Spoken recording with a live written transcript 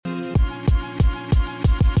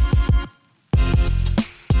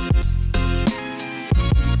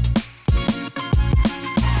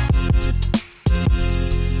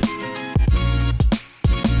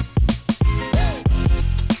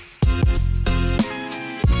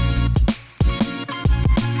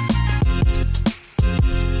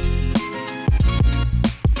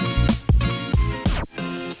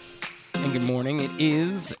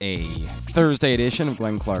is a Thursday edition of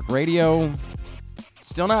Glenn Clark Radio.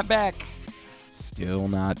 Still not back. Still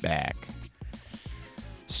not back.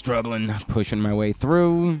 Struggling, pushing my way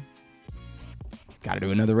through. Got to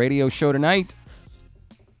do another radio show tonight.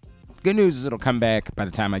 Good news is it'll come back by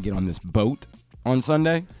the time I get on this boat on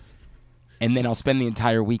Sunday. And then I'll spend the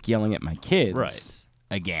entire week yelling at my kids. Right.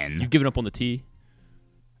 Again. You've given up on the tea?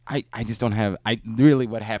 I just don't have...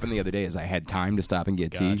 what happened the other day is I had time to stop and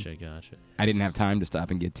get tea. Gotcha. I didn't have time to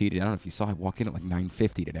stop and get tea today. I don't know if you saw, I walked in at like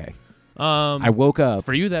 9:50 today. I woke up...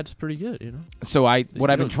 For you, that's pretty good, you know? So what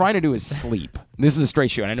I've been trying to do is sleep. This is a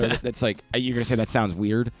straight show, and I know that's like... You're going to say that sounds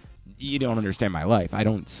weird. You don't understand my life. I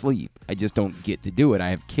don't sleep. I just don't get to do it. I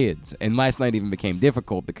have kids. And last night even became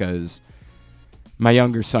difficult because my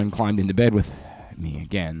younger son climbed into bed with me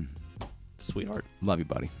again. Sweetheart. Love you,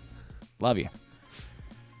 buddy. Love you.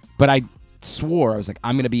 But I swore, I was like,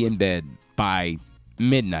 I'm going to be in bed by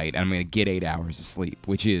midnight, and I'm going to get 8 hours of sleep,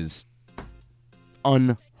 which is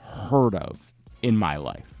unheard of in my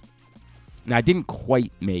life. Now, I didn't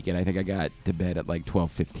quite make it. I think I got to bed at like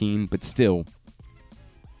 12:15, but still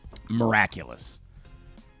miraculous.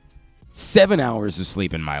 7 hours of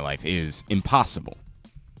sleep in my life is impossible.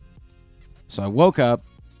 So I woke up,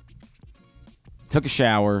 took a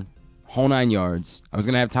shower, whole 9 yards. I was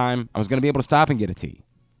going to have time. I was going to be able to stop and get a tea.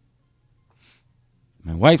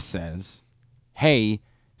 My wife says, hey,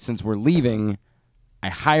 since we're leaving, I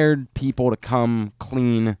hired people to come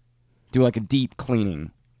clean, do like a deep cleaning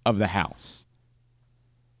of the house.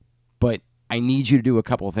 But I need you to do a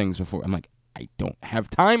couple of things before. I'm like, I don't have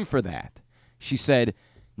time for that. She said,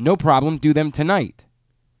 no problem, do them tonight.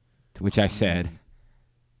 To which I said,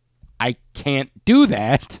 I can't do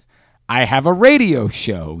that. I have a radio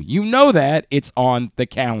show. You know that. It's on the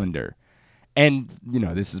calendar. And,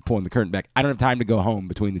 this is pulling the curtain back. I don't have time to go home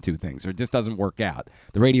between the two things, or it just doesn't work out.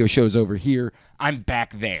 The radio show's over here. I'm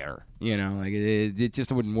back there. It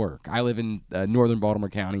just wouldn't work. I live in northern Baltimore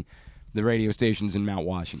County. The radio station's in Mount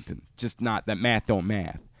Washington. Just not that math don't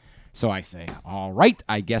math. So I say, all right,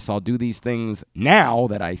 I guess I'll do these things now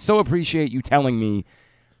that I so appreciate you telling me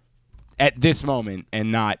at this moment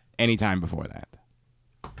and not any time before that.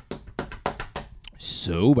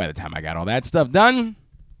 So by the time I got all that stuff done,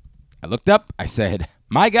 I looked up, I said,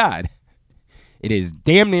 my God, it is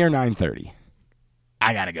damn near 9:30.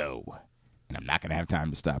 I got to go. And I'm not going to have time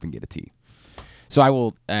to stop and get a tea. So I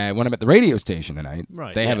will, when I'm at the radio station tonight,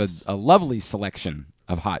 they have a lovely selection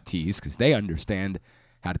of hot teas because they understand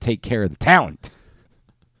how to take care of the talent.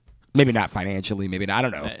 Maybe not financially, maybe not, I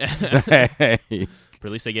don't know. But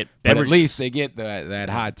at least they get beverages. But at least they get that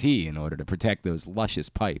hot tea in order to protect those luscious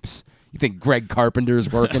pipes. You think Greg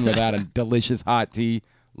Carpenter's working without a delicious hot tea?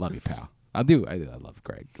 Love you, pal. I love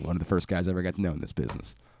Greg. One of the first guys I ever got to know in this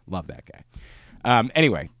business. Love that guy.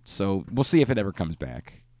 Anyway, so we'll see if it ever comes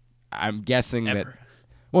back. I'm guessing that...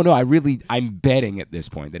 Well, no, I'm betting at this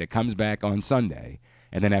point that it comes back on Sunday,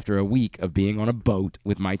 and then after a week of being on a boat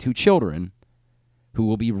with my two children, who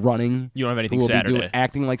will be running... You don't have anything who will Saturday. Be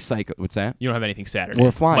acting like psycho... What's that? You don't have anything Saturday.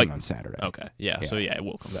 We're flying on Saturday. Okay, yeah, so it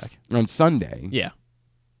will come back. On Sunday... Yeah.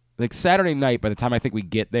 Like Saturday night, by the time I think we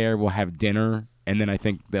get there, we'll have dinner, and then I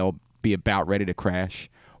think they'll be about ready to crash.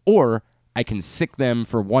 Or I can sick them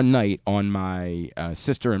for one night on my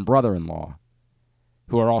sister and brother-in-law,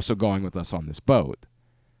 who are also going with us on this boat.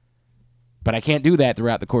 But I can't do that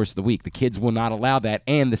throughout the course of the week. The kids will not allow that,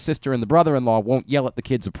 and the sister and the brother-in-law won't yell at the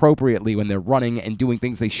kids appropriately when they're running and doing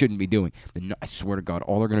things they shouldn't be doing. I swear to God,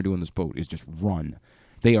 all they're going to do on this boat is just run.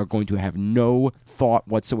 They are going to have no thought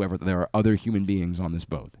whatsoever that there are other human beings on this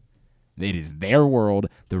boat. It is their world.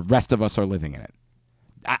 The rest of us are living in it.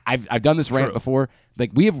 I've done this rant before.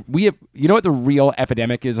 Like we have. You know what the real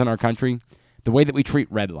epidemic is in our country? The way that we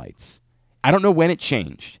treat red lights. I don't know when it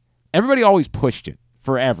changed. Everybody always pushed it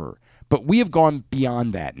forever, but we have gone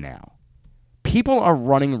beyond that now. People are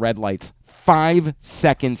running red lights 5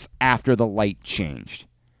 seconds after the light changed.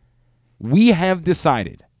 We have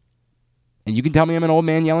decided. And you can tell me I'm an old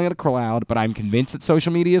man yelling at a crowd, but I'm convinced that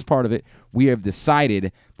social media is part of it. We have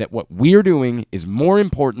decided that what we're doing is more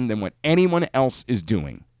important than what anyone else is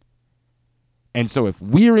doing. And so if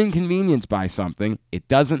we're inconvenienced by something, it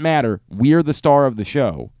doesn't matter. We're the star of the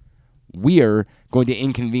show. We're going to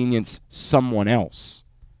inconvenience someone else.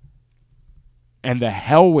 And the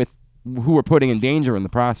hell with who we're putting in danger in the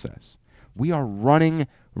process. We are running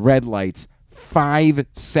red lights 5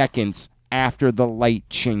 seconds after the light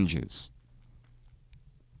changes.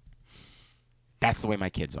 That's the way my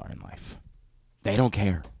kids are in life. They don't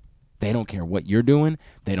care. They don't care what you're doing.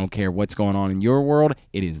 They don't care what's going on in your world.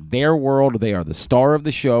 It is their world. They are the star of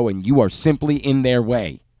the show, and you are simply in their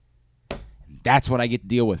way. That's what I get to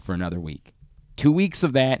deal with for another week. 2 weeks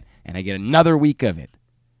of that, and I get another week of it.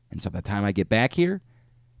 And so by the time I get back here,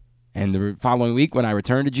 and the following week when I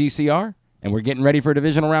return to GCR, and we're getting ready for a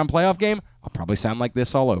divisional round playoff game, I'll probably sound like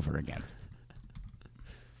this all over again.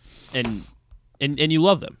 And you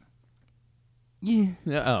love them. Yeah.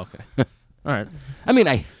 Oh, okay. All right. I mean,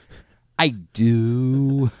 I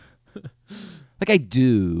do. Like, I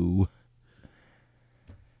do.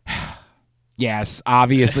 Yes,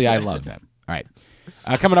 obviously I love them. All right.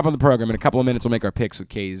 Coming up on the program in a couple of minutes, we'll make our picks with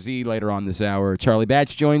KZ later on this hour. Charlie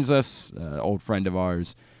Batch joins us, old friend of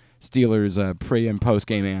ours, Steelers pre- and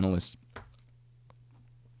post-game analyst.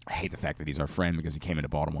 I hate the fact that he's our friend because he came into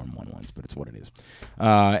Baltimore and won once, but it's what it is.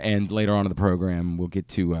 And later on in the program, we'll get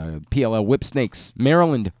to PLL Whipsnakes,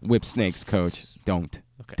 Maryland Whipsnakes coach. Don't.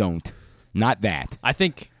 Not that. I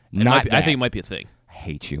think Not I think it might be a thing. I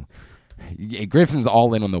hate you. Griffin's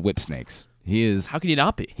all in on the Whipsnakes. He is. How can you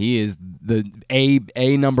not be? He is the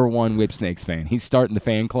A number one Whipsnakes fan. He's starting the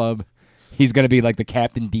fan club. He's going to be like the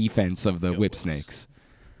captain defense of the Whipsnakes.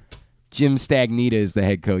 Jim Stagnitta is the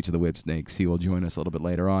head coach of the Whipsnakes. He will join us a little bit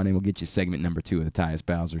later on, and we'll get you segment number 2 of the Tyus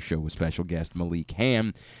Bowser Show with special guest Malik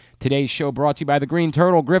Hamm. Today's show brought to you by the Green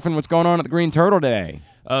Turtle. Griffin, what's going on at the Green Turtle today?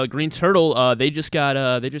 Green Turtle, they just got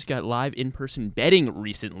live in-person betting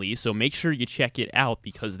recently, so make sure you check it out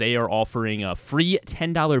because they are offering free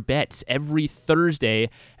 $10 bets every Thursday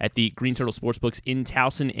at the Green Turtle Sportsbooks in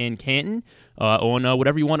Towson and Canton on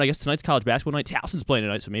whatever you want. I guess tonight's college basketball night. Towson's playing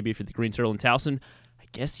tonight, so maybe if you're the Green Turtle in Towson, I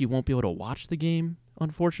guess you won't be able to watch the game,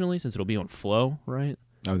 unfortunately, since it'll be on Flow, right?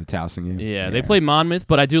 Oh, the Towson game? Yeah, they play Monmouth,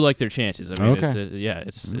 but I do like their chances. I mean, okay.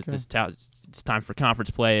 It's time for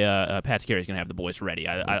conference play. Pat Scarry's going to have the boys ready.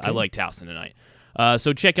 I like Towson tonight.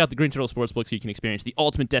 So check out the Green Turtle Sportsbook so you can experience the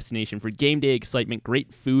ultimate destination for game day excitement,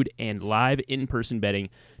 great food, and live in-person betting.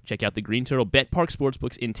 Check out the Green Turtle Bet Park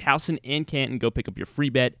Sportsbooks in Towson and Canton. Go pick up your free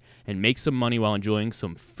bet and make some money while enjoying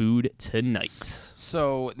some food tonight.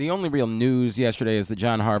 So the only real news yesterday is that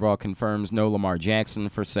John Harbaugh confirms no Lamar Jackson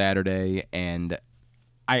for Saturday, and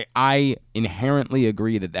I inherently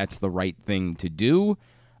agree that that's the right thing to do.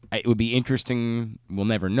 It would be interesting. We'll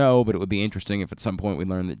never know, but it would be interesting if at some point we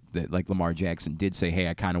learn that like Lamar Jackson did say, hey,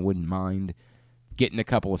 I kind of wouldn't mind getting a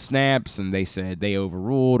couple of snaps, and they said they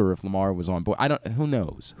overruled, or if Lamar was on board. Who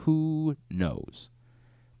knows? Who knows?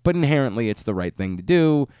 But inherently, it's the right thing to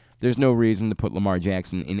do. There's no reason to put Lamar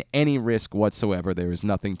Jackson in any risk whatsoever. There is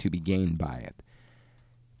nothing to be gained by it.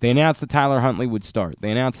 They announced that Tyler Huntley would start. They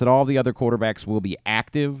announced that all the other quarterbacks will be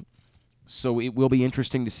active, so it will be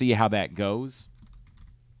interesting to see how that goes.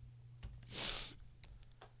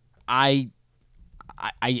 I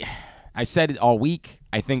said it all week.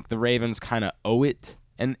 I think the Ravens kind of owe it,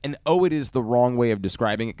 and owe it is the wrong way of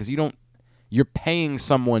describing it because you're paying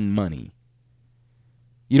someone money.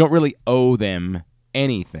 You don't really owe them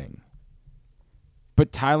anything.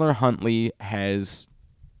 But Tyler Huntley has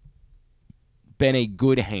been a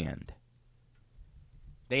good hand.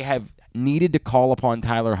 They have needed to call upon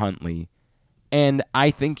Tyler Huntley, and I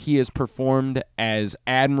think he has performed as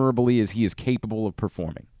admirably as he is capable of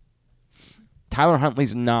performing. Tyler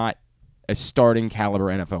Huntley's not a starting caliber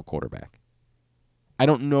NFL quarterback. I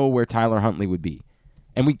don't know where Tyler Huntley would be.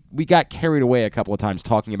 And we got carried away a couple of times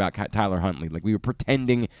talking about Tyler Huntley. Like we were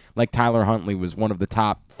pretending like Tyler Huntley was one of the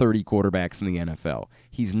top 30 quarterbacks in the NFL.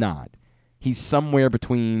 He's not. He's somewhere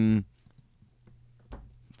between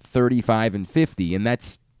 35 and 50, and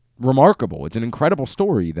that's remarkable. It's an incredible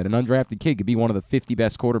story that an undrafted kid could be one of the 50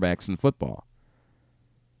 best quarterbacks in football.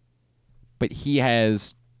 But he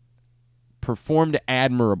has performed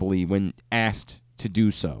admirably when asked to do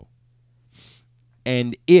so.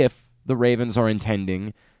 And if the Ravens are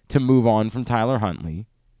intending to move on from Tyler Huntley,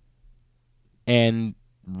 and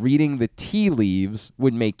reading the tea leaves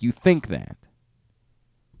would make you think that.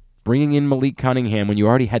 Bringing in Malik Cunningham when you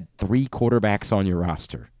already had 3 quarterbacks on your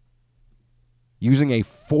roster. Using a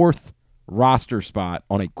 4th roster spot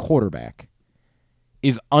on a quarterback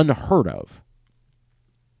is unheard of.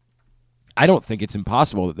 I don't think it's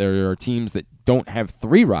impossible that there are teams that don't have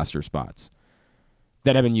 3 roster spots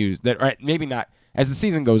that have been used. That maybe not. As the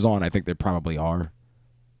season goes on, I think there probably are.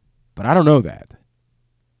 But I don't know that.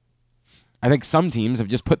 I think some teams have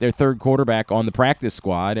just put their 3rd quarterback on the practice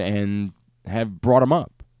squad and have brought him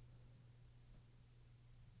up.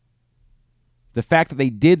 The fact that they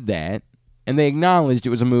did that and they acknowledged it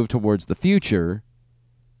was a move towards the future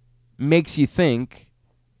makes you think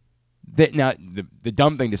that now the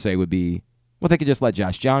dumb thing to say would be, well, they could just let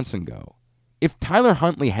Josh Johnson go. If Tyler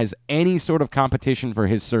Huntley has any sort of competition for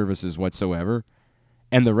his services whatsoever,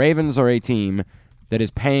 and the Ravens are a team that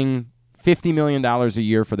is paying $50 million a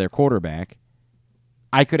year for their quarterback,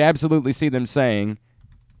 I could absolutely see them saying,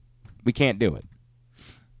 we can't do it.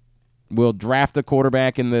 we'll draft a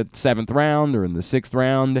quarterback in the 7th round or in the 6th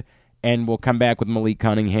round, and we'll come back with Malik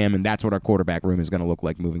Cunningham, and that's what our quarterback room is going to look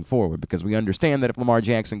like moving forward, because we understand that if Lamar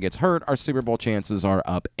Jackson gets hurt, our Super Bowl chances are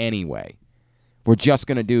up anyway. We're just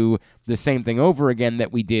going to do the same thing over again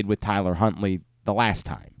that we did with Tyler Huntley the last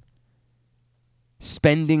time.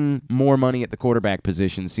 Spending more money at the quarterback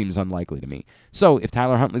position seems unlikely to me. So if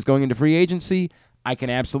Tyler Huntley's going into free agency, I can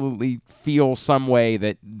absolutely feel some way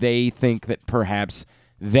that they think that perhaps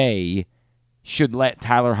they should let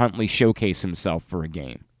Tyler Huntley showcase himself for a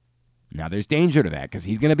game. Now, there's danger to that because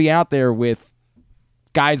he's going to be out there with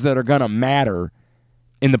guys that are going to matter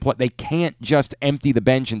in the play. They can't just empty the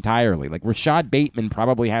bench entirely. Like, Rashad Bateman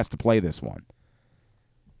probably has to play this one.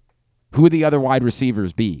 Who would the other wide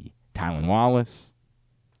receivers be? Tylan Wallace?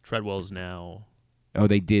 Treadwell's now. Oh,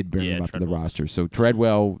 they did bring him up to the roster. So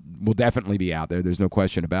Treadwell will definitely be out there. There's no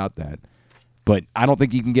question about that. But I don't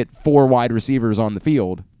think you can get 4 wide receivers on the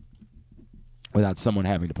field without someone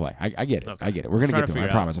having to play. I get it. Okay. I get it. We're going to get to it. I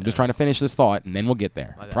promise. I'm just trying to finish this thought, and then we'll get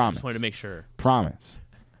there. I promise. Just wanted to make sure. Promise.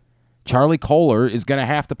 Charlie Kohler is going to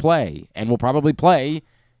have to play, and will probably play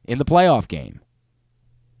in the playoff game.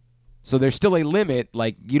 So there's still a limit.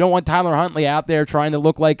 Like, you don't want Tyler Huntley out there trying to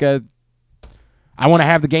look like I want to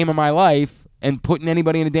have the game of my life and putting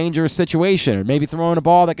anybody in a dangerous situation, or maybe throwing a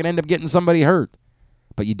ball that can end up getting somebody hurt.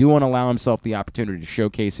 But you do want to allow himself the opportunity to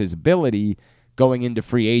showcase his ability going into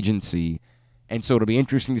free agency. And so it'll be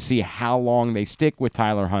interesting to see how long they stick with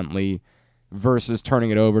Tyler Huntley versus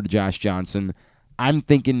turning it over to Josh Johnson. I'm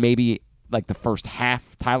thinking maybe like the first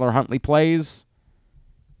half Tyler Huntley plays,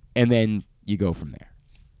 and then you go from there.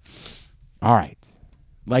 All right.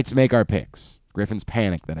 Let's make our picks. Griffin's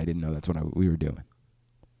panicked that I didn't know that's what we were doing.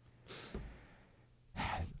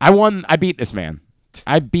 I beat this man.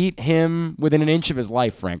 I beat him within an inch of his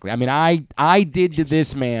life, frankly. I mean, I did to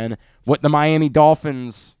this man what the Miami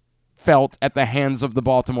Dolphins felt at the hands of the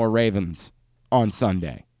Baltimore Ravens on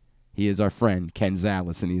Sunday. He is our friend, Ken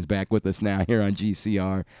Zalis, and he's back with us now here on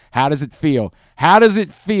GCR. How does it feel? How does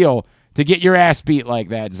it feel to get your ass beat like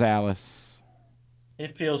that, Zalis?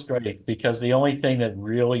 It feels great because the only thing that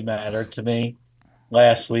really mattered to me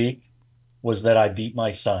last week was that I beat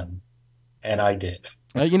my son, and I did.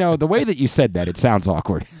 The way that you said that, it sounds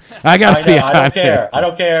awkward. I don't care. I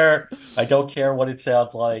don't care. I don't care what it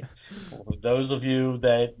sounds like. Those of you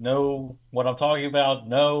that know what I'm talking about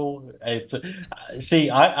know. I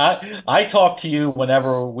talk to you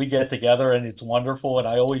whenever we get together, and it's wonderful, and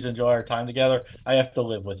I always enjoy our time together. I have to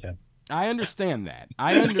live with him. I understand that.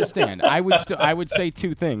 I understand. I would say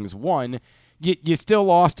 2 things. One, you still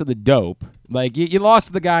lost to the dope. Like, you lost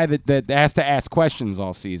to the guy that has to ask questions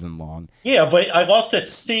all season long. Yeah, but I lost to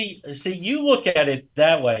see. You look at it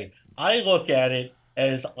that way. I look at it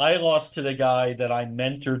as I lost to the guy that I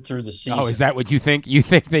mentored through the season. Oh, is that what you think? You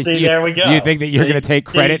think that? There we go. You think that you're going to take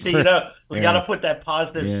credit for? We got to put that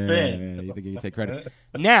positive spin. Yeah, you think you can take credit?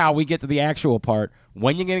 Now we get to the actual part.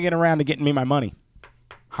 When you going to get around to getting me my money?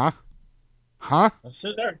 Huh? As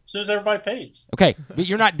soon as everybody pays. Okay, but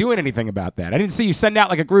you're not doing anything about that. I didn't see you send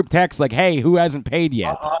out like a group text like, "Hey, who hasn't paid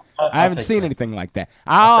yet?" I haven't seen anything like that.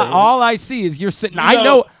 All I see is you're sitting. I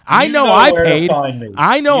know I paid.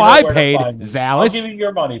 I know I paid. Zalis, I'll give you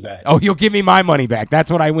your money back. Oh, you'll give me my money back.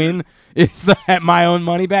 That's what I win. Is that my own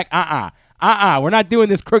money back? We're not doing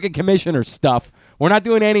this crooked commissioner stuff. We're not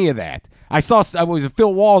doing any of that. I saw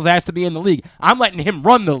Phil Walls asked to be in the league. I'm letting him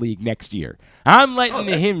run the league next year. I'm letting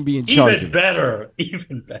him be in charge.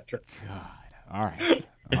 Even better. God. All right.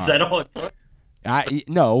 Is that all it took?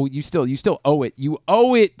 No, you still owe it. You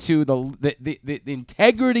owe it to the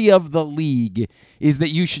integrity of the league is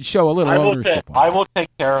that you should show a little ownership. I will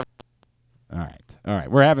take care of it. All right.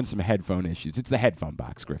 We're having some headphone issues. It's the headphone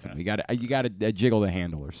box, Griffin. You got to jiggle the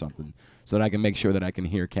handle or something so that I can make sure that I can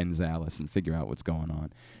hear Ken Zalis and figure out what's going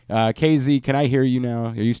on. KZ, can I hear you now?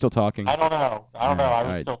 Are you still talking? I don't know. I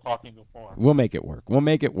was still talking before. We'll make it work. We'll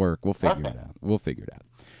figure it out.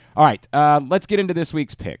 All right, let's get into this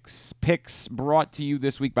week's picks. Picks brought to you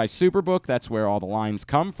this week by Superbook. That's where all the lines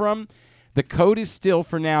come from. The code is still,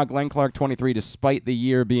 for now, Glenn Clark 23, despite the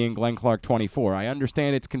year being Glenn Clark 24. I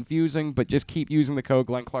understand it's confusing, but just keep using the code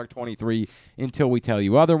Glenn Clark 23 until we tell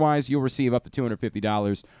you otherwise. You'll receive up to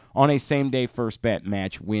 $250 on a same-day first bet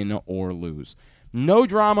match, win or lose. No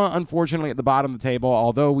drama, unfortunately, at the bottom of the table,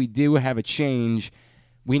 although we do have a change.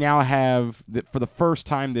 We now have, for the first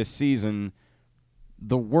time this season,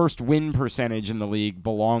 the worst win percentage in the league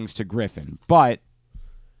belongs to Griffin. But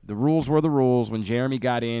the rules were the rules. When Jeremy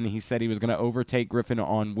got in, he said he was going to overtake Griffin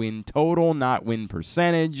on win total, not win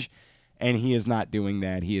percentage, and he is not doing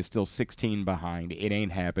that. He is still 16 behind. It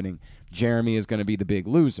ain't happening. Jeremy is going to be the big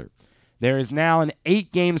loser. There is now an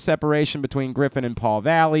 8-game separation between Griffin and Paul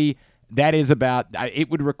Valley. That is it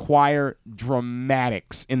would require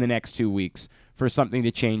dramatics in the next 2 weeks for something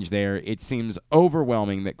to change there. It seems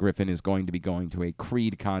overwhelming that Griffin is going to be going to a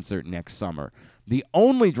Creed concert next summer. The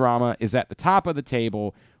only drama is at the top of the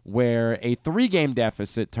table, where a 3-game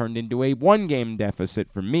deficit turned into a 1-game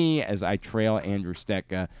deficit for me as I trail Andrew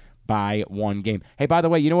Stetka by 1 game. Hey, by the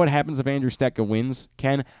way, you know what happens if Andrew Stetka wins,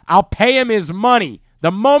 Ken? I'll pay him his money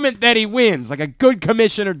the moment that he wins, like a good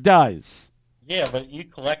commissioner does. Yeah, but you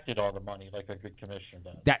collected all the money like a good commissioner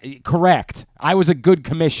does. Correct. I was a good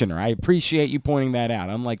commissioner. I appreciate you pointing that out,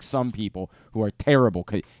 unlike some people who are terrible.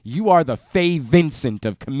 You are the Faye Vincent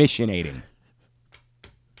of commissionating.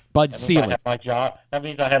 Bud Selig. That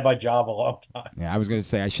means I had my job a long time. Yeah, I was going to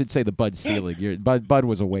say, I should say the Bud Selig. Bud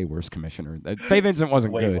was a way worse commissioner. Faye Vincent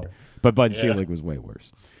wasn't good, but Bud Selig was way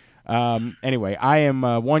worse. Anyway, I am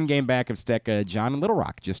 1 game back of Stetka, John and Little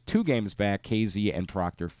Rock, just 2 games back, KZ and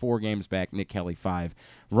Proctor, 4 games back, Nick Kelly 5,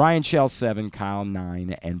 Ryan Shell 7, Kyle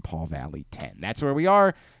 9, and Paul Valley 10. That's where we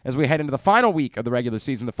are as we head into the final week of the regular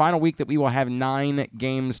season, the final week that we will have 9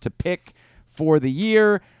 games to pick for the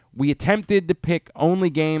year. We attempted to pick only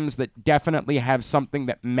games that definitely have something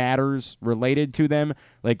that matters related to them.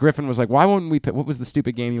 Like Griffin was like, why wouldn't we pick? What was the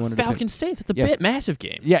stupid game you wanted to pick? Falcons Saints. It's a massive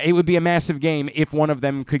game. Yeah, it would be a massive game if one of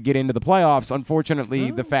them could get into the playoffs.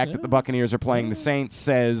 Unfortunately, the fact that the Buccaneers are playing the Saints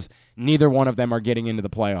says neither one of them are getting into the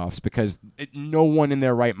playoffs because no one in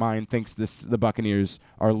their right mind thinks the Buccaneers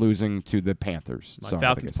are losing to the Panthers. My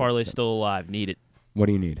Falcons parlay is still alive. Need it. What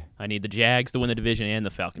do you need? I need the Jags to win the division and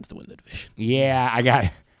the Falcons to win the division. Yeah,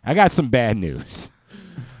 I got some bad news.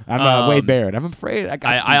 I'm Wade Barrett. I'm afraid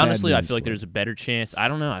I honestly, I feel like there's a better chance. I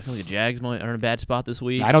don't know. I feel like the Jags are in a bad spot this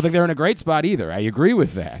week. I don't think they're in a great spot either. I agree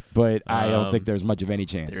with that, but I don't think there's much of any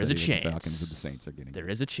chance. There is a chance. The Falcons or the Saints are getting. There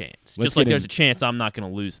is a chance. Just like there's a chance I'm not going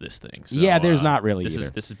to lose this thing. So, yeah, there's not really this either.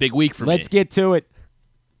 This is a big week for me. Let's get to it.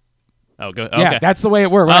 Oh, go. Okay. Yeah, that's the way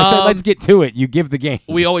it works. When I said let's get to it, you give the game.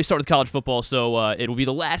 We always start with college football, so it will be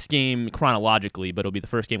the last game chronologically, but it'll be the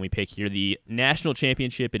first game we pick here. The national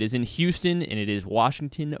championship. It is in Houston, and it is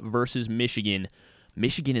Washington versus Michigan.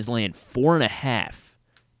 Michigan is laying 4.5,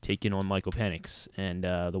 taking on Michael Penix and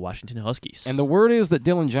the Washington Huskies. And the word is that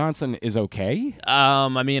Dylan Johnson is okay.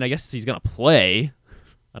 I mean, I guess he's gonna play.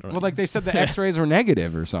 I don't know. Well, like they said, the X-rays were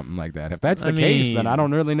negative or something like that. If that's the case, then I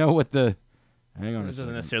don't really know what the. Hang on. It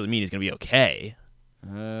doesn't necessarily mean he's going to be okay.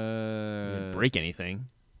 Didn't break anything.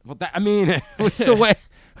 Well, so I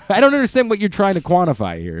don't understand what you're trying to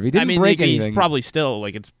quantify here. If he didn't break anything, he's probably still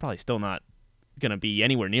it's probably still not going to be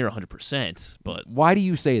anywhere near 100%. But why do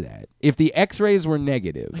you say that? If the X-rays were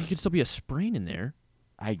negative, he could still be a sprain in there.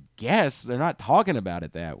 I guess they're not talking about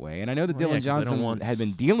it that way. And I know that Dylan Johnson had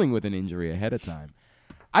been dealing with an injury ahead of time.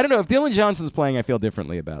 I don't know if Dylan Johnson's playing. I feel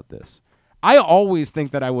differently about this. I always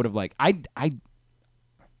think that I would have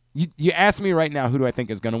You ask me right now, who do I think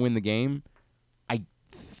is going to win the game? I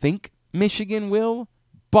think Michigan will,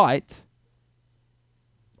 but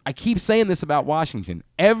I keep saying this about Washington.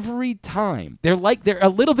 Every time, they're a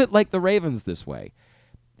little bit like the Ravens this way.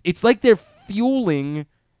 It's like they're fueling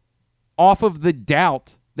off of the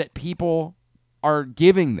doubt that people are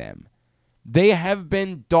giving them. They have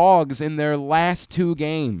been dogs in their last 2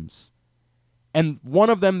 games. And one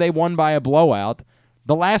of them they won by a blowout.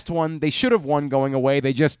 The last one, they should have won going away.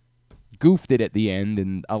 They just goofed it at the end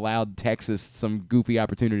and allowed Texas some goofy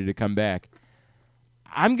opportunity to come back.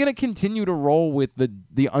 I'm going to continue to roll with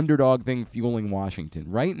the underdog thing fueling Washington.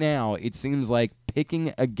 Right now, it seems like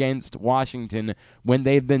picking against Washington when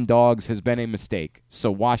they've been dogs has been a mistake.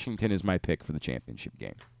 So Washington is my pick for the championship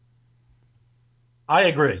game. I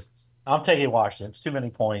agree. I'm taking Washington. It's too many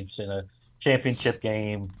points in a championship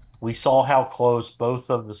game. We saw how close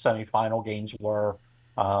both of the semifinal games were,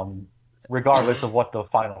 regardless of what the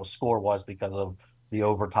final score was because of the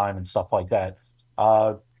overtime and stuff like that.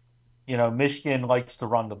 Michigan likes to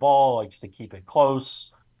run the ball, likes to keep it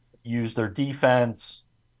close, use their defense.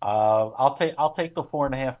 I'll take the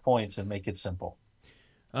 4.5 points and make it simple.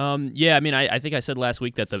 Yeah, I mean, I think I said last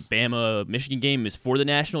week that the Bama-Michigan game is for the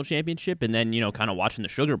national championship, and then, kind of watching the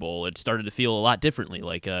Sugar Bowl, it started to feel a lot differently.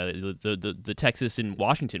 Like the Texas and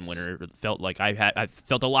Washington winner felt like I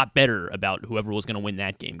felt a lot better about whoever was going to win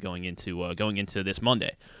that game going into this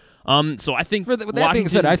Monday. So I think with that being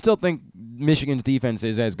said, I still think Michigan's defense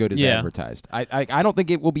is as good as advertised. I don't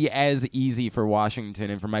think it will be as easy for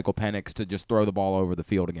Washington and for Michael Penix to just throw the ball over the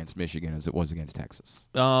field against Michigan as it was against Texas.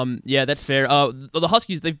 Yeah, that's fair. The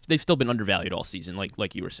Huskies they've still been undervalued all season,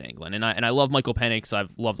 like you were saying, Glenn. And I love Michael Penix.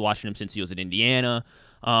 I've loved watching him since he was at Indiana.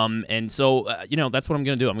 And so, that's what I'm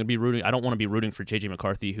going to do. I'm going to be rooting. I don't want to be rooting for J.J.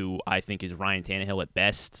 McCarthy, who I think is Ryan Tannehill at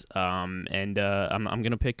best. I'm going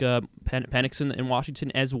to pick Penix in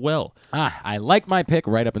Washington as well. I like my pick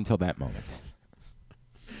right up until that moment.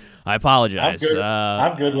 I apologize.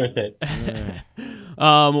 I'm good with it.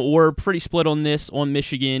 We're pretty split on this. On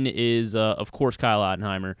Michigan is, of course, Kyle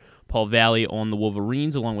Ottenheimer. Paul Valley on the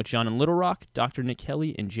Wolverines, along with John and Little Rock. Dr. Nick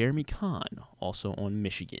Kelly and Jeremy Kahn, also on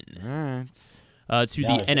Michigan. All right. To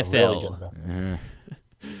the NFL. Really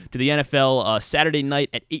to the NFL, Saturday night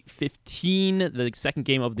at 8:15, the second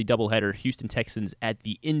game of the doubleheader, Houston Texans at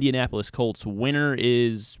the Indianapolis Colts. Winner's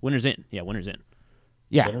in. Yeah, winner's in.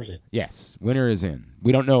 Yeah. Winner's in. Yes, winner is in.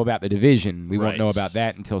 We don't know about the division. We won't Right. know about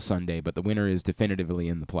that until Sunday, but the winner is definitively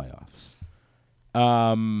in the playoffs.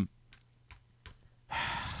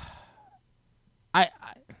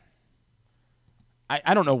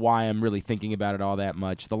 I don't know why I'm really thinking about it all that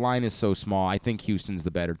much. The line is so small. I think Houston's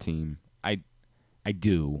the better team.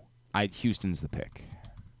 Houston's the pick.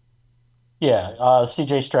 Yeah,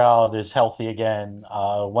 CJ Stroud is healthy again.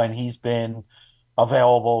 When he's been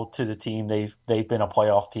available to the team, they've been a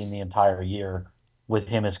playoff team the entire year with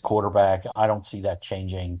him as quarterback. I don't see that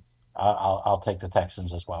changing. I'll take the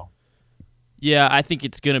Texans as well. Yeah, I think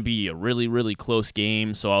it's going to be a really, really close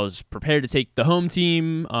game. So I was prepared to take the home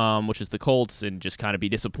team, which is the Colts, and just kind of be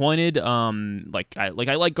disappointed. I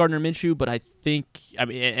like Gardner Minshew, but I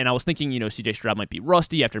was thinking, CJ Stroud might be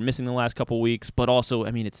rusty after missing the last couple weeks, but also,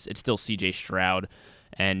 it's still CJ Stroud.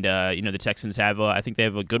 And, the Texans I think they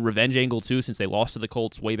have a good revenge angle, too, since they lost to the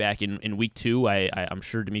Colts way back in week 2. I'm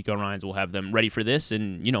sure DeMeco Ryans will have them ready for this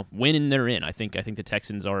and, win and they're in. I think the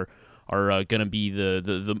Texans are going to be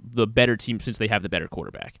the better team since they have the better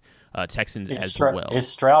quarterback. Texans well. Is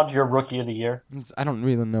Stroud your rookie of the year? I don't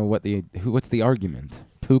really know what's the argument.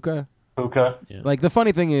 Puka? Puka? Yeah. Like, the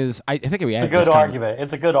funny thing is, I think we had It's a good argument.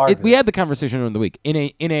 It's a good argument. we had the conversation over the week. In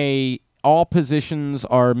a all positions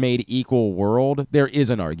are made equal world, there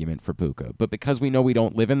is an argument for Puka. But because we know we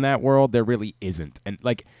don't live in that world, there really isn't. And,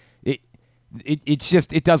 like, it's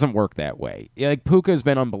just it doesn't work that way. Like, Puka's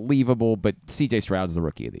been unbelievable, but CJ Stroud's the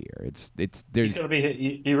rookie of the year. He's going to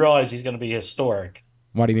be. You realize he's going to be historic.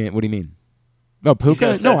 What do you mean? What do you mean? No,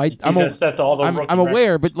 Puka. I'm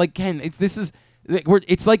aware, but like Ken,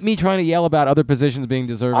 it's like me trying to yell about other positions being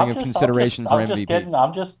deserving of consideration for MVP.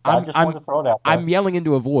 I just want to throw it out there. I'm yelling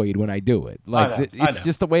into a void when I do it. Like, I know. it's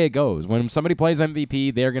just the way it goes. When somebody plays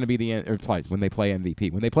MVP, they're going to be when they play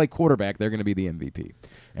MVP. When they play quarterback, they're going to be the MVP.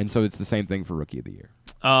 And so it's the same thing for Rookie of the Year.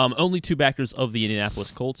 Only two backers of the Indianapolis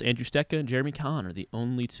Colts, Andrew Stecca and Jeremy Kahn, are the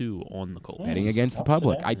only two on the Colts. Betting against the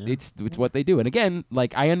public. It's what they do. And again,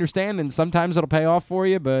 like, I understand, and sometimes it'll pay off for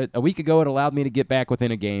you, but a week ago it allowed me to get back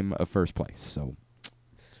within a game of first place. So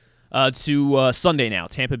to Sunday now,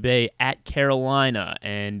 Tampa Bay at Carolina,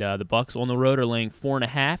 and the Bucs on the road are laying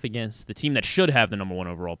 4.5 against the team that should have the number 1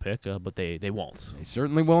 overall pick, but they won't. They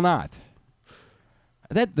certainly will not.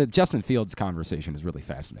 The Justin Fields conversation is really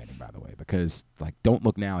fascinating, by the way, because, like, don't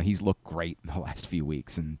look now, he's looked great in the last few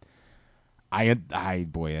weeks, and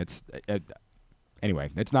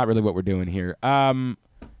anyway, that's not really what we're doing here.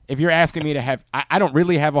 If you're asking me to have, I don't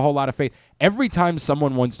really have a whole lot of faith. Every time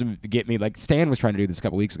someone wants to get me, like Stan was trying to do this a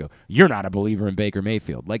couple weeks ago, you're not a believer in Baker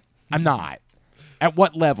Mayfield. Like, I'm not. At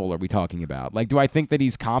what level are we talking about? Like, do I think that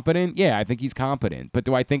he's competent? Yeah, I think he's competent. But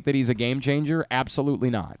do I think that he's a game changer? Absolutely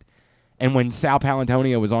not. And when Sal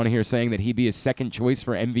Palantonio was on here saying that he'd be his second choice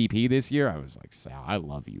for MVP this year, I was like, Sal, I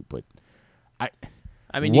love you, but what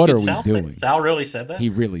are we doing? Sal really said that? He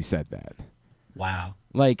really said that. Wow.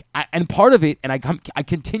 Like, and part of it, and I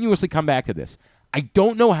continuously come back to this. I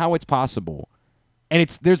don't know how it's possible, and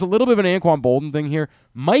there's a little bit of an Anquan Bolden thing here.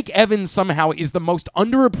 Mike Evans somehow is the most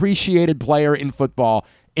underappreciated player in football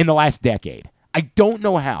in the last decade. I don't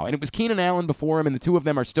know how, and it was Keenan Allen before him, and the two of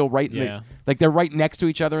them are still right. They're right next to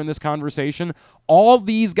each other in this conversation. All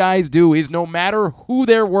these guys do is, no matter who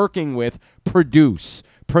they're working with, produce,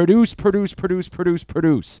 and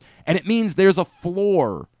it means there's a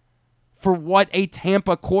floor for what a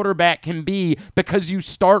Tampa quarterback can be, because you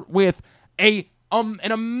start with an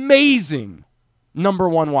amazing number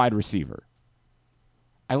 1 wide receiver.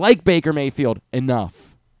 I like Baker Mayfield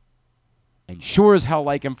enough, and sure as hell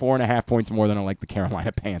like him 4.5 points more than I like the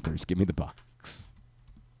Carolina Panthers. Give me the Bucs.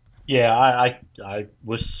 Yeah, I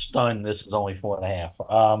was stunned. This is only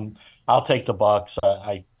 4.5. I'll take the Bucs.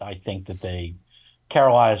 I think that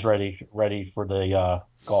Carolina's ready for the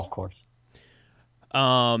golf course.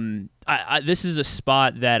 I This is a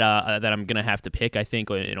spot that I'm gonna have to pick. I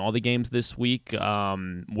think in all the games this week,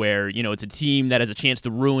 where it's a team that has a chance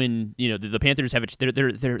to ruin. The Panthers have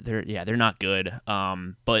they're not good.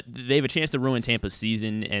 But they have a chance to ruin Tampa's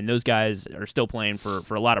season, and those guys are still playing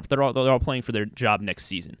for a lot of. They're all playing for their job next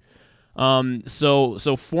season. So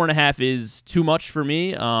 4.5 is too much for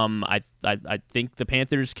me. I think the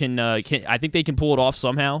Panthers can. I think they can pull it off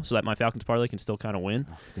somehow, so that my Falcons parlay can still kind of win.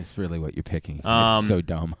 That's really what you're picking. It's so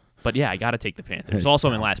dumb. But yeah, I got to take the Panthers. Also,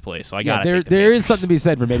 I'm in last place, so I got to take the There Panthers. is something to be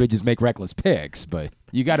said for maybe just make reckless picks, but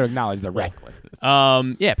you got to acknowledge the reckless.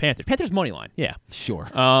 Yeah, Panthers. Panthers money line. Yeah. Sure.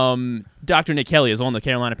 Dr. Nick Kelly is on the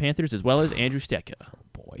Carolina Panthers, as well as Andrew Stetka.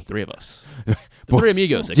 Boy. Three of us. The three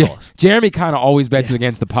amigos, they call us. Jeremy kind of always bets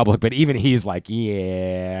against the public, but even he's like,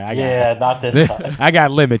 yeah, not this time. I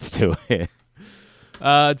got limits to it.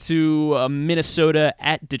 To Minnesota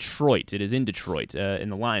at Detroit. It is in Detroit,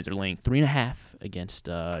 and the Lions are laying 3.5 against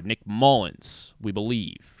Nick Mullins, we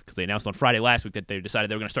believe, because they announced on Friday last week that they decided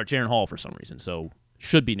they were going to start Jaron Hall for some reason. So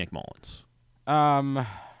should be Nick Mullins.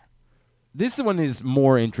 This one is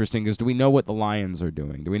more interesting because do we know what the Lions are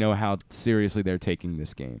doing? Do we know how seriously they're taking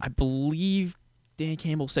this game? I believe Dan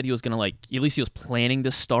Campbell said he was going to at least he was planning to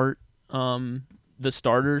start the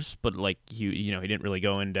starters, but he didn't really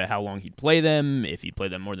go into how long he'd play them, if he'd play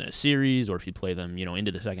them more than a series, or if he'd play them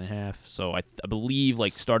into the second half. So I believe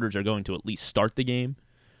starters are going to at least start the game.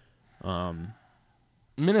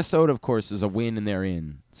 Minnesota, of course, is a win and they're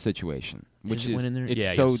in situation, which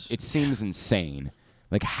it seems insane.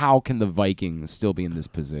 Like, how can the Vikings still be in this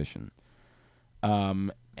position?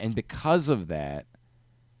 And because of that,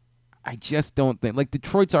 I just don't think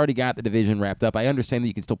Detroit's already got the division wrapped up. I understand that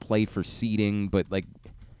you can still play for seeding, but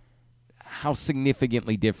how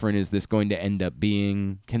significantly different is this going to end up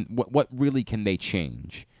being? What really can they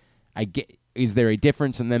change? Is there a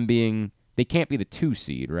difference in them being? They can't be the 2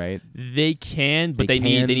 seed, right? They can, but they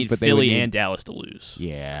need Philly and Dallas to lose.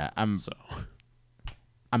 Yeah,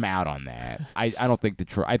 I'm out on that. I don't think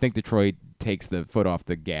Detroit. I think Detroit takes the foot off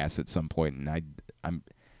the gas at some point, and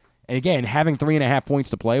And again, having 3.5 points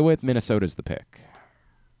to play with, Minnesota's the pick.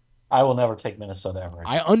 I will never take Minnesota ever.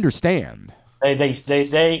 I understand.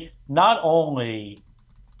 They not only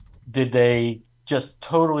did they just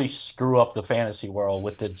totally screw up the fantasy world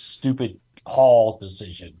with the stupid Hall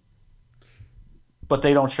decision, but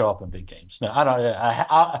they don't show up in big games. No, I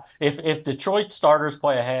don't. If Detroit starters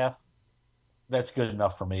play a half, that's good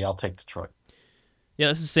enough for me. I'll take Detroit. Yeah,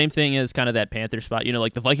 this is the same thing as kind of that Panther spot.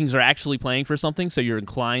 The Vikings are actually playing for something, so you're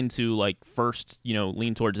inclined to first,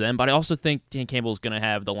 lean towards them. But I also think Dan Campbell's going to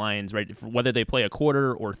have the Lions right, whether they play a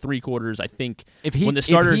quarter or 3 quarters. I think when the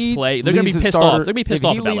starters play, they're going to be pissed off. They're going to be pissed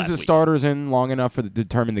off about last week. If he leaves the starters in long enough to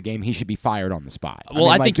determine the game, he should be fired on the spot. Well,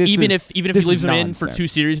 I think even if he leaves them in for 2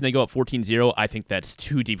 series and they go up 14-0, I think that's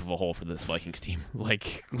too deep of a hole for this Vikings team. But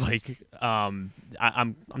they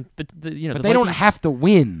don't have to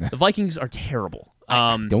win. The Vikings are terrible.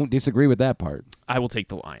 I don't disagree with that part. I will take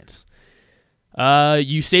the Lions.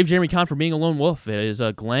 You saved Jeremy Kahn from being a lone wolf. It is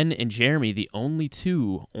Glenn and Jeremy, the only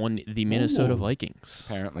 2 on the Minnesota Vikings.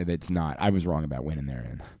 Apparently, that's not. I was wrong about winning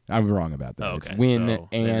there. I was wrong about that. Oh, okay. It's win,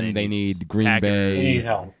 and they need Green Packers. Bay. They need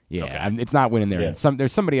help. Yeah, Okay. It's not winning there. Yeah.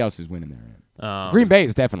 There's somebody else who's winning there. Green Bay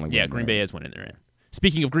is definitely winning. Yeah, Green Bay is winning there.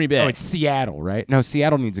 Speaking of Green Bay, it's Seattle, right? No,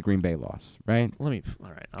 Seattle needs a Green Bay loss, right? All right.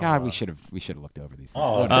 God, we should have looked over these things.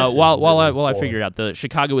 While I figure it out, the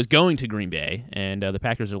Chicago is going to Green Bay, and the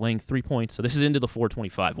Packers are laying 3 points. So this is into the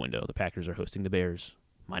 425 window. The Packers are hosting the Bears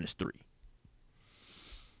 -3.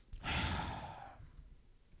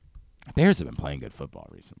 Bears have been playing good football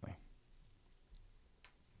recently.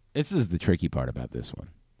 This is the tricky part about this one.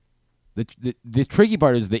 The tricky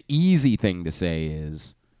part is the easy thing to say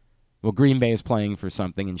is, well, Green Bay is playing for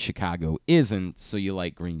something and Chicago isn't, so you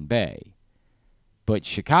like Green Bay. But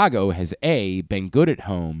Chicago has, A, been good at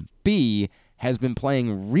home, B, has been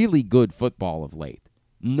playing really good football of late.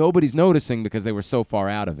 Nobody's noticing because they were so far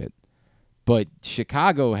out of it. But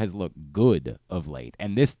Chicago has looked good of late.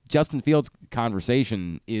 And this Justin Fields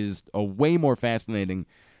conversation is a way more fascinating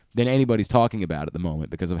than anybody's talking about at the moment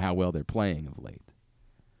because of how well they're playing of late.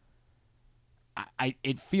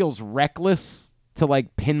 It feels reckless to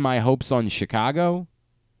pin my hopes on Chicago,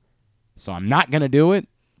 so I'm not going to do it,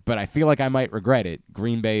 but I feel like I might regret it.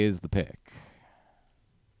 Green Bay is the pick.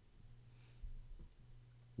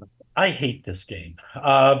 I hate this game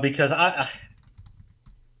because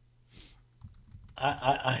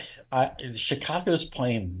Chicago's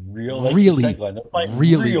playing really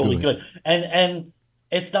good. And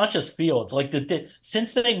it's not just Fields.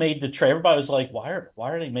 Since they made the trade, everybody was like, why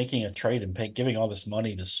are they making a trade and giving all this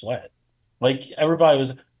money to Sweat? Like everybody was,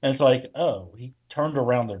 and it's like, oh, he turned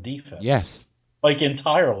around their defense. Yes. Like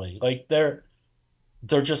entirely. Like they're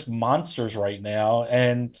just monsters right now.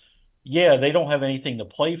 And yeah, they don't have anything to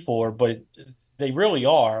play for, but they really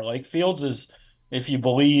are. Like Fields is, if you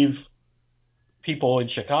believe people in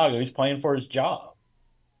Chicago, he's playing for his job.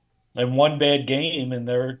 And one bad game, and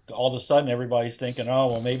they're all of a sudden everybody's thinking, oh,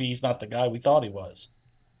 well, maybe he's not the guy we thought he was.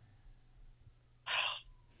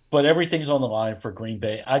 But everything's on the line for Green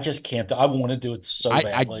Bay. I just can't. I want to do it so I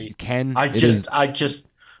badly. can. I It is. just, I just,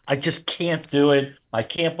 I just can't do it. I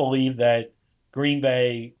can't believe that Green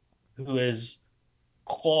Bay, who is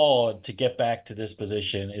clawed to get back to this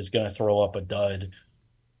position, is going to throw up a dud.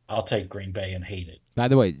 I'll take Green Bay and hate it. By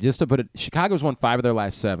the way, just to put it, Chicago's won 5 of their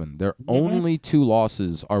last 7. Their only 2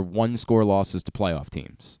 losses are one-score losses to playoff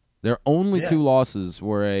teams. Their only 2 losses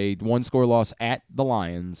were a one-score loss at the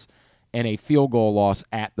Lions and a field goal loss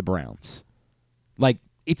at the Browns. Like,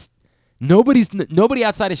 it's nobody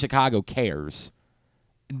outside of Chicago cares.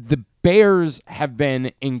 The Bears have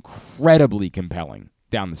been incredibly compelling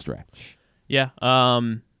down the stretch. Yeah.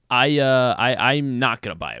 I'm not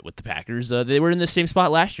gonna buy it with the Packers. They were in the same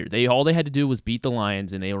spot last year. All they had to do was beat the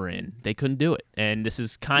Lions, and they were in. They couldn't do it, and this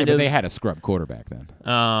is kind of. But they had a scrub quarterback then.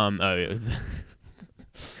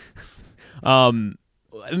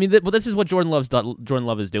 I mean, but this is what Jordan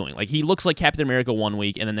Love is doing. Like, he looks like Captain America one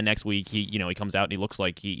week, and then the next week he comes out and he looks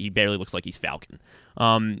like he barely looks like he's Falcon.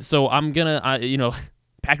 So I'm gonna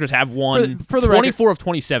Packers have won for the 24 of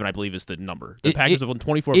 27, I believe is the number. The Packers have won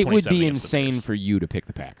 24 of 27. It would be insane for you to pick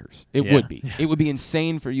the Packers. It would be. It would be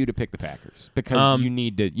insane for you to pick the Packers because you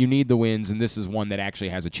need the wins, and this is one that actually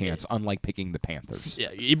has a chance, unlike picking the Panthers.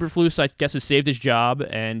 Yeah, Eberflus, I guess, has saved his job,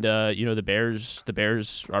 and the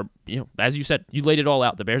Bears are, as you said, you laid it all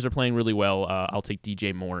out. The Bears are playing really well. I'll take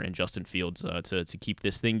DJ Moore and Justin Fields to keep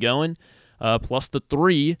this thing going. Plus the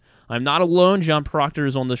 3. I'm not alone. John Proctor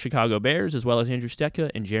is on the Chicago Bears, as well as Andrew Stecca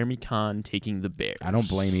and Jeremy Kahn taking the Bears. I don't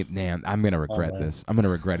blame you, man. I'm gonna regret this. I'm gonna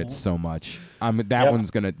regret it so much.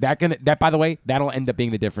 One's gonna that. By the way, that'll end up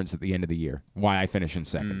being the difference at the end of the year. Why I finish in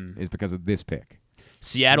second is because of this pick.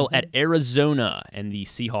 Seattle at Arizona, and the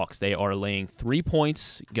Seahawks. They are laying 3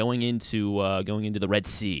 points going into the Red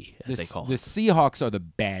Sea, as they call it. The Seahawks are the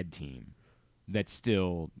bad team that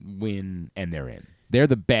still win and they're in. They're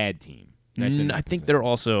the bad team. I think they're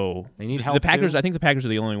also. They need help. The Packers. Too? I think the Packers are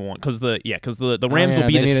the only one because the Rams will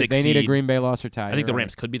be the 6th seed. They need a Green Bay loss or tie. I think the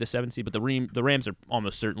Rams could be the 7th seed, but the Rams are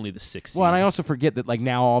almost certainly the 6th seed. Well, and I also forget that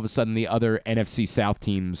now all of a sudden the other NFC South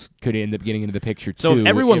teams could end up getting into the picture too. So if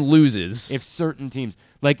everyone loses, if certain teams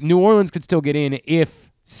like New Orleans could still get in if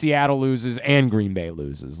Seattle loses and Green Bay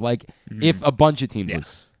loses, if a bunch of teams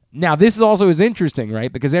lose. Now this is also is interesting,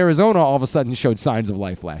 right? Because Arizona all of a sudden showed signs of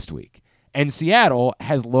life last week, and Seattle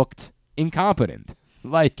has looked incompetent.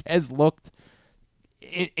 Has looked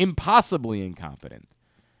impossibly incompetent.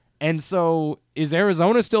 And so is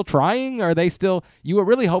Arizona still trying? Are they still... You were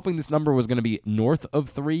really hoping this number was going to be north of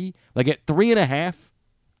 3? At 3.5,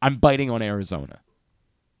 I'm biting on Arizona.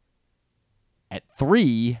 At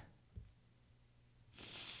 3...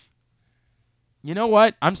 You know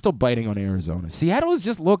what? I'm still biting on Arizona. Seattle has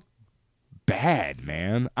just looked bad,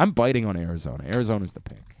 man. I'm biting on Arizona. Arizona's the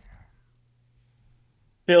pick.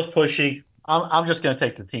 Feels pushy. I'm just going to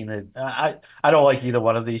take the team that I don't like either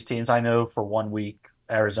one of these teams. I know for 1 week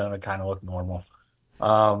Arizona kind of looked normal.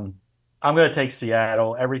 I'm going to take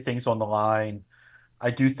Seattle. Everything's on the line.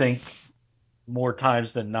 I do think more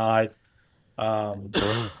times than not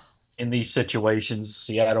in these situations,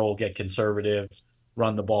 Seattle will get conservative,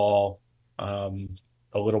 run the ball a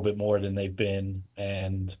little bit more than they've been,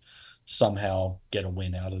 and somehow get a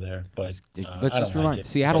win out of there. But let's just remind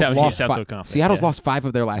Seattle's lost 5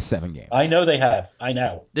 of their last 7 games. I know they have. I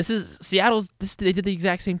know. This is Seattle's. They did the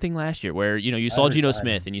exact same thing last year, where you saw Geno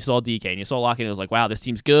Smith and you saw DK and you saw Lockett. And it was like, wow, this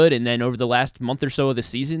team's good. And then over the last month or so of the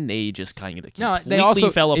season, they just kind of completely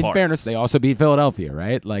fell apart. In fairness, they also beat Philadelphia,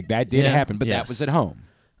 right? That did happen, but that was at home.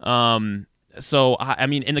 So I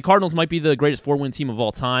mean, and the Cardinals might be the greatest 4-win team of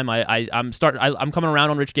all time. I'm coming around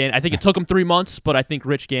on Rich Gannon. I think it took him 3 months, but I think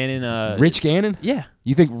Rich Gannon. Rich Gannon? Yeah.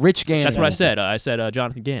 You think Rich Gannon? That's what I said. I said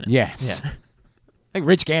Jonathan Gannon. Yes. Yeah. I think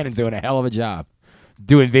Rich Gannon's doing a hell of a job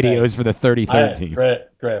doing videos for the 33rd team.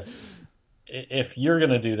 Griff, if you're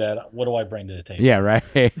gonna do that, what do I bring to the table? Yeah,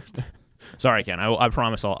 right. Sorry, Ken. I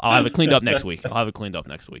promise I'll have it cleaned up next week.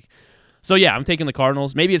 So, yeah, I'm taking the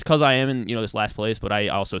Cardinals. Maybe it's because I am in this last place, but I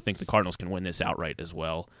also think the Cardinals can win this outright as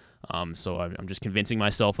well. So I'm just convincing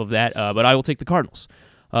myself of that. But I will take the Cardinals.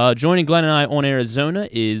 Joining Glenn and I on Arizona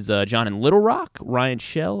is John in Little Rock, Ryan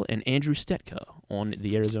Schell, and Andrew Stetka on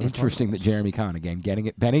the Arizona Interesting Cardinals. that Jeremy Kahn, again,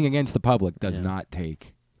 betting against the public, does not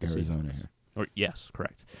take Arizona here. Or yes,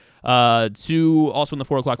 correct. Also in the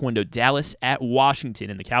 4 o'clock window, Dallas at Washington,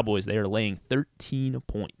 and the Cowboys, they are laying 13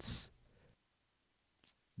 points.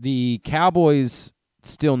 The Cowboys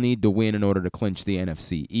still need to win in order to clinch the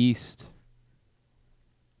NFC East.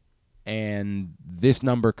 And this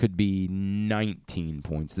number could be 19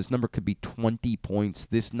 points. This number could be 20 points.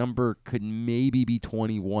 This number could maybe be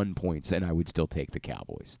 21 points, and I would still take the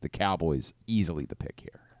Cowboys. The Cowboys, easily the pick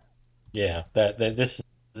here. Yeah, this is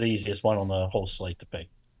the easiest one on the whole slate to pick.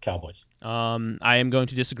 Cowboys. I am going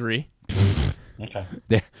to disagree. Okay.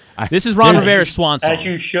 This is Ron Rivera's swan song. As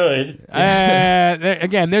you should.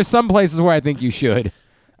 Again, there's some places where I think you should.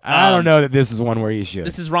 I don't know that this is one where you should.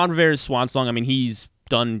 This is Ron Rivera's swan song. I mean, he's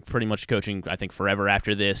done pretty much coaching, I think, forever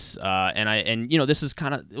after this. And this is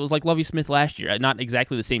kind of, it was like Lovie Smith last year. Not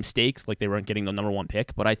exactly the same stakes, like they weren't getting the number 1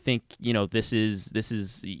 pick, but I think this is going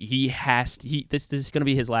to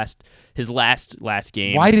be his last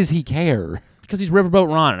game. Why does he care? Because he's Riverboat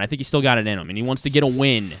Ron, and I think he's still got it in him, and he wants to get a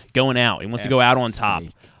win going out. He wants to go out on top.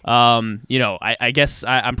 I guess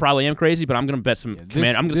I probably am crazy, but I'm going to bet some. I'm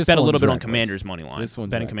going to bet a little bit on Commanders money line.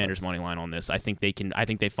 Betting Commanders money line on this. I think they can. I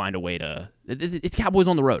think they find a way to. It's Cowboys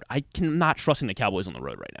on the road. I cannot trust in the Cowboys on the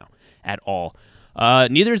road right now at all.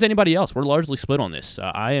 Neither is anybody else. We're largely split on this.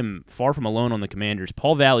 I am far from alone on the Commanders.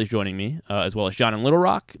 Paul Valley's joining me, as well as John in Little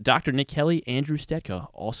Rock, Dr. Nick Kelly, Andrew Stetka,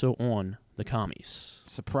 also on the Commies.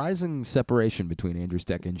 Surprising separation between Andrew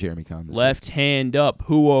Steck and Jeremy Kahn. Left hand up.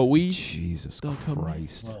 Who are we? Jesus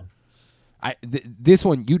Christ! This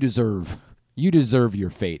one you deserve. You deserve your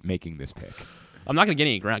fate making this pick. I'm not going to get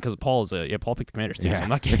any ground because Paul picked the Commanders too, so I'm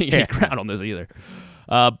not getting any ground on this either.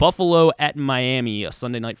 Buffalo at Miami, a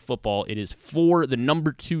Sunday Night Football. It is for the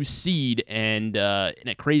number 2 seed, and in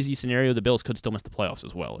a crazy scenario, the Bills could still miss the playoffs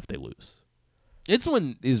as well if they lose. This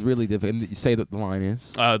one is really difficult. You say that the line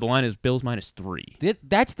is? The line is Bills -3.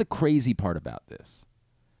 That's the crazy part about this.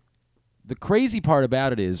 The crazy part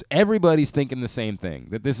about it is everybody's thinking the same thing,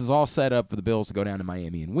 that this is all set up for the Bills to go down to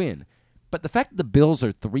Miami and win. But the fact that the Bills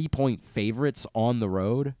are 3-point favorites on the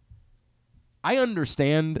road, I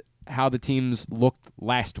understand how the teams looked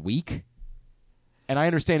last week, and I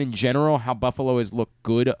understand in general how Buffalo has looked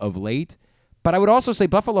good of late. But I would also say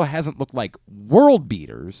Buffalo hasn't looked like world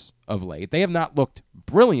beaters of late. They have not looked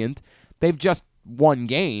brilliant. They've just won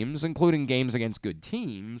games, including games against good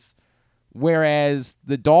teams, whereas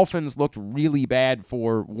the Dolphins looked really bad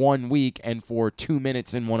for 1 week and for 2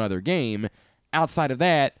 minutes in one other game. Outside of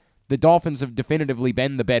that, the Dolphins have definitively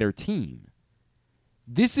been the better team.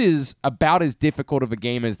 This is about as difficult of a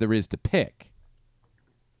game as there is to pick,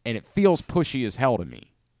 and it feels pushy as hell to me.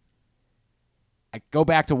 I go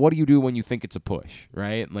back to what do you do when you think it's a push,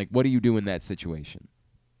 right? Like, what do you do in that situation?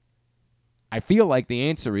 I feel like the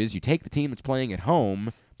answer is you take the team that's playing at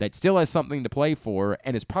home that still has something to play for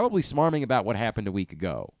and is probably smarming about what happened a week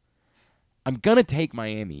ago. I'm going to take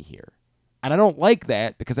Miami here. And I don't like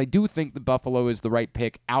that because I do think the Buffalo is the right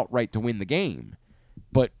pick outright to win the game.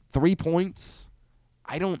 But 3 points,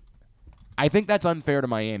 I think that's unfair to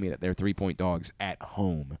Miami that they're 3-point dogs at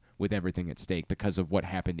home with everything at stake because of what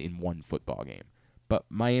happened in one football game. But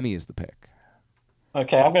Miami is the pick.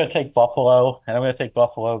 Okay, I'm going to take Buffalo, and I'm going to take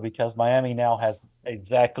Buffalo because Miami now has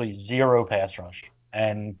exactly 0 pass rush.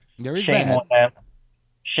 And shame on them.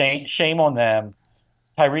 Shame on them.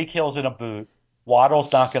 Tyreek Hill's in a boot.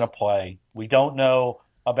 Waddle's not going to play. We don't know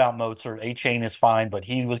about Mozart. A-Chain is fine, but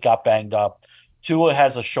he got banged up. Tua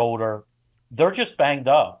has a shoulder. They're just banged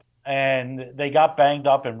up. And they got banged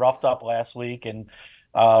up and roughed up last week and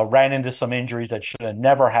ran into some injuries that should have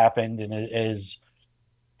never happened. And it is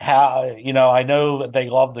how, I know that they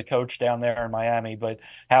love the coach down there in Miami, but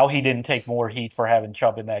how he didn't take more heat for having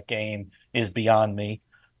Chubb in that game is beyond me.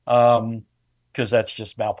 Because that's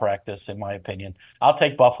just malpractice, in my opinion. I'll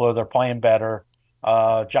take Buffalo. They're playing better.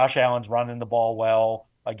 Josh Allen's running the ball well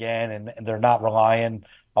again, and they're not relying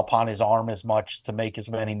upon his arm as much to make as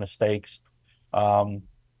many mistakes.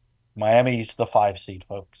 Miami's the 5 seed,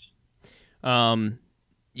 folks.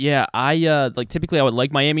 Yeah, I typically I would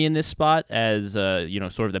like Miami in this spot as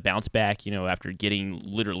sort of the bounce back, after getting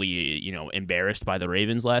literally embarrassed by the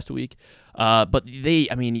Ravens last week. But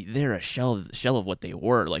they're a shell of what they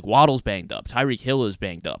were. Like Waddle's banged up, Tyreek Hill is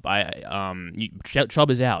banged up. Chubb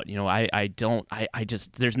is out.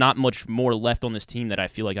 There's not much more left on this team that I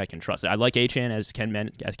feel like I can trust. I like A-Chan as Ken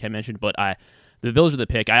mentioned, but the Bills are the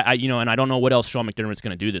pick. And I don't know what else Sean McDermott's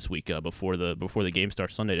going to do this week before the game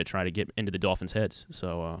starts Sunday to try to get into the Dolphins' heads.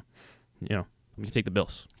 So, I'm going to take the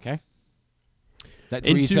Bills. Okay. That's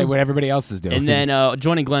where you say what everybody else is doing. And then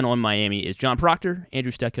joining Glenn on Miami is John Proctor,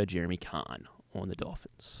 Andrew Stetka, Jeremy Kahn on the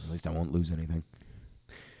Dolphins. At least I won't lose anything.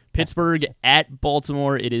 Pittsburgh at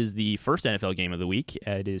Baltimore. It is the first NFL game of the week.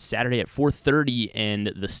 It is Saturday at 4:30, and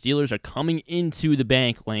the Steelers are coming into the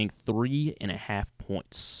bank laying 3.5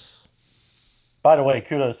 points. By the way,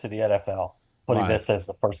 kudos to the NFL putting Why? this as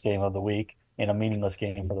the first game of the week in a meaningless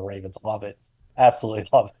game for the Ravens. Love it. Absolutely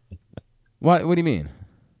love it. What do you mean?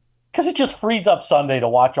 Because it just frees up Sunday to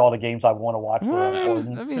watch all the games I want to watch that are Well,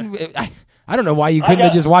 important. I mean, I don't know why you couldn't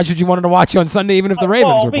have just watched what you wanted to watch on Sunday, even if the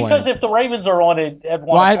Ravens were playing. Because if the Ravens are on it at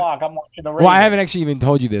 1 o'clock, I'm watching the Ravens. Well, I haven't actually even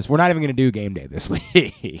told you this. We're not even going to do game day this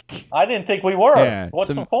week. I didn't think we were. Yeah, What's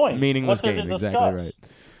it's the point? Meaningless What's there game. to Exactly discuss?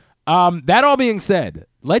 right. That all being said,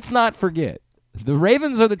 let's not forget the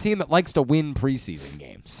Ravens are the team that likes to win preseason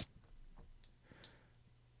games.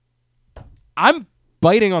 I'm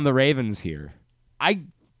biting on the Ravens here.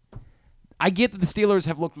 I get that the Steelers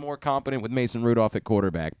have looked more competent with Mason Rudolph at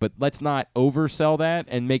quarterback, but let's not oversell that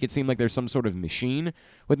and make it seem like there's some sort of machine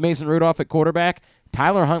with Mason Rudolph at quarterback.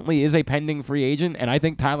 Tyler Huntley is a pending free agent, and I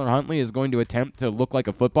think Tyler Huntley is going to attempt to look like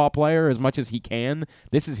a football player as much as he can.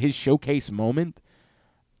 This is his showcase moment.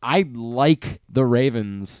 I like the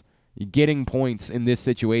Ravens getting points in this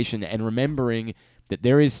situation and remembering that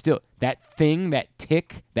there is still that thing, that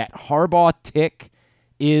tick, that Harbaugh tick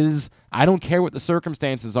is, I don't care what the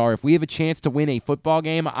circumstances are. If we have a chance to win a football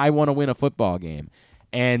game, I want to win a football game.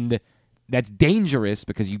 And that's dangerous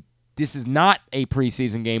because this is not a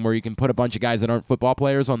preseason game where you can put a bunch of guys that aren't football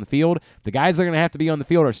players on the field. The guys that are going to have to be on the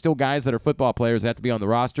field are still guys that are football players that have to be on the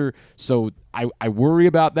roster. So I worry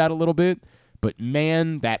about that a little bit. But,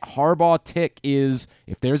 man, that Harbaugh tick is,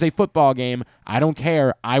 if there's a football game, I don't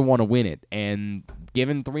care. I want to win it. And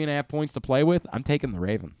given 3.5 points to play with, I'm taking the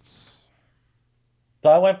Ravens.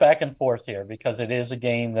 So I went back and forth here because it is a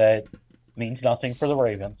game that means nothing for the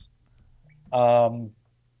Ravens, and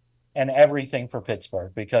everything for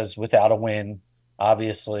Pittsburgh. Because without a win,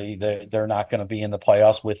 obviously they're not going to be in the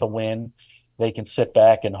playoffs. With a win, they can sit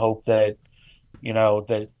back and hope that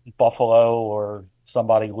that Buffalo or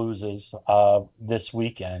somebody loses this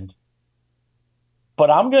weekend. But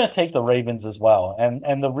I'm going to take the Ravens as well,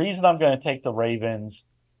 and the reason I'm going to take the Ravens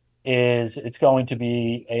is it's going to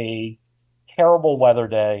be a terrible weather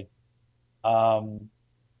day.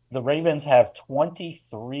 The Ravens have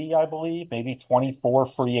 23, I believe, maybe 24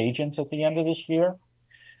 free agents at the end of this year.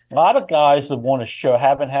 A lot of guys that want to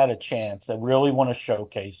haven't had a chance, that really want to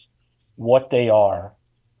showcase what they are.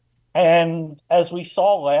 And as we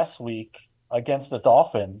saw last week against the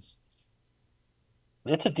Dolphins,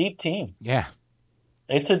 it's a deep team. Yeah.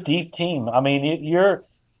 It's a deep team. I mean,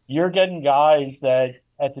 you're getting guys that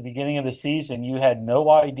at the beginning of the season you had no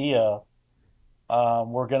idea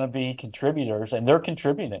were going to be contributors, and they're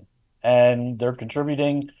contributing. And they're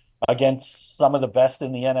contributing against some of the best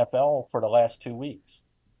in the NFL for the last 2 weeks.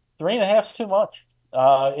 3.5 is too much.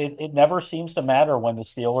 It never seems to matter when the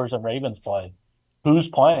Steelers and Ravens play. Who's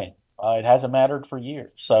playing? It hasn't mattered for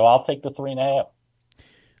years. So I'll take the 3.5.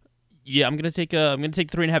 Yeah, I'm gonna take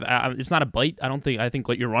 3.5. It's not a bite. I think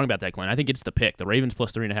you're wrong about that, Glenn. I think it's the pick. The Ravens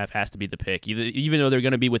plus 3.5 has to be the pick. Even though they're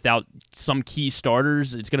going to be without some key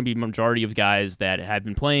starters, it's going to be a majority of guys that have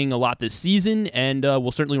been playing a lot this season, and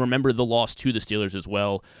we'll certainly remember the loss to the Steelers as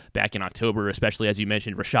well back in October, especially as you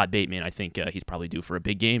mentioned, Rashad Bateman. I think he's probably due for a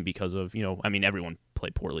big game because of everyone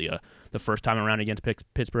played poorly the first time around against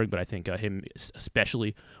Pittsburgh, but I think him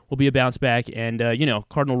especially will be a bounce back. And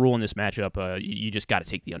cardinal rule in this matchup, you just got to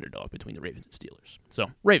take the underdog between the Ravens and Steelers. So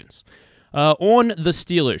Ravens. On the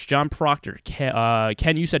Steelers, John Proctor.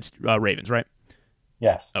 Ken, you said Ravens, right?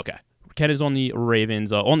 Yes. Okay. Ken is on the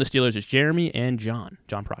Ravens. On the Steelers is Jeremy and John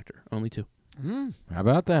Proctor. Only two. How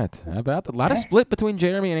about that? A lot of split between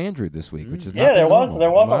Jeremy and Andrew this week, which is not there was normal.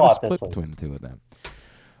 a lot of this split week. between the two of them.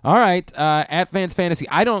 All right, at Fans Fantasy,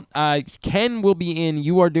 Ken will be in.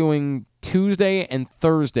 You are doing Tuesday and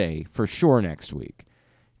Thursday for sure next week.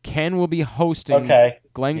 Ken will be hosting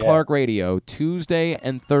Glenn Clark Radio Tuesday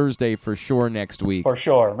and Thursday for sure next week. For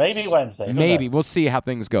sure, maybe Wednesday. Maybe we'll see how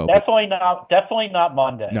things go. Definitely not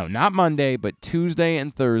Monday. No, not Monday, but Tuesday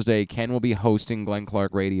and Thursday. Ken will be hosting Glenn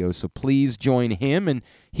Clark Radio, so please join him, and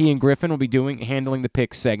he and Griffin will be handling the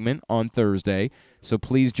pick segment on Thursday. So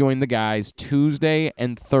please join the guys Tuesday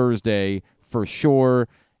and Thursday for sure.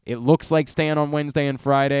 It looks like staying on Wednesday and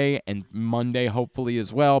Friday and Monday hopefully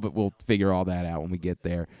as well, but we'll figure all that out when we get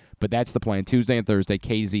there. But that's the plan. Tuesday and Thursday,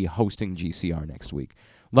 KZ hosting GCR next week.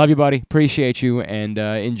 Love you, buddy. Appreciate you, and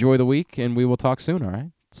enjoy the week, and we will talk soon, all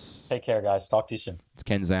right? Take care, guys. Talk to you soon. It's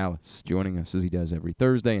Ken Zalis joining us as he does every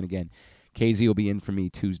Thursday. And again, KZ will be in for me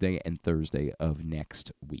Tuesday and Thursday of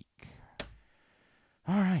next week.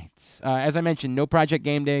 All right. As I mentioned, no Project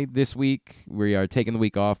Game Day this week. We are taking the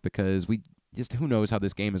week off because we just who knows how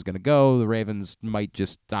this game is going to go. The Ravens might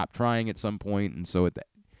just stop trying at some point, and so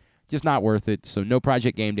just not worth it. So no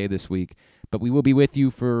Project Game Day this week, but we will be with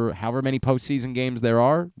you for however many postseason games there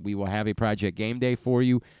are. We will have a Project Game Day for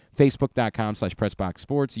you.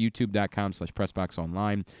 Facebook.com/PressBoxSports,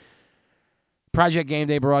 YouTube.com/PressBoxOnline. Project Game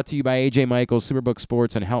Day brought to you by AJ Michaels, Superbook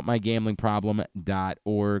Sports, and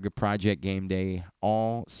HelpMyGamblingProblem.org. Project Game Day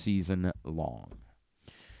all season long.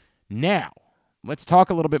 Now, let's talk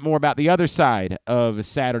a little bit more about the other side of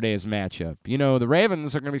Saturday's matchup. You know, the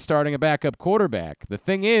Ravens are going to be starting a backup quarterback. The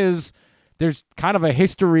thing is, there's kind of a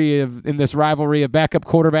history in this rivalry of backup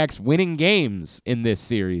quarterbacks winning games in this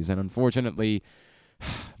series, and unfortunately,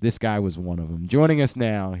 this guy was one of them. Joining us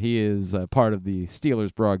now, he is part of the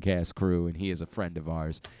Steelers broadcast crew, and he is a friend of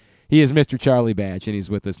ours. He is Mr. Charlie Batch, and he's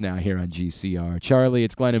with us now here on GCR. Charlie,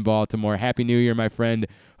 it's Glenn in Baltimore. Happy New Year, my friend.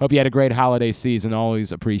 Hope you had a great holiday season.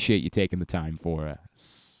 Always appreciate you taking the time for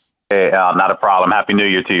us. Hey, not a problem. Happy New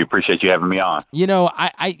Year to you. Appreciate you having me on. You know,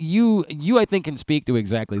 you I think can speak to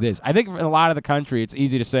exactly this. I think in a lot of the country, it's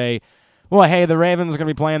easy to say, well, hey, the Ravens are going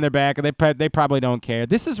to be playing their back, and they probably don't care.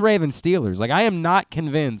 This is Ravens Steelers. Like, I am not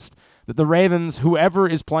convinced that the Ravens, whoever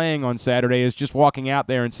is playing on Saturday, is just walking out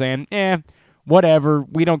there and saying, whatever,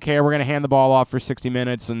 we don't care. We're going to hand the ball off for 60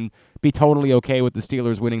 minutes and be totally okay with the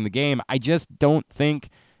Steelers winning the game. I just don't think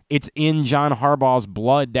it's in John Harbaugh's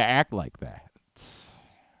blood to act like that.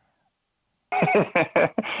 And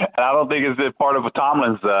I don't think it's part of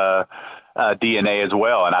Tomlin's DNA as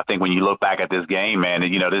well. And I think when you look back at this game, man,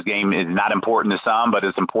 you know, this game is not important to some, but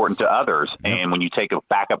it's important to others. Yep. And when you take a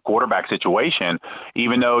backup quarterback situation,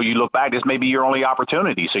 even though you look back, this may be your only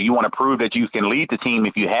opportunity. So you want to prove that you can lead the team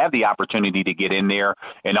if you have the opportunity to get in there.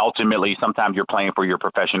 And ultimately, sometimes you're playing for your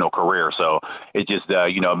professional career. So it's just,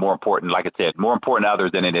 more important, like I said, more important to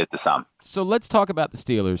others than it is to some. So let's talk about the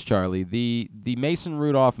Steelers, Charlie. The Mason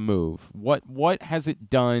Rudolph move. What has it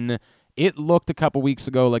done? It looked a couple weeks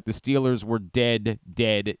ago like the Steelers were dead.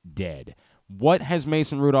 What has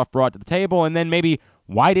Mason Rudolph brought to the table? And then maybe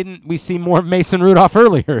why didn't we see more of Mason Rudolph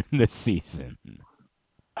earlier in this season?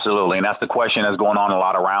 Absolutely, and that's the question that's going on a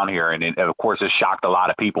lot around here. And of course, it shocked a lot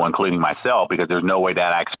of people, including myself, because there's no way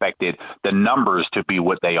that I expected the numbers to be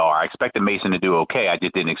what they are. I expected Mason to do okay. I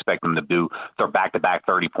just didn't expect him to do back-to-back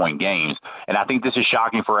 30-point games. And I think this is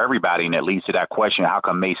shocking for everybody, and it leads to that question, how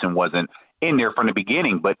come Mason wasn't in there from the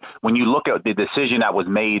beginning? But when you look at the decision that was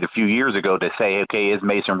made a few years ago to say, okay, is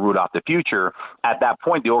Mason Rudolph the future? At that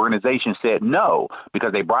point, the organization said no,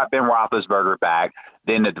 because they brought Ben Roethlisberger back.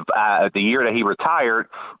 Then the year that he retired,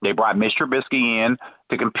 they brought Mitch Trubisky in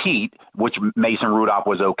to compete, which Mason Rudolph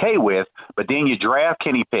was okay with. But then you draft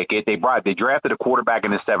Kenny Pickett. They drafted a quarterback in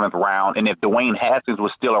the 7th round. And if Dwayne Haskins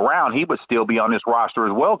was still around, he would still be on this roster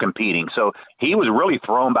as well competing. So he was really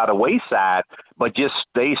thrown by the wayside, but just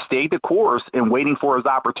they stayed the course and waiting for his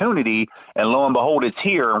opportunity. And lo and behold, it's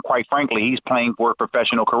here. And quite frankly, he's playing for a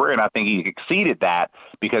professional career. And I think he exceeded that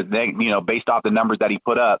because, based off the numbers that he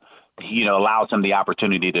put up, allows him the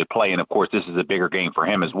opportunity to play. And, of course, this is a bigger game for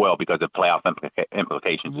him as well because of playoff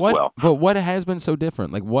implications as well. But what has been so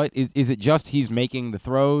different? Like, what is it just he's making the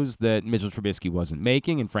throws that Mitchell Trubisky wasn't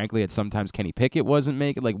making? And, frankly, at sometimes Kenny Pickett wasn't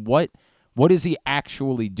making? Like, what is he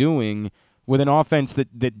actually doing with an offense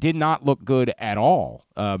that did not look good at all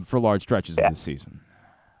for large stretches of the season?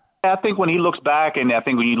 I think when he looks back, and I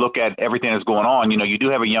think when you look at everything that's going on, you do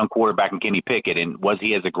have a young quarterback in Kenny Pickett, and was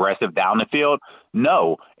he as aggressive down the field?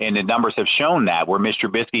 No, and the numbers have shown that, where Mr.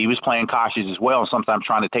 Trubisky, he was playing cautious as well, and sometimes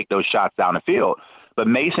trying to take those shots down the field. But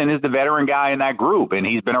Mason is the veteran guy in that group, and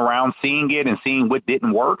he's been around seeing it and seeing what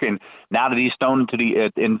didn't work. And now that he's thrown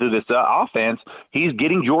into this offense, he's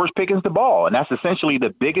getting George Pickens the ball, and that's essentially the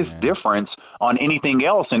biggest difference on anything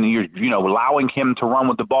else. And you're allowing him to run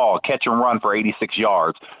with the ball, catch and run for 86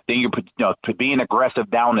 yards. Then you're being aggressive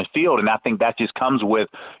down the field, and I think that just comes with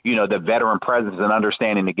the veteran presence and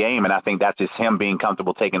understanding the game. And I think that's just him being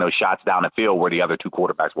comfortable taking those shots down the field where the other two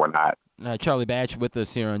quarterbacks were not. Charlie Batch with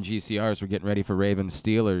us here on GCR as we're getting ready for Ravens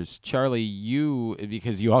Steelers. Charlie,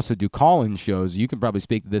 because you also do call-in shows, you can probably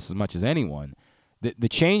speak to this as much as anyone. The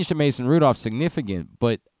change to Mason Rudolph is significant,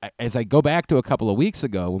 but as I go back to a couple of weeks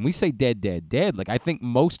ago, when we say dead, like I think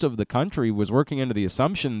most of the country was working under the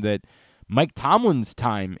assumption that Mike Tomlin's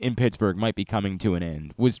time in Pittsburgh might be coming to an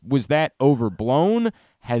end. Was that overblown?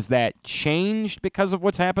 Has that changed because of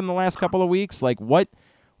what's happened the last couple of weeks? Like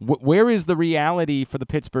where is the reality for the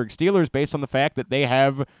Pittsburgh Steelers based on the fact that they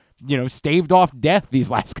have, staved off death these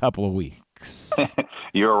last couple of weeks?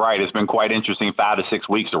 You're right. It's been quite interesting 5 to 6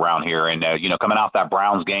 weeks around here. And, coming off that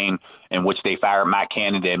Browns game in which they fired Matt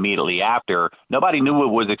Canada immediately after. Nobody knew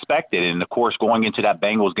what was expected. And, of course, going into that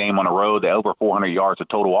Bengals game on the road, the over 400 yards of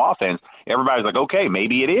total offense, everybody's like, okay,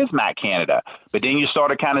 maybe it is Matt Canada. But then you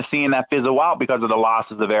started kind of seeing that fizzle out because of the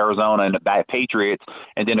losses of Arizona and the bad Patriots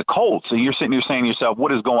and then the Colts. So you're sitting there saying to yourself,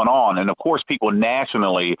 what is going on? And, of course, people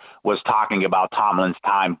nationally was talking about Tomlin's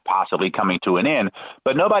time possibly coming to an end.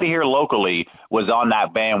 But nobody here locally was on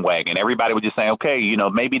that bandwagon. Everybody was just saying, okay,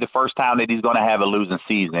 maybe the first time that he's going to have a losing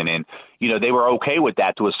season. And, they were okay with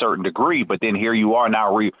that to a certain degree. But then here you are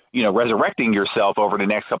now, resurrecting yourself over the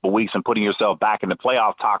next couple of weeks and putting yourself back in the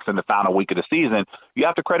playoff talks in the final week of the season. You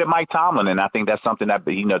have to credit Mike Tomlin. And I think that's something that,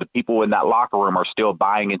 the people in that locker room are still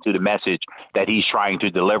buying into the message that he's trying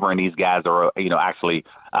to deliver. And these guys are, actually,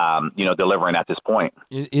 delivering at this point.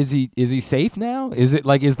 Is he safe now? Is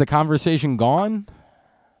the conversation gone?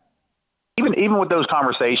 Even with those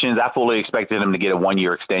conversations, I fully expected him to get a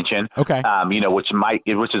 1-year extension. Okay. Which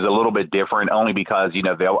is a little bit different only because,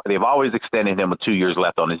 they've always extended him with 2 years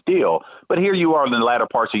left on his deal. But here you are in the latter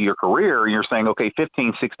parts of your career, and you're saying, okay,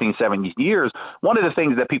 15, 16, 17 years. One of the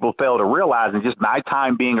things that people fail to realize is just my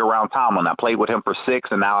time being around Tomlin. I played with him for 6,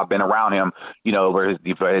 and now I've been around him, over his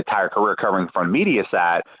entire career covering from the media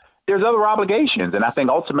side. There's other obligations, and I think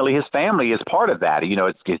ultimately his family is part of that.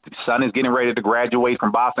 His son is getting ready to graduate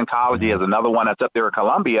from Boston College. He has another one that's up there at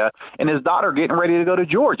Columbia, and his daughter getting ready to go to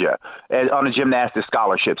Georgia on a gymnastics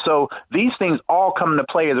scholarship. So these things all come into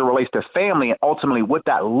play as it relates to family and ultimately what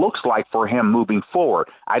that looks like for him moving forward.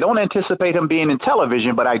 I don't anticipate him being in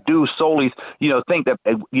television, but I do solely, think that,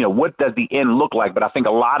 what does the end look like? But I think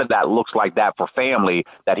a lot of that looks like that for family,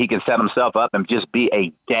 that he can set himself up and just be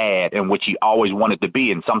a dad, in which he always wanted to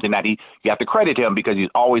be, and something that you have to credit him because he's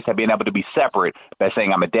always been able to be separate by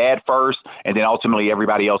saying I'm a dad first, and then ultimately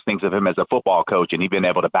everybody else thinks of him as a football coach, and he's been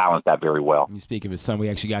able to balance that very well. You speak of his son, we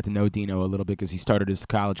actually got to know Dino a little bit because he started his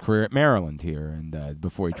college career at Maryland here, and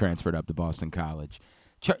before he transferred up to Boston College.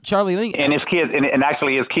 Charlie Lee. And his kids, and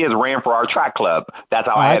actually his kids ran for our track club. That's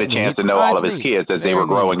how I had a chance to know all of his kids as they were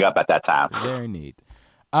growing up at that time. Very neat.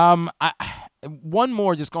 One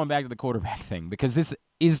more, just going back to the quarterback thing, because this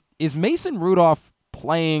is Mason Rudolph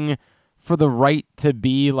playing for the right to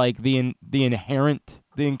be like the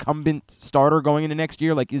incumbent starter going into next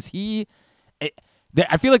year? Like, is he?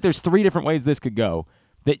 I feel like there's 3 different ways this could go.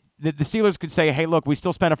 That the Steelers could say, hey, look, we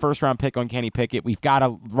still spent a first-round pick on Kenny Pickett. We've got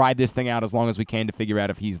to ride this thing out as long as we can to figure out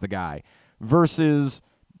if he's the guy. Versus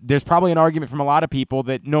there's probably an argument from a lot of people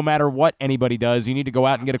that no matter what anybody does, you need to go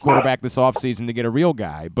out and get a quarterback this offseason to get a real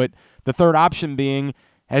guy. But the third option being,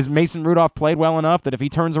 has Mason Rudolph played well enough that if he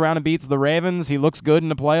turns around and beats the Ravens, he looks good in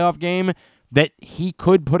a playoff game, that he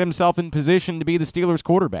could put himself in position to be the Steelers'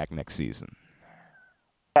 quarterback next season?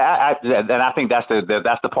 And I think that's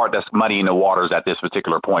the part that's muddying the waters at this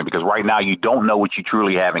particular point, because right now you don't know what you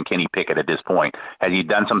truly have in Kenny Pickett at this point. Has he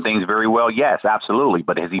done some things very well? Yes, absolutely.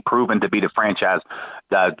 But has he proven to be the franchise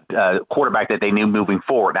quarterback that they need moving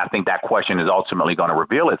forward? And I think that question is ultimately going to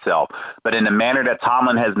reveal itself. But in the manner that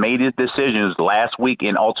Tomlin has made his decisions last week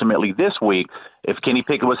and ultimately this week, if Kenny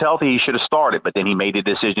Pickett was healthy, he should have started. But then he made the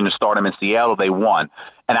decision to start him in Seattle. They won.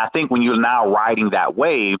 And I think when you're now riding that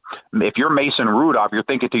wave, if you're Mason Rudolph, you're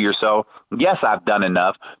thinking to yourself, yes, I've done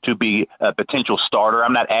enough to be a potential starter.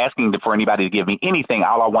 I'm not asking for anybody to give me anything.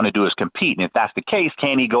 All I want to do is compete. And if that's the case,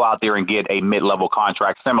 can he go out there and get a mid-level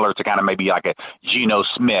contract similar to kind of maybe like a Geno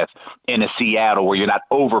Smith in a Seattle, where you're not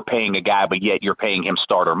overpaying a guy, but yet you're paying him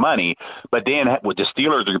starter money? But then with the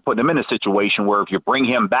Steelers, you're putting him in a situation where if you bring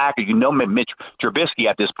him back, Mitch Trubisky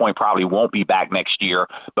at this point probably won't be back next year.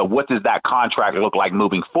 But what does that contract look like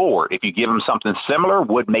moving forward? If you give him something similar,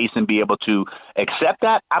 would Mason be able to accept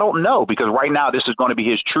that? I don't know, because right now this is going to be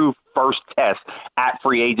his true first test at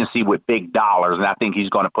free agency with big dollars, and I think he's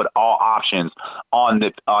going to put all options on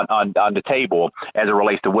the table as it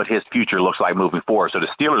relates to what his future looks like moving forward. So the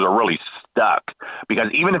Steelers are really stuck, because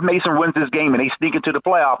even if Mason wins this game and they sneak into the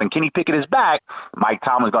playoff and Kenny Pickett is back, Mike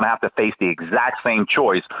Tomlin's going to have to face the exact same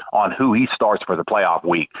choice on who he starts for the playoff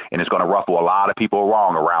week, and it's going to ruffle a lot of people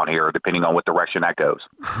wrong around here, depending on what direction that goes.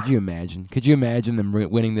 Could you imagine them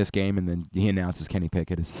winning this game and then he announces Kenny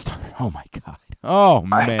Pickett as the starter? Oh my God. Oh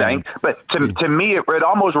man. But to me, it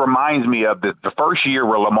almost reminds me of the first year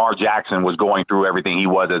where Lamar Jackson was going through everything he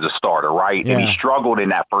was as a starter, right? Yeah. And he struggled in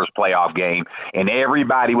that first playoff game, and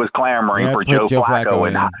everybody was clamoring for Joe Flacco.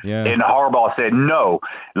 And Harbaugh said, no,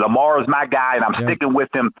 Lamar is my guy, and I'm sticking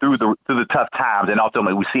with him through the tough times. And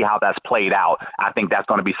ultimately, we see how that's played out. I think that's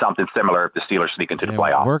going to be something similar if the Steelers sneak into the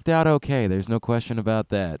playoffs. Worked out okay. There's no question about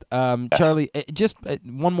that. Charlie, just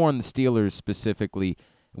one more on the Steelers specifically.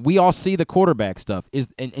 we all see the quarterback stuff.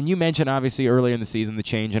 And you mentioned, obviously, earlier in the season, the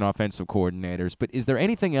change in offensive coordinators, but is there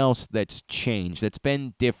anything else that's changed, that's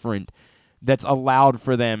been different, that's allowed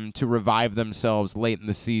for them to revive themselves late in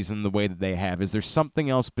the season the way that they have? Is there something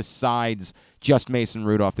else besides just Mason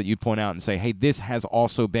Rudolph that you'd point out and say, hey, this has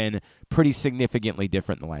also been pretty significantly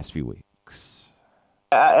different in the last few weeks?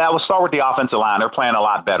 I will start with the offensive line. They're playing a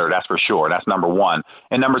lot better, that's for sure. That's number one.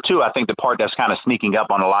 And number two, I think the part that's kind of sneaking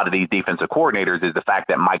up on a lot of these defensive coordinators is the fact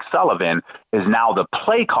that Mike Sullivan is now the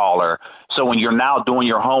play caller. So when you're now doing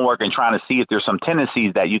your homework and trying to see if there's some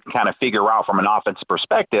tendencies that you can kind of figure out from an offensive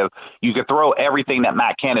perspective, you could throw everything that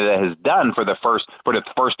Matt Canada has done for the first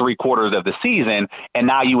 3 quarters of the season, and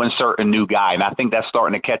now you insert a new guy. And I think that's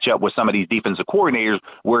starting to catch up with some of these defensive coordinators,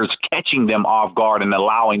 where it's catching them off guard and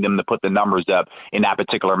allowing them to put the numbers up in that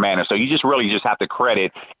particular manner. So you just have to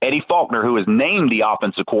credit Eddie Faulkner, who is named the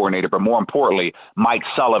offensive coordinator, but more importantly, Mike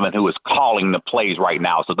Sullivan, who is calling the plays right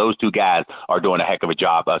now. So those two guys are doing a heck of a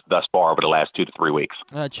job thus far over the last 2 to 3 weeks.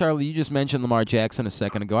 Charlie, you just mentioned Lamar Jackson a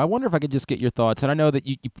second ago. I wonder if I could just get your thoughts. And I know that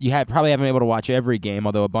you probably haven't been able to watch every game,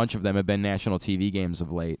 although a bunch of them have been national TV games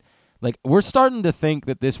of late. Like, we're starting to think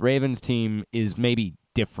that this Ravens team is maybe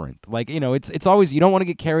different. Like, it's always, you don't want to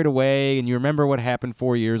get carried away, and you remember what happened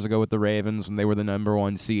 4 years ago with the Ravens when they were the number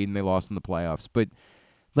 1 seed and they lost in the playoffs. But,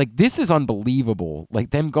 like, this is unbelievable. Like,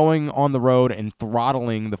 them going on the road and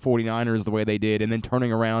throttling the 49ers the way they did and then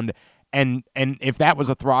turning around, and if that was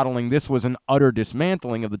a throttling, this was an utter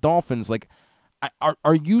dismantling of the Dolphins. Like,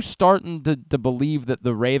 are you starting to believe that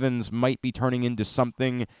the Ravens might be turning into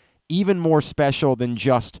something even more special than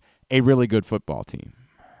just a really good football team?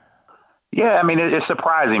 Yeah, I mean, it's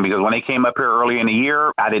surprising because when they came up here early in the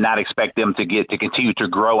year, I did not expect them to continue to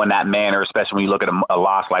grow in that manner, especially when you look at a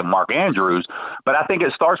loss like Mark Andrews. But I think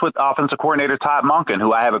it starts with offensive coordinator Todd Monken,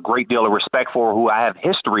 who I have a great deal of respect for, who I have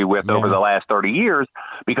history with over the last 30 years,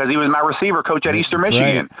 because he was my receiver coach at Eastern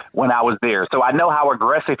Michigan when I was there. So I know how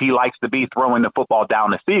aggressive he likes to be throwing the football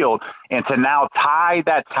down the field. And to now tie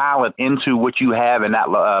that talent into what you have in that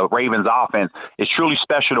Ravens offense is truly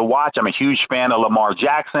special to watch. I'm a huge fan of Lamar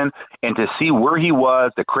Jackson, and to see where he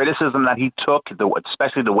was, the criticism that he took,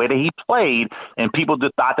 especially the way that he played, and people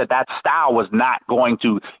just thought that style was not going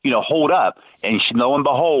to, hold up. And lo and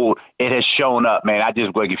behold, it has shown up, man. I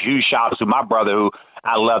just give huge shout out to my brother, who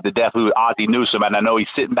I love to death, who Ozzie Newsome, and I know he's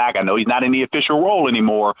sitting back. I know he's not in the official role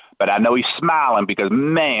anymore, but I know he's smiling because,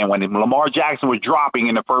 man, when Lamar Jackson was dropping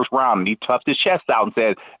in the first round and he puffed his chest out and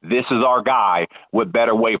said, "This is our guy," what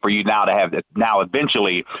better way for you now to have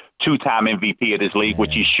eventually 2-time MVP of this league,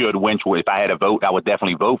 which he should win. If I had a vote, I would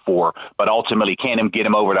definitely vote for. But ultimately, can him get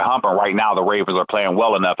him over the hump? And right now, the Ravens are playing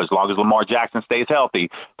well enough, as long as Lamar Jackson stays healthy,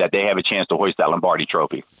 that they have a chance to hoist that Lombardi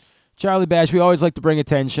trophy. Charlie Batch, we always like to bring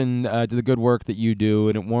attention to the good work that you do,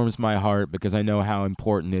 and it warms my heart because I know how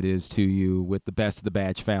important it is to you with the Best of the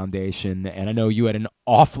Batch Foundation, and I know you had an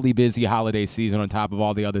awfully busy holiday season on top of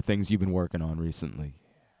all the other things you've been working on recently.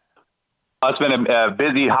 It's been a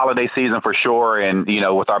busy holiday season for sure, and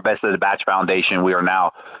with our Best of the Batch Foundation, we are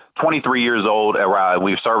now 23 years old.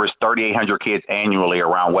 We've serviced 3,800 kids annually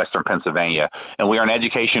around Western Pennsylvania, and we are an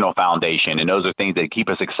educational foundation, and those are things that keep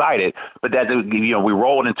us excited. But that we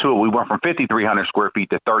rolled into it. We went from 5,300 square feet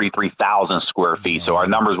to 33,000 square feet, so our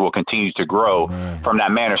numbers will continue to grow from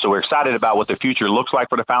that manner. So we're excited about what the future looks like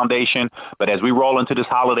for the foundation. But as we roll into this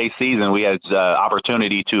holiday season, we had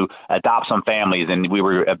opportunity to adopt some families, and we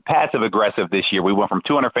were passive aggressive this year. We went from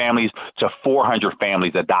 200 families to 400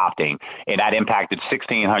 families adopting, and that impacted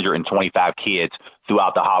 1,625 kids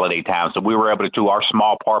throughout the holiday time. So we were able to do our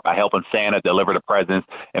small part by helping Santa deliver the presents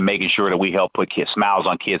and making sure that we help put smiles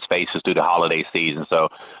on kids' faces through the holiday season. So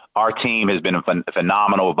our team has been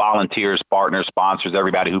phenomenal. Volunteers, partners, sponsors,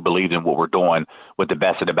 everybody who believes in what we're doing with the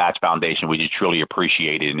Best of the Batch Foundation. We just truly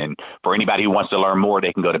appreciate it. And for anybody who wants to learn more,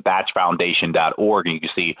 they can go to batchfoundation.org, and you can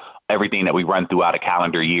see everything that we run throughout a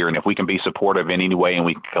calendar year. And if we can be supportive in any way and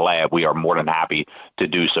we can collab, we are more than happy to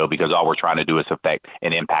do so, because all we're trying to do is affect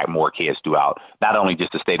and impact more kids throughout not only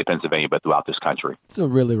just the state of Pennsylvania, but throughout this country. It's a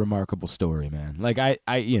really remarkable story, man. Like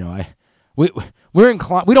we're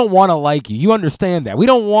inclined. We don't want to like you. You understand that. We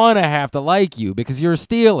don't want to have to like you because you're a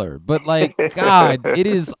Steeler. But God, it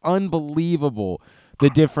is unbelievable the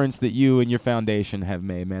difference that you and your foundation have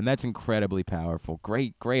made, man. That's incredibly powerful.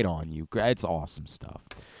 Great on you. It's awesome stuff.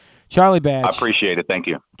 Charlie Batch, I appreciate it. Thank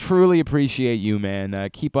you. Truly appreciate you, man.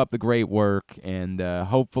 Keep up the great work, and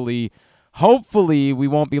hopefully hopefully we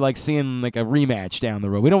won't be like seeing like a rematch down the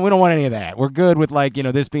road. We don't want any of that. We're good with like,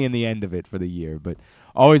 this being the end of it for the year, but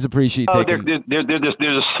always appreciate taking. There's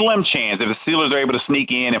a slim chance if the Steelers are able to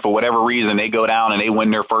sneak in and for whatever reason they go down and they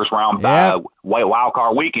win their first round wild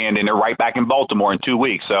card weekend and they're right back in Baltimore in 2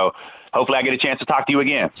 weeks. So hopefully I get a chance to talk to you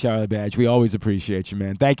again. Charlie Badge, we always appreciate you,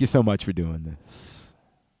 man. Thank you so much for doing this.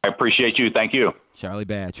 I appreciate you. Thank you. Charlie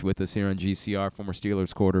Batch with us here on GCR, former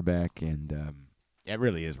Steelers quarterback, and it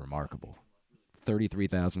really is remarkable.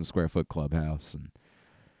 33,000 square foot clubhouse and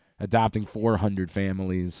adopting 400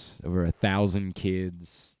 families, over 1,000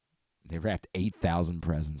 kids. They wrapped 8,000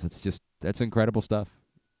 presents. That's incredible stuff.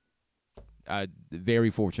 Very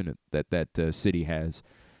fortunate that city has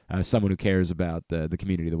someone who cares about the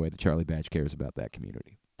community the way that Charlie Batch cares about that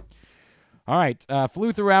community. All right,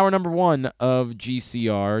 flew through hour number 1 of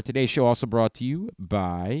GCR. Today's show also brought to you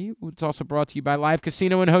by Live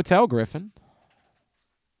Casino and Hotel, Griffin.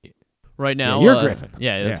 Right now, you're Griffin.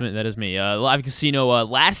 That is me. Live Casino,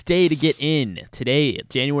 last day to get in. Today,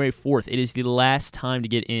 January 4th, it is the last time to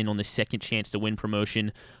get in on the second chance to win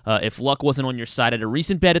promotion. If luck wasn't on your side at a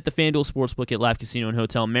recent bet at the FanDuel Sportsbook at Live Casino and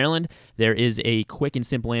Hotel Maryland, there is a quick and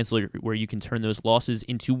simple answer where you can turn those losses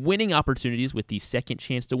into winning opportunities with the second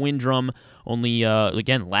chance to win drum. Only,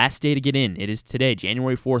 again, last day to get in. It is today,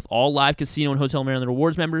 January 4th. All Live Casino and Hotel Maryland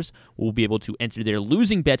Rewards members will be able to enter their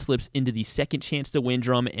losing bet slips into the second chance to win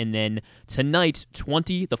drum, and then tonight,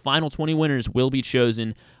 the final 20 winners will be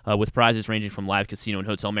chosen with prizes ranging from Live Casino and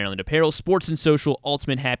Hotel Maryland apparel, sports and social,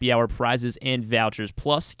 ultimate happy hour prizes, and vouchers,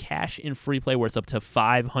 plus cash and free play worth up to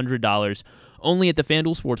 $500 only at the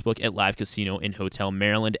FanDuel Sportsbook at Live Casino and Hotel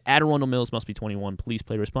Maryland. At Arundel Mills, must be 21. Please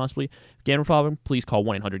play responsibly. Gambling problem, please call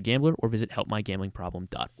 1-800-GAMBLER or visit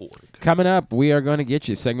helpmygamblingproblem.org. Coming up, we are going to get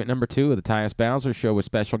you segment number 2 of the Tyus Bowser Show with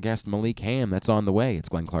special guest Malik Hamm. That's on the way. It's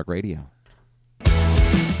Glenn Clark Radio.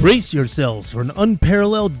 Brace yourselves for an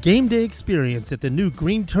unparalleled game day experience at the new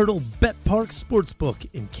Green Turtle Bet Park Sportsbook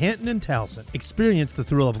in Canton and Towson. Experience the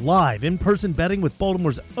thrill of live in-person betting with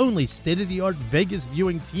Baltimore's only state-of-the-art Vegas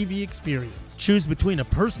viewing TV experience. Choose between a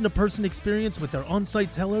person-to-person experience with their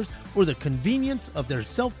on-site tellers or the convenience of their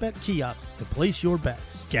self-bet kiosks to place your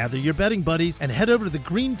bets. Gather your betting buddies and head over to the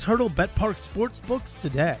Green Turtle Bet Park Sportsbooks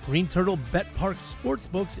today. Green Turtle Bet Park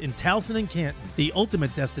Sportsbooks in Towson and Canton, the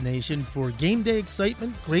ultimate destination for game day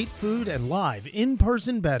excitement, great food, and live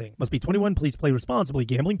in-person betting. Must be 21. Please play responsibly.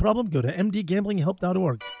 Gambling problem? Go to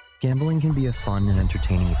mdgamblinghelp.org. Gambling can be a fun and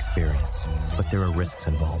entertaining experience, but there are risks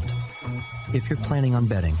involved. If you're planning on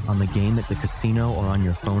betting on the game at the casino or on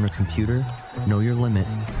your phone or computer, know your limit,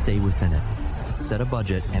 stay within it. Set a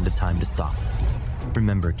budget and a time to stop.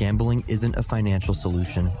 Remember, gambling isn't a financial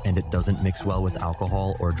solution, and it doesn't mix well with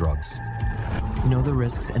alcohol or drugs. Know the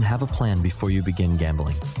risks and have a plan before you begin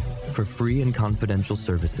gambling. For free and confidential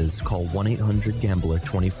services, call 1-800-GAMBLER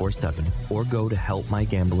 24/7 or go to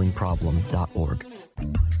helpmygamblingproblem.org.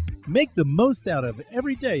 Make the most out of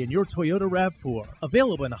every day in your Toyota RAV4.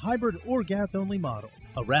 Available in hybrid or gas-only models.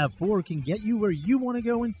 A RAV4 can get you where you want to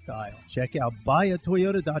go in style. Check out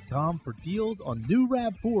buyatoyota.com for deals on new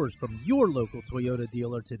RAV4s from your local Toyota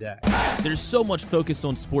dealer today. There's so much focus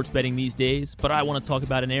on sports betting these days, but I want to talk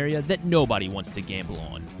about an area that nobody wants to gamble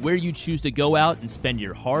on, where you choose to go out and spend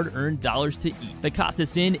your hard-earned dollars to eat. The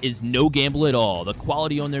Costas Inn is no gamble at all. The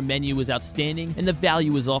quality on their menu is outstanding, and the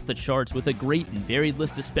value is off the charts with a great and varied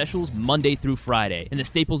list of specials Monday through Friday. And the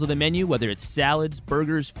staples of the menu, whether it's salads,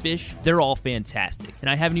 burgers, fish, they're all fantastic. And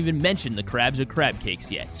I haven't even mentioned the crabs or crab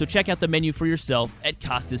cakes yet. So check out the menu for yourself at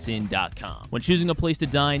CostasInn.com. When choosing a place to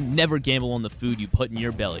dine, never gamble on the food you put in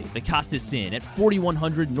your belly. The Costas Inn at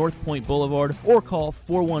 4100 North Point Boulevard, or call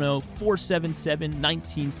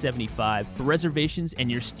 410-477-1975 for reservations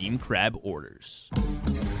and your steamed crab orders.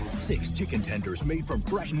 6 chicken tenders made from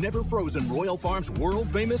fresh, never frozen Royal Farms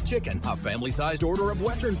world-famous chicken, a family-sized order of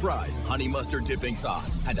Western fries, honey mustard dipping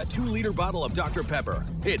sauce, and a 2-liter bottle of Dr. Pepper.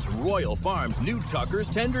 It's Royal Farms' new Tucker's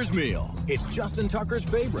Tenders Meal. It's Justin Tucker's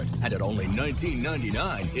favorite, and at only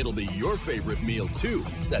 $19.99, it'll be your favorite meal too.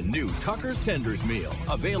 The new Tucker's Tenders Meal,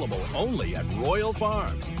 available only at Royal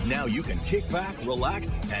Farms. Now you can kick back,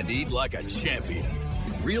 relax, and eat like a champion.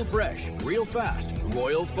 Real fresh, real fast,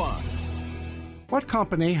 Royal Farms. What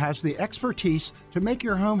company has the expertise to make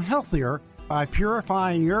your home healthier by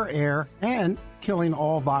purifying your air and killing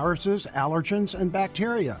all viruses, allergens, and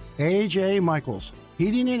bacteria? A.J. Michaels,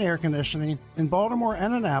 Heating and Air Conditioning in Baltimore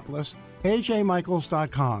and Annapolis,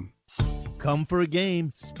 ajmichaels.com. Come for a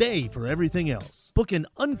game, stay for everything else. Book an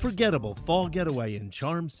unforgettable fall getaway in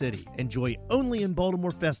Charm City. Enjoy only in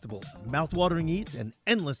Baltimore festivals, mouthwatering eats, and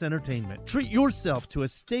endless entertainment. Treat yourself to a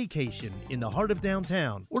staycation in the heart of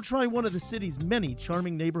downtown or try one of the city's many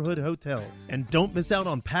charming neighborhood hotels. And don't miss out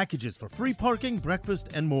on packages for free parking, breakfast,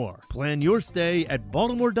 and more. Plan your stay at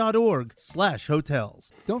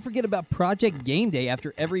baltimore.org/hotels. Don't forget about Project Game Day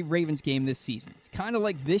after every Ravens game this season. It's kind of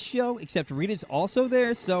like this show, except Rita's also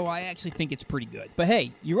there, so I actually think it's pretty good. But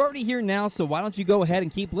hey, you're already here now, so why don't you go ahead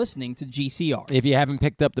and keep listening to GCR? If you haven't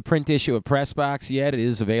picked up the print issue of Press Box yet, it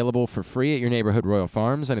is available for free at your neighborhood Royal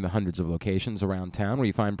Farms, any of the hundreds of locations around town where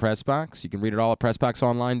you find Press Box. You can read it all at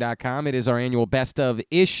PressBoxOnline.com. It is our annual Best of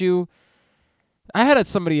issue. I had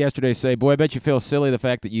somebody yesterday say, boy, I bet you feel silly the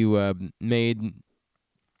fact that you made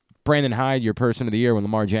Brandon Hyde your person of the year when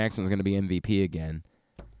Lamar Jackson is going to be MVP again.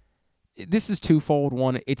 This is twofold.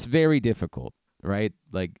 One, it's very difficult, right?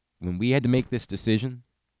 Like, when we had to make this decision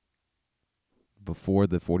before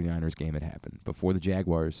the 49ers game had happened, before the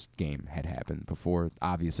Jaguars game had happened, before,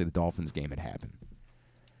 obviously, the Dolphins game had happened.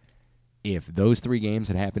 If those 3 games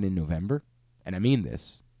had happened in November, and I mean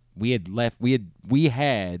this, we had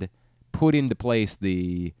put into place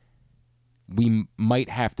we might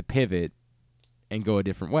have to pivot and go a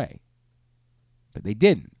different way. But they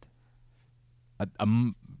didn't.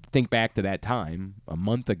 Think back to that time, a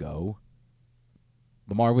month ago,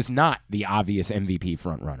 Lamar was not the obvious MVP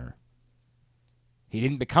frontrunner. He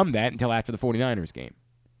didn't become that until after the 49ers game.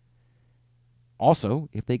 Also,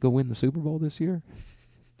 if they go win the Super Bowl this year,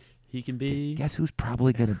 he can be... Guess who's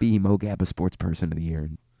probably going to be Mo Gabba Sports Person of the Year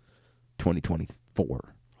in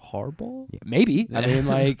 2024? Harbaugh? Yeah, maybe. I mean,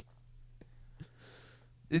 like...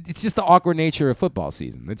 It's just the awkward nature of football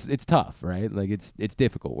season. It's tough, right? Like, it's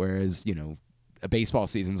difficult. Whereas, a baseball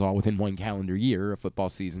season's all within one calendar year. A football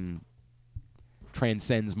season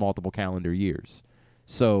transcends multiple calendar years.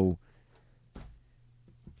 So,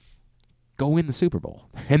 go win the Super Bowl.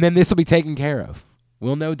 And then this will be taken care of.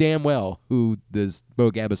 We'll know damn well who the Bo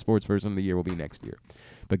Gabba Sports Person of the Year will be next year.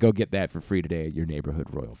 But go get that for free today at your neighborhood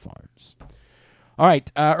Royal Farms. All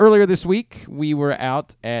right, earlier this week, we were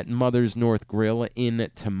out at Mother's North Grill in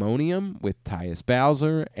Timonium with Tyus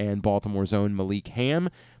Bowser and Baltimore's own Malik Hamm.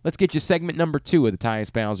 Let's get you segment number 2 of the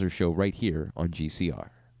Tyus Bowser Show right here on GCR.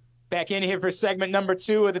 Back in here for segment number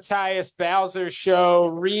 2 of the Tyus Bowser Show.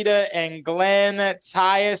 Rita and Glenn,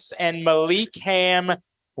 Tyus and Malik Hamm.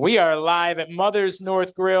 We are live at Mother's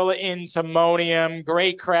North Grill in Timonium.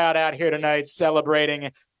 Great crowd out here tonight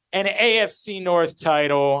celebrating an AFC North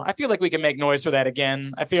title. I feel like we can make noise for that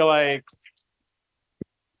again. I feel like...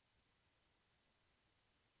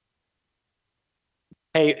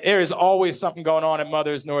 Hey, there is always something going on at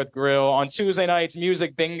Mother's North Grill. On Tuesday nights,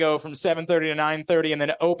 music bingo from 7:30 to 9:30, and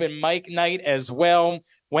then open mic night as well.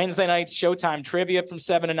 Wednesday nights, Showtime trivia from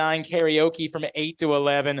 7 to 9, karaoke from 8 to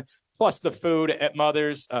 11, plus the food at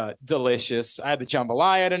Mother's. Delicious. I had the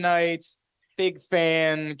jambalaya tonight. Big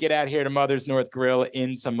fan. Get out here to Mother's North Grill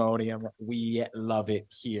in Timonium. We love it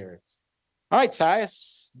here. All right,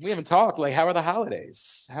 Tyus, we haven't talked. Like, how are the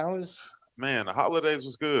holidays? Man, the holidays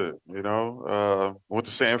was good. Went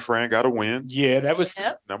to San Fran, got a win. Yeah, that was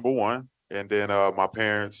number 1. And then my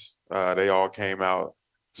parents, they all came out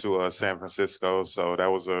to San Francisco, so that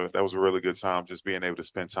was a really good time, just being able to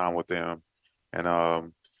spend time with them.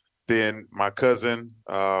 And then my cousin,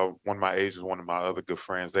 one of my agents, one of my other good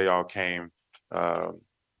friends, they all came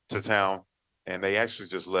to town, and they actually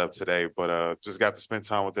just left today, but just got to spend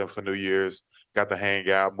time with them for New Year's, got to hang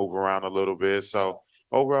out, move around a little bit. So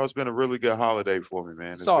overall, it's been a really good holiday for me,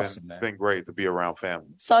 man. It's awesome, man. It's been great to be around family.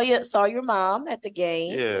 Saw your mom at the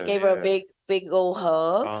game. Yeah, gave her a big old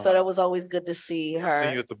hug. So that was always good to see her. I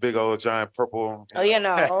see you with the big old giant purple.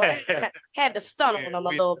 Had to stun on them a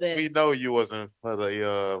little bit. We know you wasn't for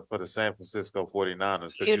the San Francisco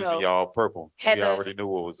 49ers because usually y'all purple. We already knew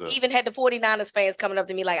what was up. Even had the 49ers fans coming up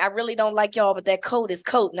to me like, I really don't like y'all, but that coat is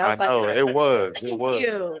coat. And I was know, like, it was. It was.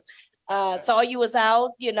 You. Saw you was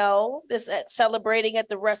out, this celebrating at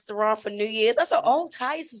the restaurant for New Year's. I said, oh,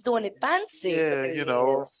 Tyus is doing it fancy. Yeah,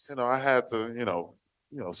 I had to,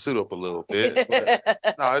 suit up a little bit.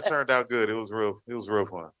 But, no, it turned out good. It was real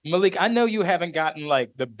fun. Malik, I know you haven't gotten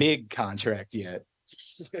like the big contract yet,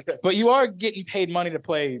 but you are getting paid money to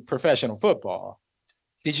play professional football.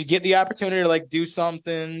 Did you get the opportunity to like do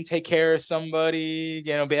something, take care of somebody,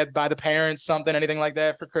 buy the parents something, anything like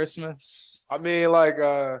that for Christmas? I mean, like,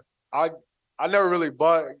 I never really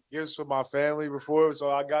bought gifts for my family before,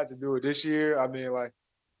 so I got to do it this year. I mean, like,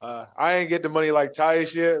 I ain't get the money like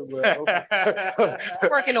Tyus yet, but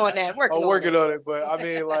Working on that. I'm working on it. But I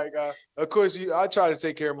mean, like, of course, I try to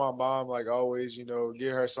take care of my mom, like always.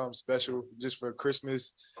 Give her something special just for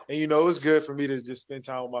Christmas, and it was good for me to just spend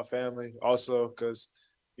time with my family, also, because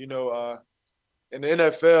in the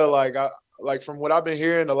NFL, like from what I've been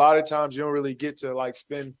hearing, a lot of times you don't really get to like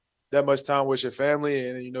spend that much time with your family,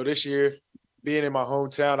 and this year, being in my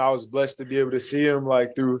hometown, I was blessed to be able to see them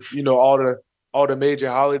like through all the major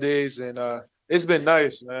holidays, and it's been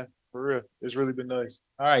nice, man. For real, it's really been nice.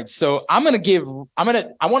 All right, so I want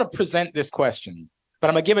to present this question, but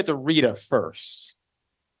I'm gonna give it to Rita first,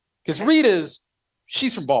 because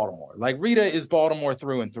she's from Baltimore. Like, Rita is Baltimore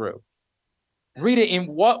through and through. Rita, in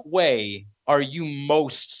what way are you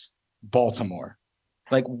most Baltimore?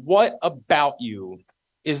 Like, what about you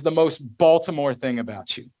is the most Baltimore thing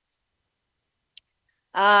about you?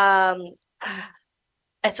 How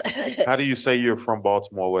do you say you're from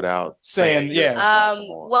Baltimore without saying yeah?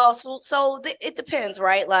 Well, it depends,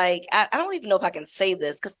 right? Like, I don't even know if I can say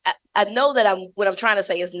this, because I know that what I'm trying to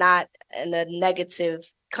say is not in a negative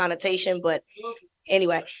connotation, but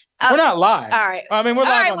anyway, we're not live. All right, I mean, we're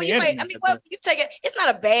live on the internet. internet. You've taken. It's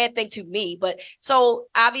not a bad thing to me, but so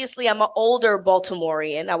obviously I'm an older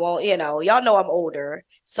Baltimorean. I won't, y'all know I'm older,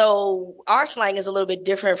 so our slang is a little bit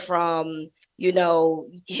different from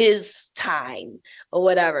his time or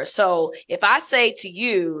whatever. So if I say to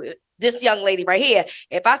you, this young lady right here,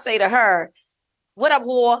 if I say to her, "What up,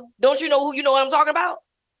 whore?" Don't you know what I'm talking about?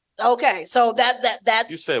 Okay, so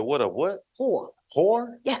that's you said what up, what? Whore.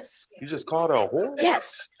 Whore? Yes. You just called her a whore?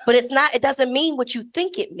 Yes, but it's not. It doesn't mean what you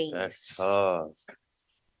think it means. That's tough.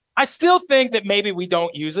 I still think that maybe we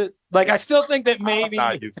don't use it. Like, I still think that maybe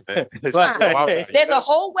there's a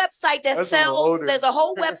whole website that sells. There's a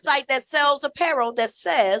whole website that sells apparel that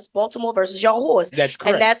says Baltimore versus y'all horse. That's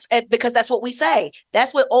correct. And that's because that's what we say.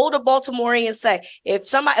 That's what older Baltimoreans say.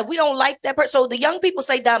 If we don't like that person, so the young people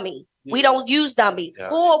say dummy. Yeah. We don't use dummy. Yeah.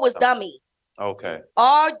 Whore was dummy. Okay.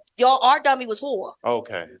 Our dummy was whore.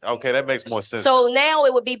 Okay, that makes more sense. So now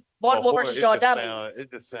it would be Baltimore versus your dummies.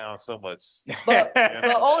 It just sounds so much. But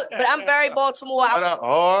I'm very Baltimore.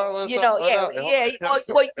 No,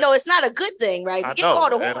 it's not a good thing, right? You get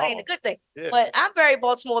called a whore ain't a good thing. Yeah. But I'm very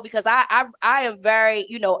Baltimore because I am very,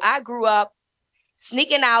 I grew up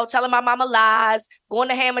sneaking out, telling my mama lies, going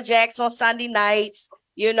to Hammer Jacks on Sunday nights,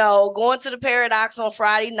 going to the Paradox on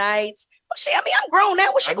Friday nights. Well, shit, I mean, I'm grown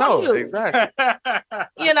now. What she gonna do? Exactly.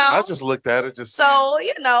 I just looked at it. So,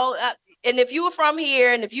 and if you were from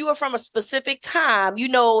here and if you were from a specific time, you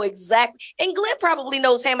know exactly. And Glenn probably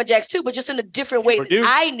knows Hammer Jacks too, but just in a different way than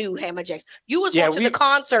I knew Hammer Jacks. You was going to the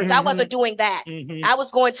concerts. Mm-hmm. I wasn't doing that. Mm-hmm. I was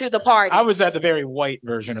going to the party. I was at the very white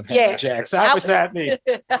version of Hammer Jacks. I was at me.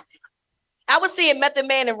 I was seeing Method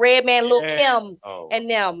Man and Redman, Lil Kim, and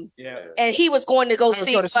them. Yeah. And he was going to go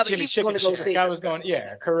see. I was going.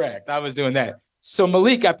 Yeah, correct. I was doing that. So,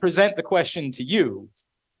 Malik, I present the question to you.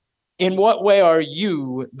 In what way are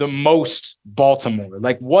you the most Baltimore?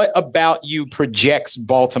 Like, what about you projects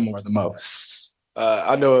Baltimore the most?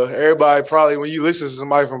 I know everybody probably, when you listen to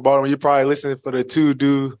somebody from Baltimore, you probably listening for the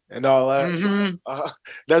to-do and all that. Mm-hmm.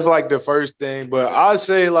 That's like the first thing. But I'd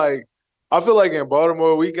say, like, I feel like in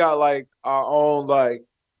Baltimore, we got like our own like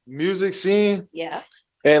music scene. Yeah.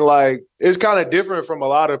 And like, it's kind of different from a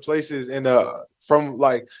lot of places from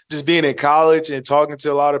like just being in college and talking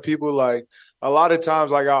to a lot of people. Like, a lot of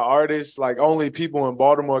times, like, our artists, like, only people in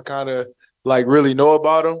Baltimore kind of like really know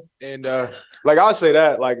about them. And like, I'll say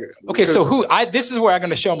that, like, okay, so this is where I'm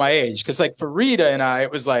going to show my age, because like for Rita and I,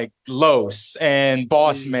 it was like Los and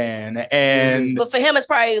Boss Man, and but for him it's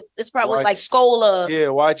probably like Scola. Yeah,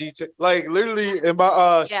 YG like literally in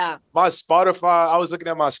my my Spotify, I was looking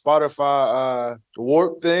at my Spotify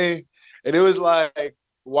Warp thing, and it was like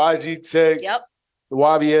YG Tech,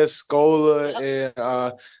 YBS, Scola,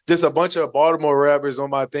 and just a bunch of Baltimore rappers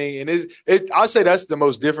on my thing. And I say that's the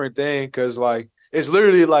most different thing, because like, it's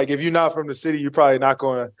literally like, if you're not from the city, you're probably not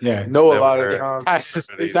going to know a lot of the times.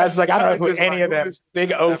 That's like, I don't know any of them.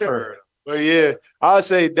 Big offer. But yeah, I'd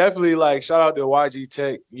say definitely like shout out to YG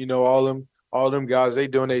Tech. All them guys, they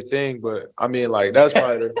doing their thing. But I mean, like, that's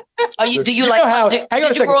probably did you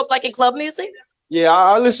grow up like in club music? Yeah,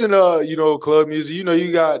 I listen to, club music.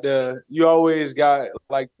 You always got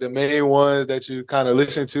like the main ones that you kind of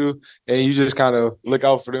listen to, and you just kind of look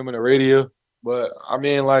out for them in the radio. But I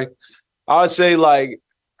mean, like, I would say like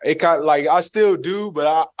it kind of like, I still do,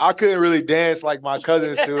 but I couldn't really dance like my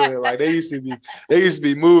cousins to it. Like, they used to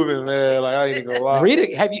be moving, man. Like, I ain't gonna lie. Rita,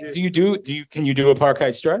 can you do a Park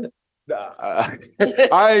Heights strut? I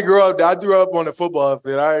ain't grow up. I grew up on the football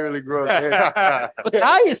field. I ain't really grew up there. But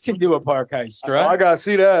Tyus can do a park heist, strut. I gotta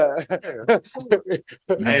see that.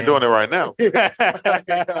 I ain't doing it right now.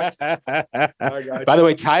 By the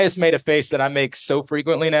way, Tyus made a face that I make so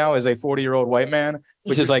frequently now as a 40-year-old white man,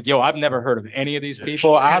 which is like, yo, I've never heard of any of these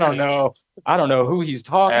people. I don't know who he's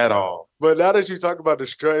talking At all. But now that you talk about the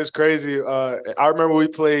strut, it's crazy. I remember we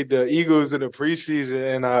played the Eagles in the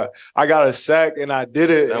preseason, and I got a sack, and I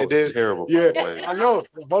did it. That was terrible. Yeah, I know.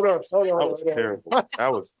 Hold on. That was terrible.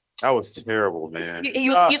 That was terrible, man.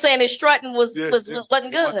 You saying his strutting wasn't good?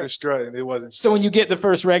 It wasn't strutting. It wasn't. So when you get the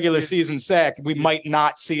first regular season sack, we might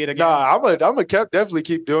not see it again. Nah, I'm gonna definitely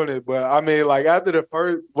keep doing it. But I mean, like after the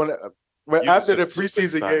first after the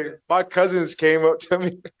preseason game, my cousins came up to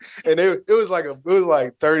me, and it was like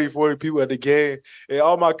 30, 40 people at the game, and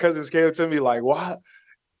all my cousins came up to me like, "What?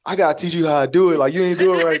 I gotta teach you how to do it. Like you ain't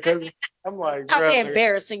doing it right, cousin." I'm like, how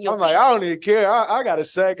embarrassing you. I'm like, I don't even care. I got a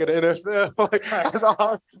sack in the NFL. Like, that's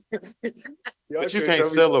all. But you can't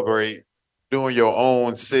celebrate doing your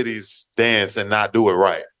own city's dance and not do it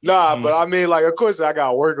right. Nah, but I mean, like, of course I got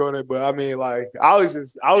to work on it. But I mean, like, I was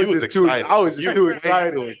just too excited. I was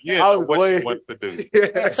what to do.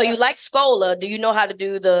 Yeah. So you like Scola? Do you know how to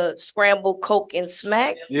do the scramble, coke, and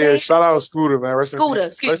smack? Yeah, shout out Scooter, man. Scooter,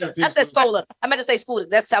 excuse me. I said Scola. I meant to say Scooter.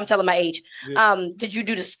 I'm telling my age. Yeah. Did you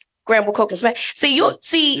do the scramble, coke, and smack? See.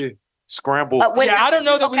 Scramble. I don't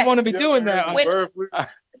know that we want to be doing that.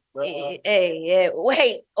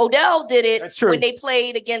 Wait, Odell did it when they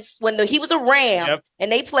played against he was a Ram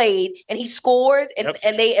and they played and he scored and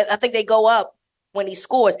I think they go up when he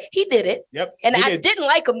scores. He did it. Yep. And I didn't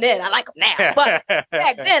like him then. I like him now. But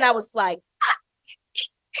back then I was like,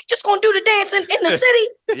 he just gonna do the dance in the city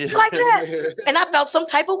like that. And I felt some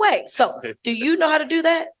type of way. So do you know how to do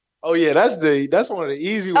that? Oh yeah, that's one of the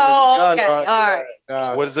easy ones. Oh, okay. All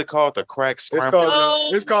right. What is it called? The crack scramble?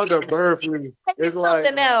 It's called the bird flu. It's like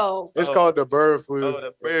something else. It's called the bird flu. Oh,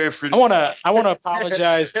 the bird flu. I wanna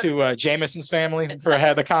apologize to Jameson's family for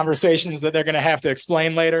the conversations that they're gonna have to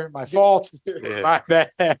explain later. My fault. My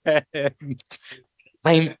bad.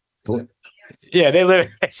 Yeah, they live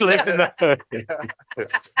in the hood.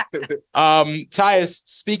 Tyus,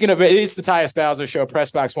 speaking of it's the Tyus Bowser Show,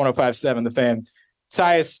 Pressbox 105.7, The Fan.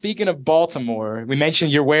 Tyus, speaking of Baltimore, we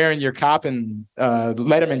mentioned you're wearing your Coppin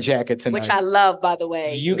Letterman jacket tonight. Which I love, by the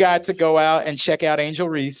way. You got to go out and check out Angel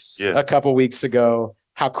Reese a couple weeks ago.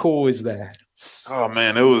 How cool is that? Oh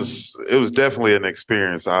man, it was definitely an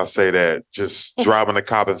experience. I'll say that. Just driving to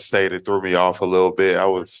Coppin State, it threw me off a little bit. I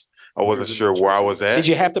wasn't sure where I was at. Did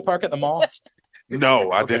you have to park at the mall?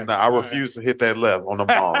 No, I did not. I refused to hit that left on the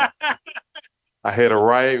mall. I hit a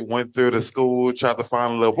right, went through the school, tried to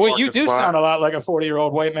find a little Well, you do spot. sound a lot like a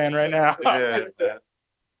 40-year-old white man right now. Yeah.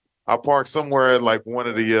 I parked somewhere at like one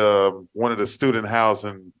of the student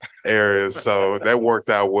housing areas. So that worked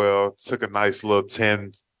out well. Took a nice little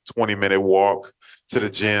 10, 20-minute walk to the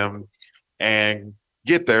gym and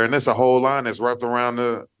get there. And there's a whole line that's wrapped around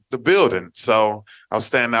the building. So I was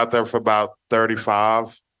standing out there for about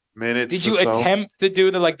 35 minutes. Did you attempt to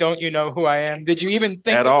do the don't you know who I am? Did you even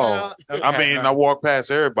think at all? Okay. I mean, I walked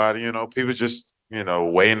past everybody, people just,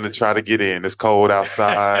 waiting to try to get in. It's cold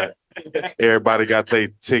outside. Everybody got their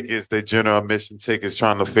tickets, their general admission tickets,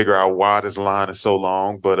 trying to figure out why this line is so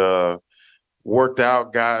long. But worked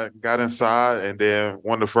out, got inside, and then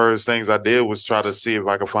one of the first things I did was try to see if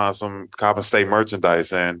I could find some Coppin State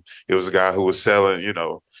merchandise. And it was a guy who was selling,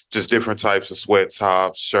 just different types of sweat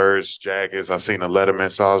tops, shirts, jackets. I seen a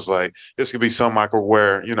Letterman, so I was like, this could be something I could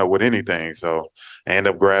wear, with anything. So I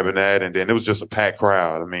ended up grabbing that, and then it was just a packed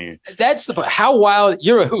crowd. I mean, that's how wild.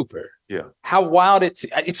 You're a hooper. Yeah. How wild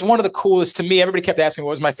it's one of the coolest to me. Everybody kept asking what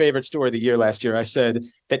was my favorite story of the year last year. I said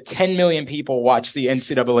that 10 million people watched the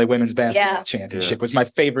NCAA Women's Basketball Championship was my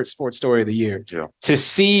favorite sports story of the year. Yeah. To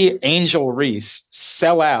see Angel Reese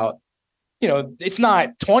sell out, it's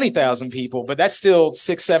not 20,000 people, but that's still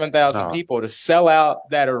 6,000-7,000 people to sell out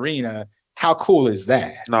that arena. How cool is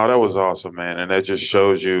that? No, that was awesome, man. And that just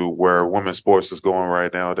shows you where women's sports is going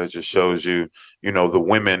right now. That just shows you, the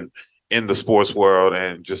women in the sports world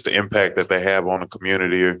and just the impact that they have on the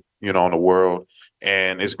community, on the world.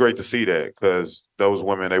 And it's great to see that because those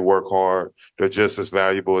women, they work hard. They're just as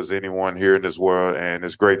valuable as anyone here in this world. And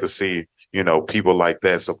it's great to see, people like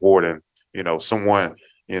that supporting, someone,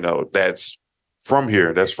 that's from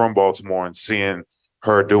here, that's from Baltimore, and seeing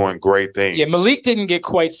her doing great things. Yeah, Malik didn't get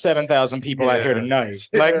quite 7,000 people out here tonight.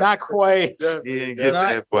 Not quite.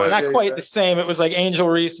 Not quite the same. It was like Angel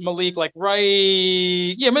Reese, Malik,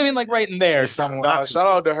 maybe right in there somewhere. Shout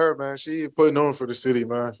out to her, man. She putting on for the city,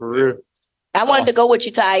 man, for real. I wanted to go with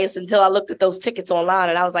you, Tyus, until I looked at those tickets online,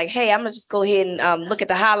 and I was like, "Hey, I'm gonna just go ahead and look at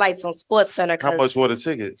the highlights on Sports Center." How much were the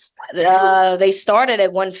tickets? They started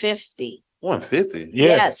at $150. $150. Yeah.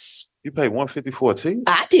 Yes, You paid $150 for a ticket?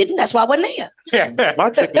 I didn't. That's why I wasn't there. My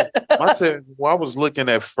ticket. Well, I was looking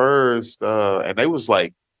at first, and they was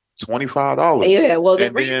like $25. Yeah, well, the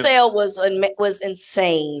And then- resale was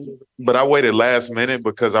insane. But I waited last minute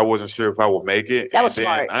because I wasn't sure if I would make it. That was And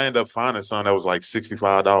then smart. I ended up finding something that was like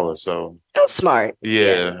 $65. So That was smart.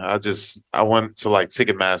 yeah, I went to like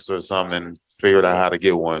Ticketmaster or something and figured out how to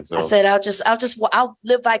get one. So I said, I'll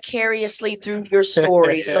live vicariously through your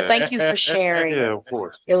story. So thank you for sharing. yeah, of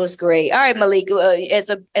course. It was great. All right, Malik,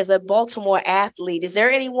 as a Baltimore athlete, is there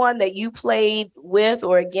anyone that you played with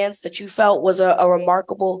or against that you felt was a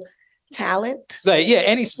remarkable talent? Like, yeah,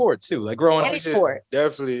 any sport too. Like growing Any up. sport.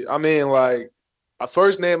 Definitely. I mean, like, a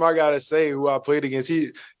first name I gotta say who I played against.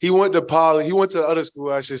 He went to Poly. He went to the other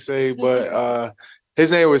school, I should say, but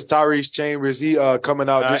his name was Tyrese Chambers. He coming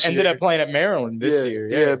out this year. Ended up playing at Maryland this year.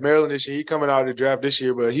 Yeah, Maryland this year. He coming out of the draft this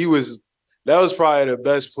year, but that was probably the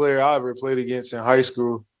best player I ever played against in high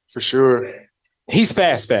school for sure. He's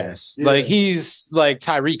fast. Yeah. Like he's like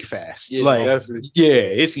Tyreek fast. Yeah, like definitely. yeah,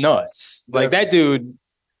 it's nuts. Like that dude,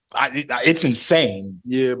 it's insane.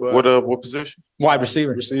 Yeah, but What position? Wide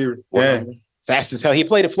receiver. Yeah. Fast as hell. He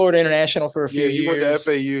played at Florida International for a few he years. went to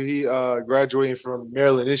FAU. He graduated from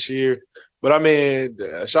Maryland this year. But I mean,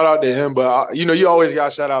 shout out to him. But you always got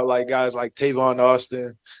to shout out like guys like Tavon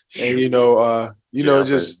Austin, and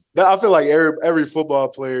I feel like every football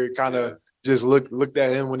player kind of just looked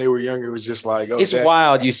at him when they were younger. It was just like, it's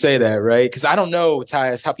wild you say that, right? Because I don't know,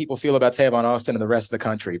 Tyus, how people feel about Tavon Austin and the rest of the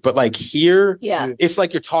country, but like here, it's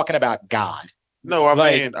like you're talking about God. No, I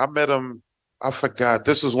mean, I met him. I forgot.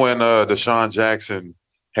 This was when Deshaun Jackson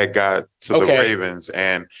had got to the Ravens,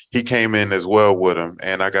 and he came in as well with him,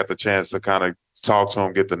 and I got the chance to kind of talk to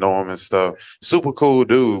him, get to know him and stuff. Super cool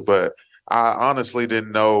dude, but I honestly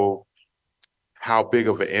didn't know how big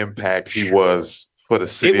of an impact he was for the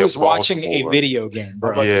city. It was of watching a Baltimore. video game,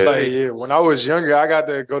 bro. Yeah. When I was younger, I got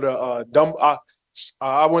to go to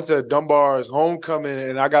I went to Dunbar's homecoming,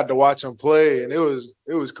 and I got to watch him play, and it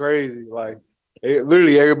was crazy. Like,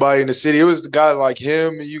 literally everybody in the city. It was the guys like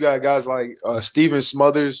him. You got guys like Steven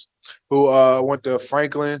Smothers, who went to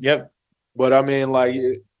Franklin. Yep. But I mean, like,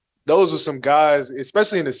 those were some guys,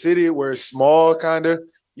 especially in the city where it's small, kind of.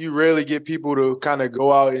 You rarely get people to kind of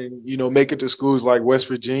go out and make it to schools like West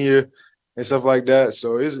Virginia and stuff like that.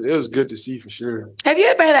 So it was good to see for sure. Have you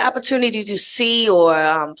ever had an opportunity to see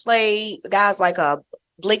or play guys like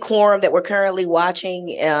Blake Corum that we're currently watching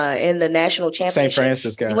in the national championship? St.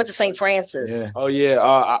 Francis guy. He went to St. Francis. Yeah. Oh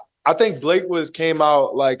yeah. I think Blake came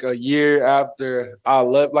out like a year after I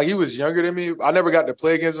left. Like, he was younger than me. I never got to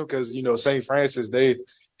play against him because St. Francis they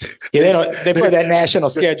play that national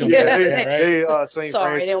schedule. They St. Sorry,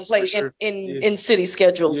 Francis, they don't play sure. in city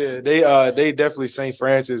schedules. Yeah, they definitely St.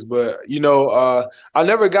 Francis, but I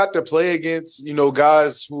never got to play against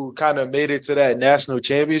guys who kind of made it to that national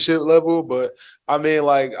championship level. But I mean,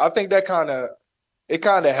 like, I think that kind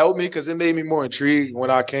of helped me because it made me more intrigued when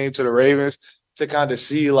I came to the Ravens to kind of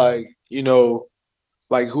see like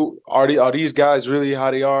who are these guys really how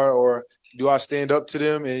they are, or do I stand up to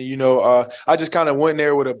them? And, I just kind of went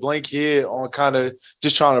there with a blank head on kind of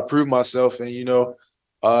just trying to prove myself. And,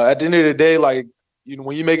 at the end of the day, like,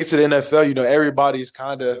 when you make it to the NFL, everybody's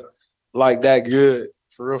kind of like that good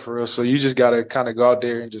for real. So you just got to kind of go out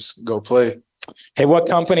there and just go play. Hey, what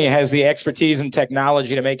company has the expertise and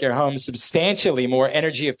technology to make your home substantially more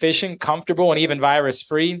energy efficient, comfortable, and even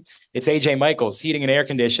virus-free? It's AJ Michaels Heating and Air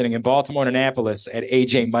Conditioning in Baltimore and Annapolis at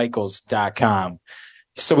ajmichaels.com.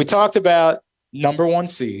 So we talked about number one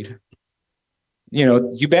seed.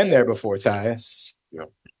 You've been there before, Tyus. Yeah.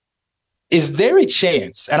 Is there a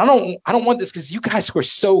chance? And I don't want this because you guys were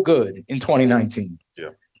so good in 2019. Yeah.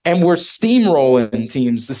 And we're steamrolling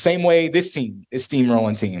teams the same way this team is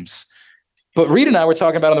steamrolling teams. But Reed and I were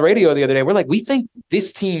talking about on the radio the other day. We're like, we think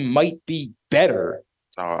this team might be better.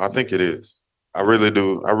 I think it is. I really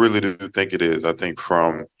do. I really do think it is. I think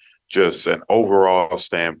from just an overall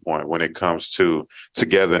standpoint, when it comes to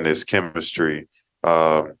togetherness, chemistry,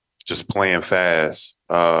 just playing fast,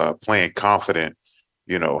 playing confident,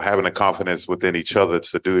 having the confidence within each other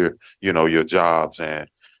to do, your jobs. And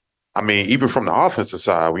I mean, even from the offensive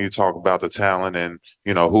side, when you talk about the talent and,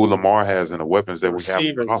 who Lamar has and the weapons that we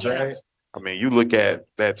have. Right? I mean, you look at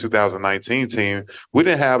that 2019 team, we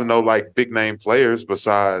didn't have no like big name players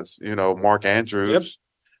besides, Mark Andrews. Yep.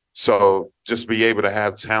 So just be able to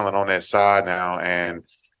have talent on that side now and,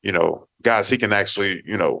 guys he can actually,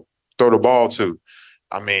 throw the ball to.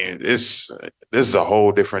 I mean, this is a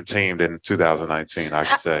whole different team than 2019, I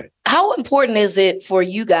could say. How important is it for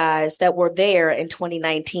you guys that were there in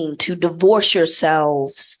 2019 to divorce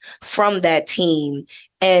yourselves from that team?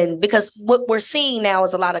 And because what we're seeing now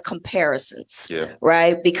is a lot of comparisons,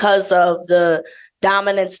 right? Because of the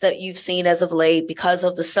dominance that you've seen as of late, because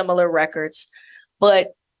of the similar records.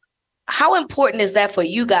 But how important is that for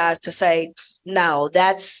you guys to say, no,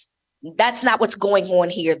 that's not what's going on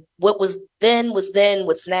here. What was then,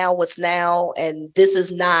 what's now, and this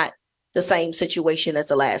is not the same situation as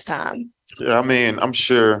the last time. Yeah, I mean, I'm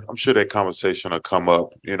sure that conversation will come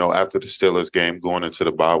up, after the Steelers game going into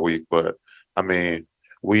the bye week. But I mean,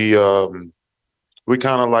 we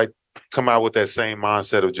kind of like come out with that same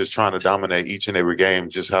mindset of just trying to dominate each and every game,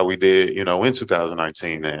 just how we did, in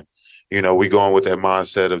 2019. And we going with that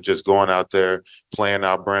mindset of just going out there, playing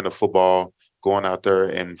our brand of football, going out there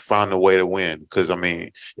and find a way to win. Because I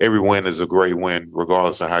mean, every win is a great win,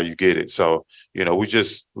 regardless of how you get it. So, we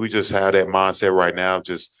just have that mindset right now,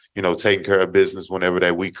 just, taking care of business whenever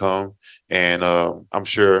that week come. And I'm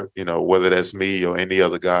sure, whether that's me or any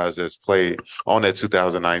other guys that's played on that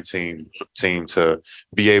 2019 team to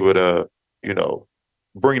be able to,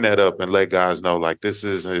 bring that up and let guys know, like, this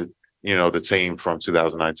isn't, the team from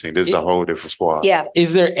 2019. This is a whole different squad. Yeah.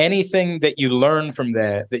 Is there anything that you learn from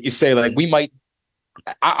that you say, like,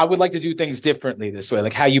 I would like to do things differently this way,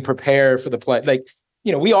 like how you prepare for the play? Like,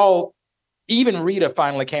 we all, even Rita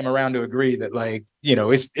finally came around to agree that, like,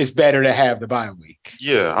 it's better to have the bye week.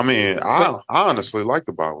 Yeah. I mean, I honestly like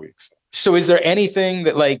the bye weeks. So is there anything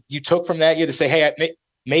that, like, you took from that year to say, hey,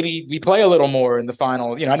 maybe we play a little more in the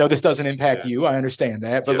final? I know this doesn't impact you. I understand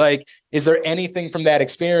that. But, like, is there anything from that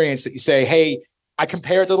experience that you say, hey, I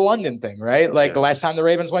compare it to the London thing, right? Like, the last time the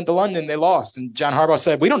Ravens went to London, they lost. And John Harbaugh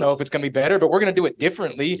said, we don't know if it's going to be better, but we're going to do it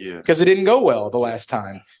differently because it didn't go well the last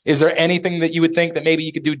time. Is there anything that you would think that maybe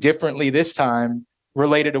you could do differently this time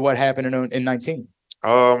related to what happened in 19?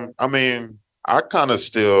 I mean, I kind of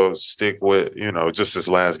still stick with, just this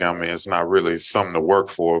last game. I mean, it's not really something to work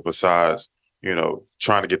for besides,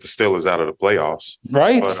 trying to get the Steelers out of the playoffs.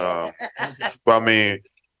 Right. But I mean,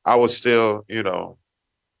 I would still,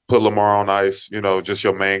 put Lamar on ice, just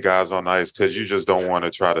your main guys on ice, because you just don't want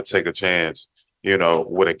to try to take a chance,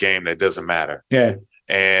 with a game that doesn't matter. Yeah.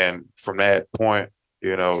 And from that point,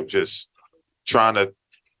 just trying to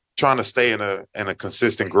stay in a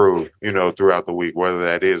consistent groove, throughout the week, whether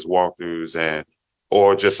that is walkthroughs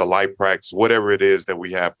or just a light practice, whatever it is that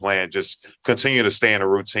we have planned, just continue to stay in a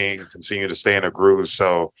routine, continue to stay in a groove.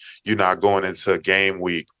 So you're not going into a game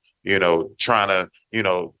week, trying to,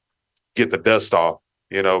 get the dust off,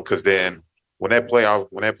 because then when that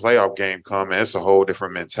playoff game comes, it's a whole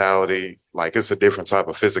different mentality. Like, it's a different type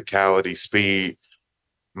of physicality, speed,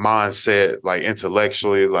 mindset, like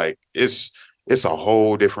intellectually, like it's a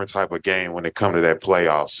whole different type of game when it comes to that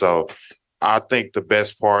playoff. So I think the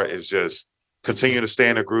best part is just continue to stay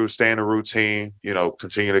in the groove, stay in the routine,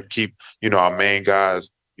 continue to keep, our main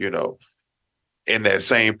guys, in that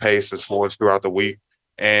same pace as far as throughout the week.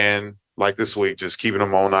 And like this week, just keeping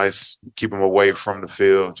them on ice, keep them away from the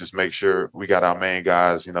field, just make sure we got our main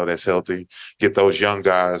guys, that's healthy, get those young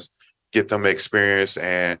guys, get them experience.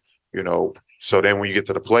 And, so then when you get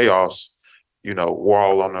to the playoffs, we're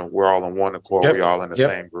all on one accord. We're all in the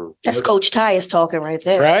same group. That's Coach Tyus talking right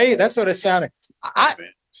there. Right? That's what it sounded. I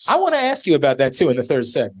want to ask you about that, too, in the third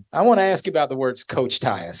segment. I want to ask you about the words Coach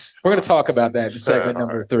Tyus. We're going to talk about that in segment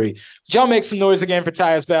number 3. Would y'all make some noise again for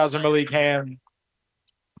Tyus Bowser, Malik Hamm?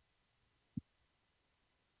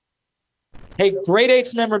 Hey, Great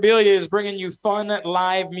Eights Memorabilia is bringing you fun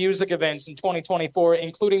live music events in 2024,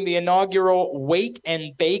 including the inaugural Wake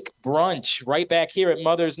and Bake Brunch right back here at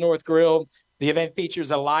Mother's North Grill. The event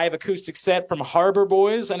features a live acoustic set from Harbor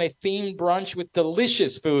Boys and a themed brunch with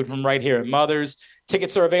delicious food from right here at Mother's.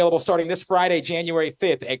 Tickets are available starting this Friday, January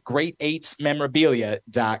 5th at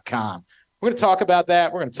great8smemorabilia.com. We're going to talk about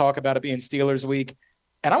that. We're going to talk about it being Steelers week.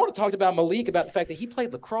 And I want to talk about Malik, about the fact that he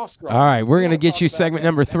played lacrosse. All right, we're going to get you segment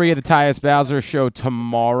number 3 of the Tyus Bowser Show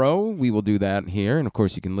tomorrow. We will do that here. And, of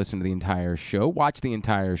course, you can listen to the entire show, watch the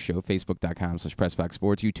entire show,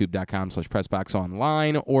 facebook.com/PressBoxSports,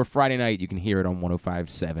 youtube.com/PressBoxOnline, or Friday night you can hear it on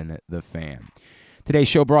 105.7 The Fan. Today's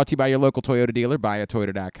show brought to you by your local Toyota dealer,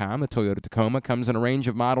 buyatoyota.com. The Toyota Tacoma comes in a range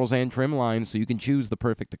of models and trim lines, so you can choose the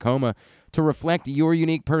perfect Tacoma to reflect your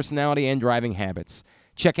unique personality and driving habits.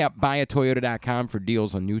 Check out buyatoyota.com for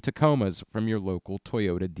deals on new Tacomas from your local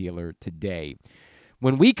Toyota dealer today.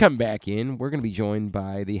 When we come back in, we're going to be joined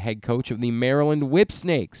by the head coach of the Maryland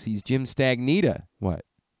Whipsnakes. He's Jim Stagnitta. What?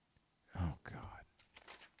 Oh, God.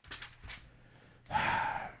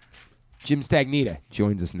 Jim Stagnitta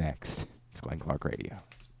joins us next. It's Glenn Clark Radio.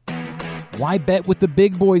 Why bet with the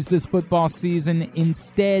big boys this football season?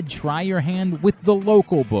 Instead, try your hand with the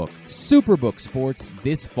local book, Superbook Sports,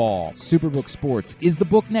 this fall. Superbook Sports is the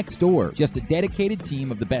book next door. Just a dedicated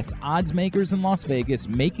team of the best odds makers in Las Vegas,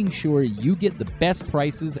 making sure you get the best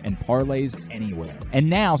prices and parlays anywhere. And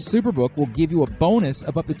now, Superbook will give you a bonus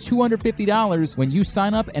of up to $250 when you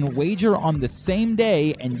sign up and wager on the same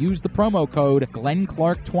day and use the promo code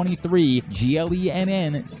GlennClark23,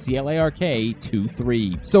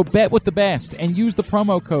 GLENNCLARK23. So bet with the best and use the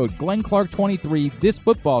promo code GlennClark23 this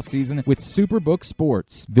football season with Superbook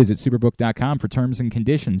Sports. Visit superbook.com for terms and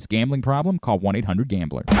conditions. Gambling problem? Call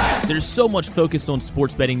 1-800-GAMBLER. There's so much focus on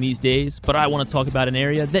sports betting these days, but I want to talk about an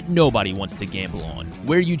area that nobody wants to gamble on,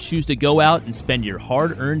 where you choose to go out and spend your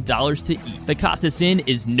hard-earned dollars to eat. The Costas Inn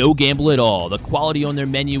is no gamble at all. The quality on their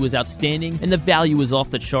menu is outstanding, and the value is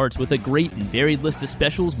off the charts with a great and varied list of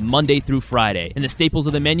specials Monday through Friday. And the staples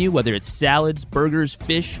of the menu, whether it's salads, burgers,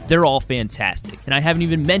 fish, they're all fantastic. And I haven't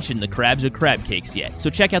even mentioned the crabs or crab cakes yet.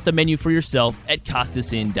 So check out the menu for yourself at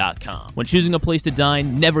CostasInn.com. When choosing a place to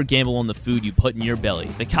dine, never gamble on the food you put in your belly.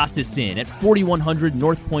 The Costas Inn at 4100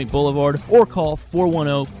 North Point Boulevard, or call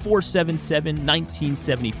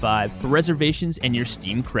 410-477-1975 for reservations and your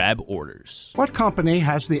steamed crab orders. What company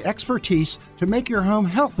has the expertise to make your home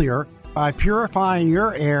healthier by purifying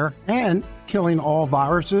your air and killing all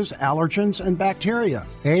viruses, allergens, and bacteria?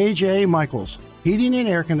 A.J. Michaels, Heating and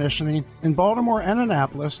Air Conditioning in Baltimore and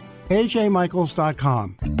Annapolis,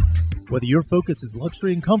 ajmichaels.com. Whether your focus is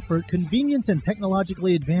luxury and comfort, convenience and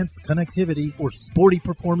technologically advanced connectivity, or sporty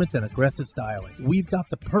performance and aggressive styling, we've got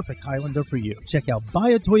the perfect Highlander for you. Check out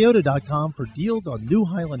buyatoyota.com for deals on new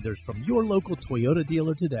Highlanders from your local Toyota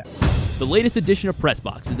dealer today. The latest edition of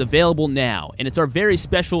Pressbox is available now, and it's our very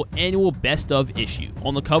special annual Best Of issue.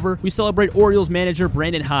 On the cover, we celebrate Orioles manager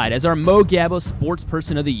Brandon Hyde as our Mo Gabba Sports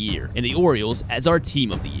Person of the Year, and the Orioles as our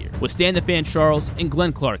Team of the Year, with Stan the Fan Charles and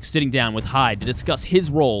Glenn Clark sitting down with Hyde to discuss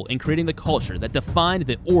his role in creating the culture that defined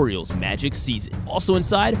the Orioles' magic season. Also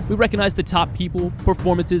inside, we recognize the top people,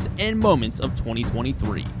 performances, and moments of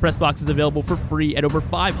 2023. Pressbox is available for free at over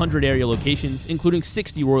 500 area locations, including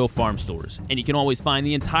 60 Royal Farm stores, and you can always find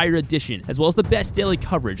the entire edition as well as the best daily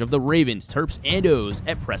coverage of the Ravens, Terps, and O's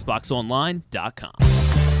at PressBoxOnline.com.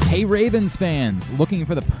 Hey Ravens fans, looking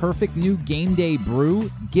for the perfect new game day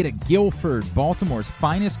brew? Get a Guilford, Baltimore's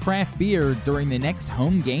finest craft beer during the next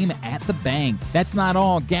home game at the Bank. That's not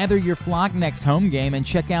all. Gather your flock next home game and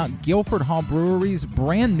check out Guilford Hall Brewery's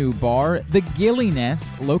brand new bar, the Gilly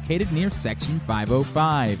Nest, located near Section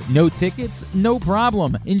 505. No tickets? No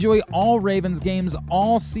problem. Enjoy all Ravens games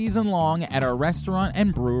all season long at our restaurant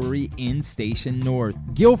and brewery in Station North.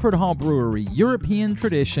 Guilford Hall Brewery, European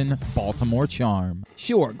tradition, Baltimore charm.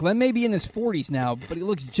 Sure, Glenn may be in his 40s now, but he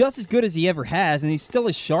looks just as good as he ever has, and he's still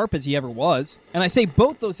as sharp as he ever was. And I say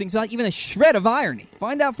both those things without even a shred of irony.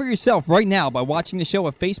 Find out for yourself right now by watching the show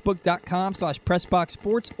at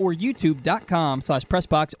facebook.com/PressBoxSports or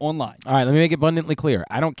youtube.com/PressBoxOnline. All right, let me make it abundantly clear.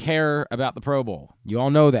 I don't care about the Pro Bowl. You all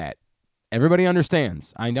know that. Everybody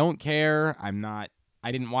understands. I don't care. I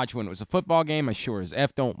didn't watch when it was a football game. I sure as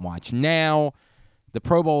F don't watch now. The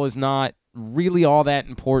Pro Bowl is not really all that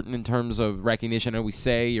important in terms of recognition. I know we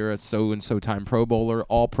say you're a so-and-so time Pro Bowler.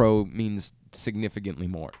 All Pro means significantly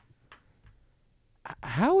more.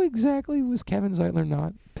 How exactly was Kevin Zeitler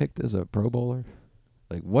not picked as a Pro Bowler?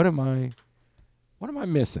 Like, what am I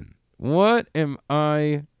missing? What am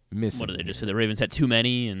I missing? What did they just say? The Ravens had too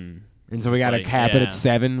many, and so we got to cap it at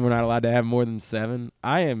 7. We're not allowed to have more than 7.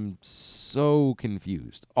 I am so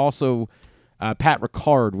confused. Also, Pat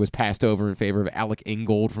Ricard was passed over in favor of Alec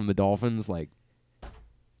Ingold from the Dolphins. Like,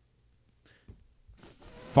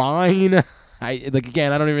 fine.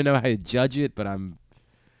 Again, I don't even know how to judge it, but I'm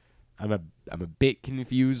a bit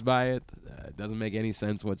confused by it. It doesn't make any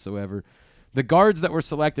sense whatsoever. The guards that were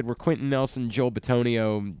selected were Quentin Nelson, Joel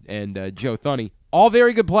Bitonio, and Joe Thuney. All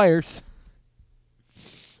very good players.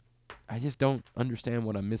 I just don't understand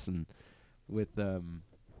what I'm missing with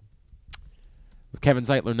Kevin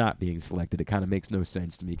Zeitler not being selected. It kind of makes no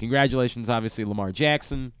sense to me. Congratulations, obviously, Lamar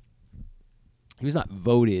Jackson. He was not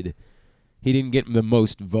voted. He didn't get the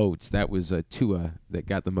most votes. That was Tua that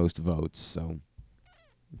got the most votes. So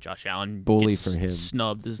Josh Allen bully gets for him.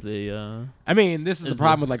 Snubbed as the. I mean, this is the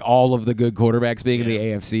problem with like all of the good quarterbacks being in the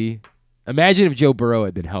AFC. Imagine if Joe Burrow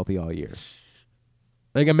had been healthy all year.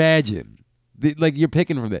 Like, imagine. Like, you're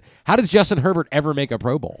picking from that. How does Justin Herbert ever make a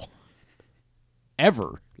Pro Bowl?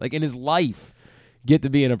 Ever. Like, in his life, get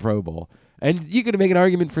to be in a Pro Bowl. And you could make an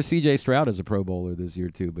argument for C.J. Stroud as a Pro Bowler this year,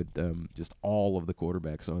 too, but just all of the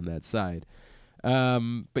quarterbacks on that side.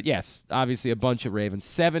 But, yes, obviously a bunch of Ravens.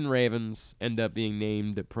 7 Ravens end up being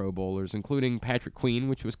named Pro Bowlers, including Patrick Queen,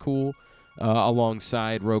 which was cool.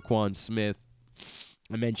 alongside Roquan Smith.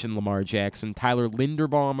 I mentioned Lamar Jackson. Tyler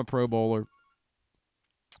Linderbaum, a Pro Bowler,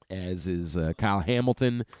 as is Kyle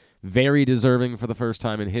Hamilton, very deserving for the first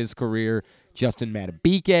time in his career. Justin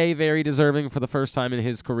Matabike, very deserving for the first time in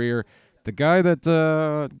his career. The guy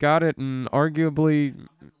that got it and arguably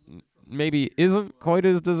maybe isn't quite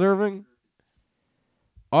as deserving.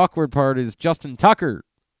 Awkward part is Justin Tucker,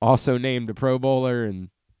 also named a Pro Bowler, and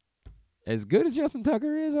as good as Justin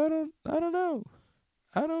Tucker is, I don't know.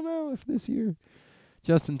 I don't know if this year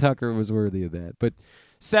Justin Tucker was worthy of that. But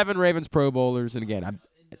 7 Ravens Pro Bowlers, and again,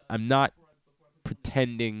 I'm not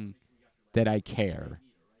pretending that I care.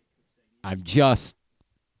 I feel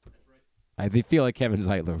like Kevin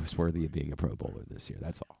Zeitler was worthy of being a Pro Bowler this year.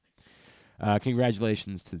 That's all.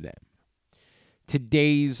 Congratulations to them.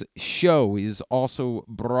 Today's show is also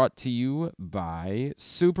brought to you by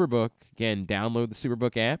Superbook. Again, download the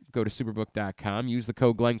Superbook app. Go to superbook.com. Use the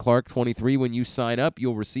code GlennClark23 when you sign up.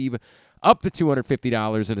 You'll receive up to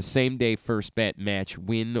 $250 in a same-day first bet match,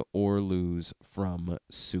 win or lose, from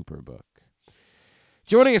Superbook.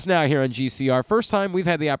 Joining us now here on GCR, first time we've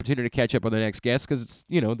had the opportunity to catch up with our next guest because it's,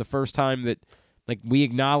 the first time that we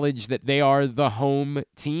acknowledge that they are the home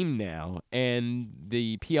team now, and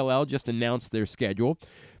the PLL just announced their schedule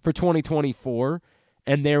for 2024,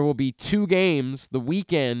 and there will be 2 games the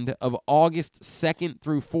weekend of August 2nd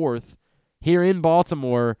through 4th here in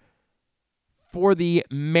Baltimore for the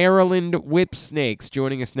Maryland Whipsnakes.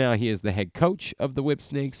 Joining us now, he is the head coach of the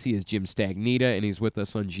Whipsnakes. He is Jim Stagnitta, and he's with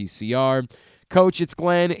us on GCR. Coach, it's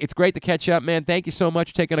Glenn. It's great to catch up, man. Thank you so much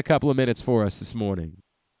for taking a couple of minutes for us this morning.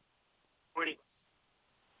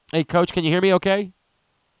 Hey, Coach, can you hear me okay?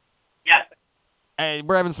 Yes. Hey,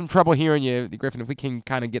 we're having some trouble hearing you, Griffin. If we can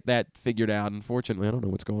kind of get that figured out. Unfortunately, I don't know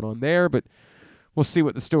what's going on there, but we'll see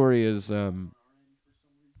what the story is and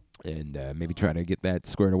maybe try to get that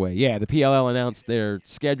squared away. Yeah, the PLL announced their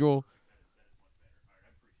schedule,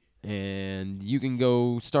 and you can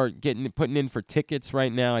go start putting in for tickets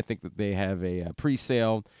right now. I think that they have a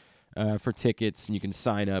pre-sale for tickets, and you can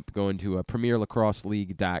sign up going to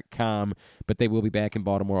premierlacrosseleague.com, but they will be back in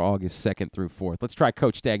Baltimore August 2nd through 4th. Let's try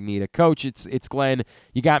Coach Stagnitta. Coach, it's Glenn.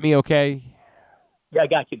 You got me okay? Yeah, I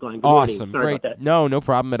got you, Glenn. Good awesome. Sorry Great. about that. No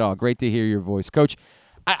problem at all. Great to hear your voice. Coach,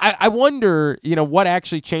 I wonder, what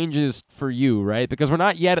actually changes for you, right? Because we're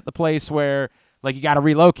not yet at the place where, you got to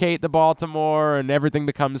relocate to Baltimore and everything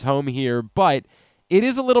becomes home here, but it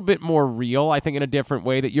is a little bit more real, I think, in a different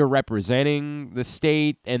way that you're representing the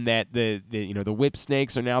state and that the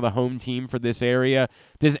Whipsnakes are now the home team for this area.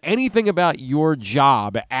 Does anything about your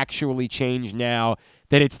job actually change now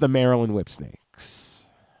that it's the Maryland Whipsnakes?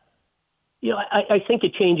 I think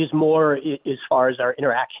it changes more as far as our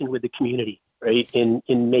interaction with the community, right? In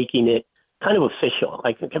making it kind of official.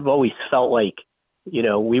 I think I've always felt like,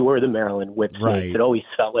 we were the Maryland Whipsnakes. Right. It always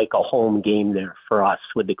felt like a home game there for us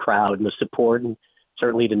with the crowd and the support and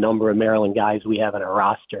certainly the number of Maryland guys we have on our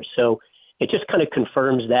roster. So it just kind of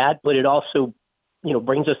confirms that, but it also,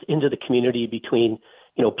 brings us into the community between,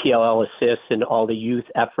 PLL assists and all the youth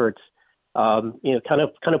efforts, kind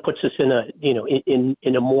of puts us in a,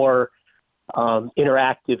 in a more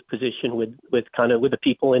interactive position with the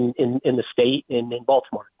people in the state and in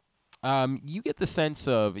Baltimore. You get the sense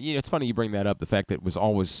of, it's funny you bring that up, the fact that it was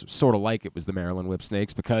always sort of like it was the Maryland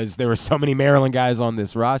Whipsnakes because there were so many Maryland guys on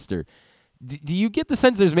this roster. Do you get the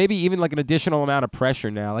sense there's maybe even an additional amount of pressure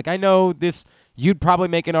now? I know you'd probably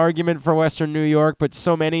make an argument for Western New York, but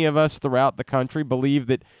so many of us throughout the country believe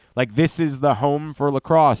that this is the home for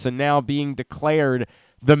lacrosse, and now being declared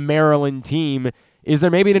the Maryland team, is there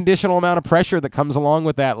maybe an additional amount of pressure that comes along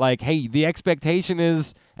with that? Hey, the expectation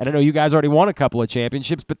is, and I know you guys already won a couple of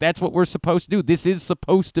championships, but that's what we're supposed to do. This is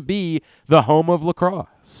supposed to be the home of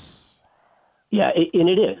lacrosse. Yeah, and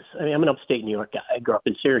it is. I mean, I'm an upstate New York guy. I grew up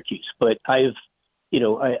in Syracuse, but I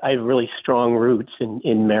have really strong roots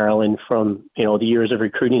in Maryland from, the years of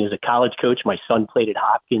recruiting as a college coach. My son played at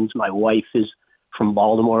Hopkins. My wife is from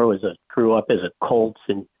Baltimore, grew up as a Colts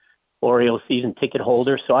and Orioles season ticket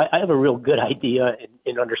holder. So I have a real good idea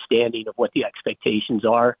and understanding of what the expectations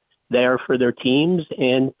are there for their teams.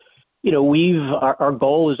 And, our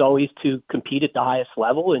goal is always to compete at the highest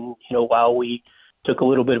level. And, while we took a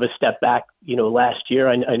little bit of a step back, last year,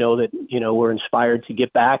 I know that, we're inspired to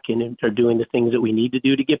get back and are doing the things that we need to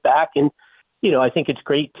do to get back. And, I think it's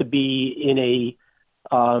great to be in in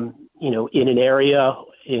an area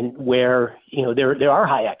where, there are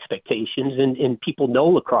high expectations and people know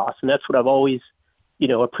lacrosse. And that's what I've always,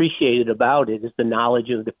 appreciated about it is the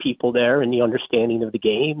knowledge of the people there and the understanding of the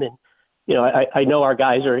game. And, I know our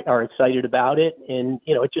guys are excited about it, and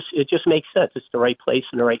it just makes sense. It's the right place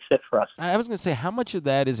and the right fit for us. I was going to say, how much of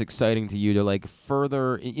that is exciting to you to like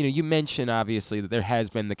further? You mentioned obviously that there has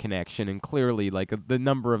been the connection, and clearly like the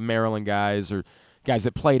number of Maryland guys or guys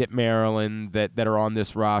that played at Maryland that are on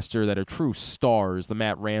this roster that are true stars, the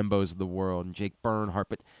Matt Rambos of the world and Jake Bernhardt.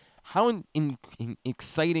 But how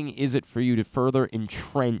exciting is it for you to further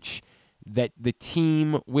entrench that the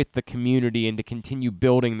team with the community and to continue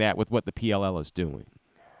building that with what the PLL is doing?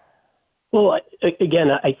 Well,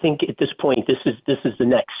 again, I think at this point, this is the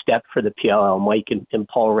next step for the PLL. Mike and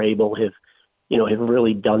Paul Rabel have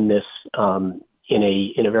really done this in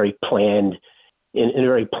a very planned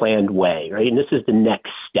way, right? And this is the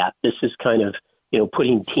next step. This is kind of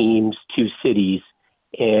putting teams to cities,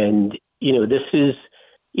 and this is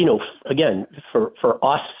again for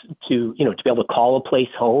us to be able to call a place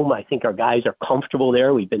home. I think our guys are comfortable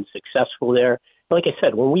there. We've been successful there. Like I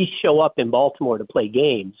said, when we show up in Baltimore to play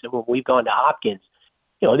games, and when we've gone to Hopkins,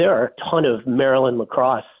 there are a ton of Maryland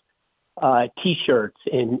lacrosse T-shirts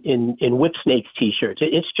and Whipsnakes T-shirts.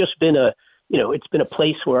 It's just been it's been a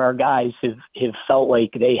place where our guys have felt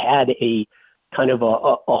like they had a kind of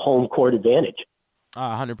a home court advantage.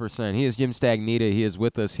 100%. He is Jim Stagnitta. He is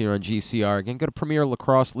with us here on GCR. Again, go to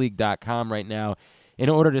PremierLacrosseLeague.com right now in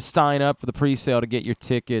order to sign up for the pre-sale to get your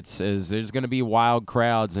tickets, as there's going to be wild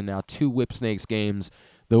crowds and now 2 Whipsnakes games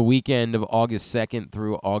the weekend of August 2nd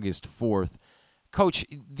through August 4th. Coach,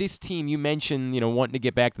 this team, you mentioned, wanting to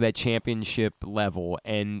get back to that championship level,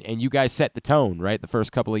 and you guys set the tone, right? The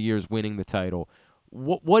first couple of years winning the title.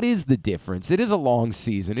 What is the difference? It is a long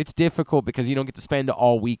season. It's difficult because you don't get to spend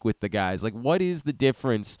all week with the guys. Like, what is the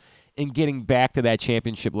difference in getting back to that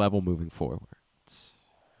championship level moving forward?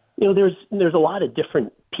 There's a lot of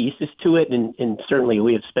different pieces to it, and certainly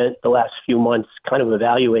we have spent the last few months kind of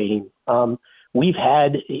evaluating. We've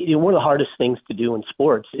had one of the hardest things to do in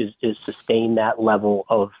sports is sustain that level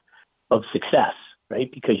of success, right?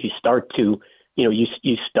 Because you start to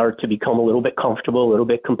you start to become a little bit comfortable, a little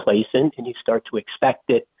bit complacent, and you start to expect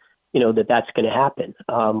it, that's going to happen.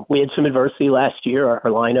 We had some adversity last year. Our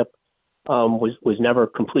lineup was never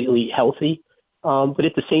completely healthy, but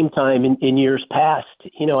at the same time, in years past,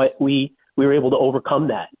 we were able to overcome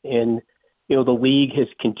that, and the league has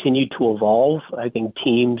continued to evolve. I think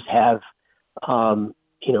teams have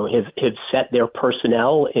set their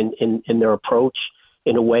personnel and their approach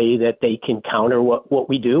in a way that they can counter what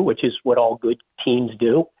we do, which is what all good teams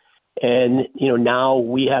do. And, now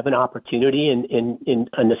we have an opportunity and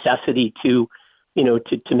a necessity to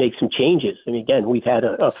make some changes. And again, we've had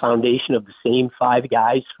a foundation of the same 5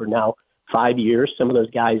 guys for now 5 years. Some of those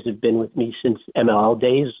guys have been with me since MLL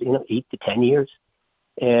days, 8 to 10 years.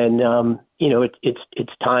 And,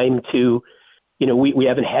 it's time to, we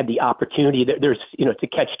haven't had the opportunity. There's, it's a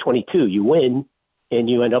catch-22. You win and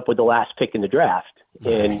you end up with the last pick in the draft.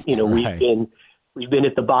 And, we've been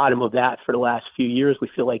at the bottom of that for the last few years. We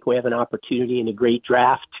feel like we have an opportunity in a great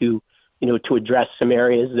draft to address some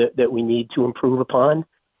areas that we need to improve upon.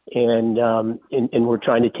 And we're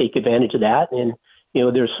trying to take advantage of that. And,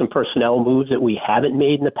 there's some personnel moves that we haven't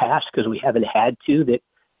made in the past because we haven't had to that,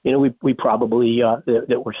 we probably,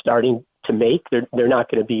 that we're starting to make. They're not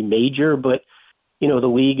going to be major, but, the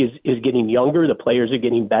league is getting younger. The players are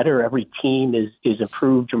getting better. Every team is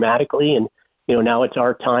improved dramatically. And, now it's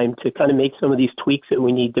our time to kind of make some of these tweaks that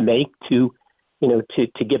we need to make to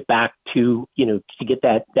get back to get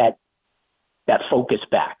that focus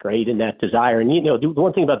back, right? And that desire. And, the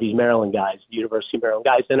one thing about these Maryland guys, the University of Maryland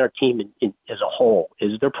guys, and our team as a whole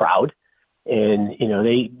is they're proud. And,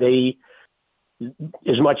 they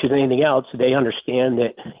as much as anything else, they understand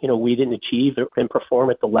that, we didn't achieve and perform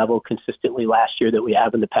at the level consistently last year that we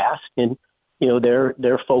have in the past. And,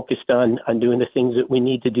 they're focused on doing the things that we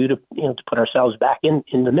need to do to put ourselves back in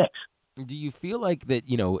the mix. Do you feel like that,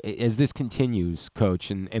 as this continues,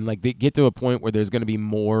 Coach, and like they get to a point where there's going to be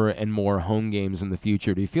more and more home games in the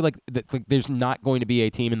future, do you feel like there's not going to be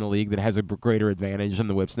a team in the league that has a greater advantage than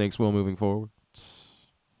the Whipsnakes will moving forward?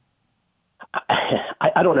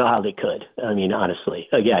 I don't know how they could. I mean, honestly,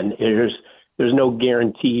 again, there's no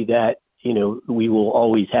guarantee that, we will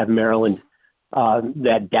always have Maryland,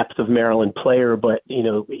 that depth of Maryland player, but,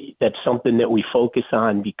 that's something that we focus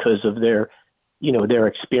on because of their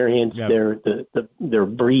experience, yep. their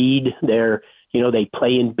breed, they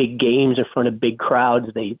play in big games in front of big crowds.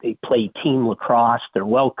 They play team lacrosse. They're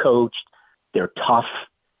well coached. They're tough.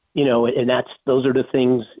 And those are the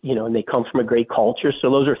things, and they come from a great culture. So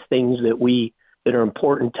those are things that are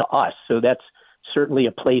important to us. So that's certainly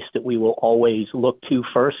a place that we will always look to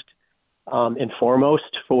first for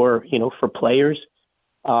players.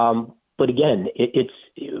 But again,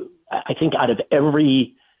 I think out of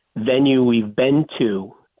every venue we've been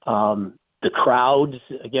to, the crowds,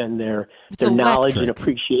 again, their knowledge and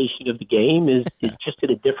appreciation of the game is just at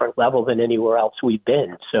a different level than anywhere else we've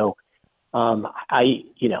been. So I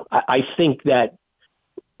think that,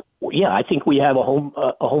 I think we have a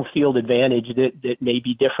home field advantage that may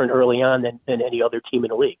be different early on than any other team in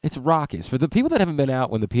the league. It's raucous. For the people that haven't been out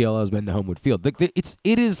when the PLL has been to Homewood Field,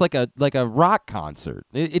 it is like a rock concert.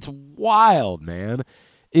 It's wild, man.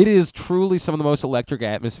 It is truly some of the most electric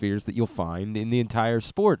atmospheres that you'll find in the entire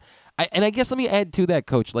sport. And I guess let me add to that,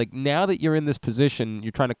 Coach. Like, now that you're in this position,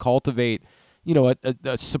 you're trying to cultivate,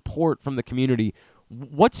 a support from the community.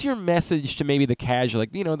 What's your message to maybe the casual,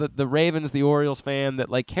 like, the Ravens, the Orioles fan that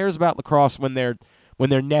like cares about lacrosse when their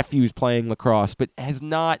nephew's playing lacrosse, but has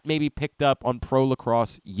not maybe picked up on pro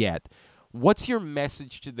lacrosse yet? What's your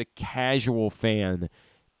message to the casual fan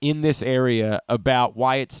in this area about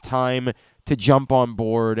why it's time to jump on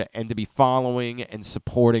board and to be following and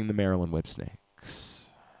supporting the Maryland Whipsnakes?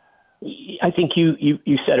 I think you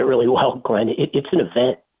said it really well, Glenn. It's an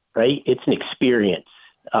event, right? It's an experience.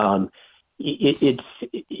 It's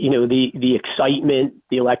the excitement,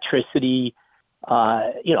 the electricity,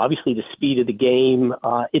 obviously the speed of the game.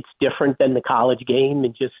 It's different than the college game,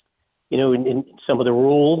 and just in some of the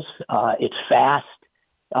rules. It's fast.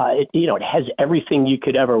 It has everything you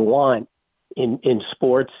could ever want in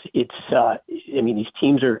sports. It's these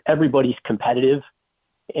teams everybody's competitive.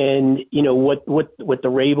 And, what the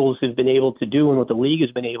Ravens have been able to do and what the league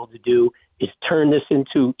has been able to do is turn this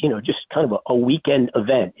into, just kind of a weekend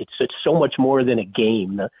event. It's so much more than a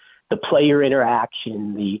game. The player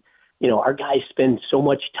interaction, our guys spend so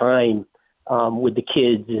much time with the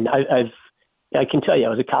kids. And I can tell you, I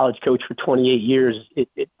was a college coach for 28 years.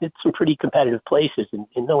 It's some pretty competitive places, and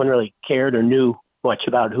no one really cared or knew much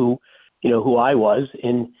about who I was.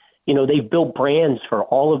 And, they've built brands for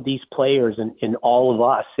all of these players and all of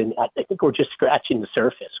us. And I think we're just scratching the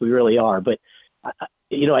surface. We really are. But,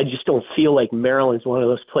 I just don't feel like Maryland's one of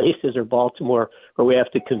those places, or Baltimore, where we have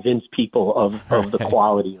to convince people of the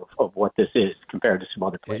quality of what this is compared to some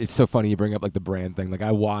other places. It's so funny you bring up like the brand thing. Like,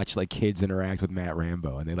 I watch like kids interact with Matt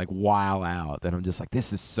Rambo and they like wow out. And I'm just like,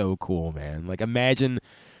 this is so cool, man. Like, imagine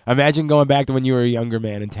going back to when you were a younger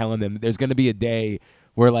man and telling them there's going to be a day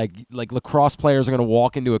where like lacrosse players are going to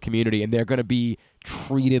walk into a community and they're going to be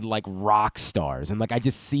treated like rock stars. And like, I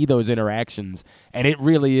just see those interactions, and it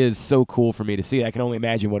really is so cool for me to see. I can only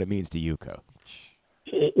imagine what it means to you, Coach.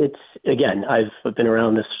 It's, again, I've been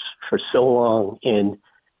around this for so long, and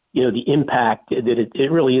the impact that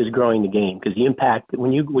it really is growing the game, because the impact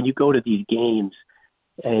when you go to these games,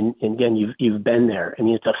 and again, you've been there. I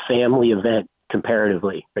mean, it's a family event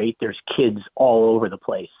comparatively, right? There's kids all over the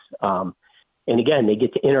place. And again, they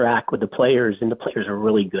get to interact with the players, and the players are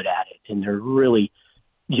really good at it, and they're really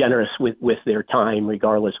generous with their time,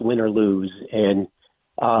 regardless, win or lose. And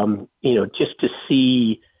just to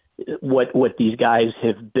see what these guys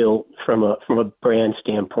have built from a brand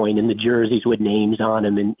standpoint, and the jerseys with names on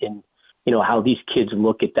them, and how these kids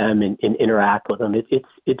look at them and interact with them.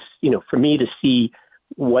 It's for me to see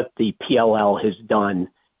what the PLL has done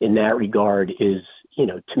in that regard is,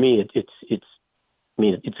 to me,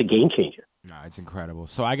 it's a game changer. No, it's incredible.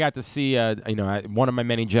 So I got to see, one of my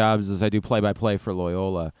many jobs is I do play-by-play for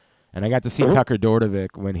Loyola, and I got to see Tucker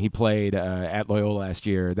Dordovic when he played at Loyola last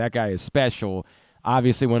year. That guy is special.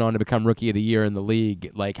 Obviously went on to become Rookie of the Year in the league.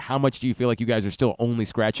 Like, how much do you feel like you guys are still only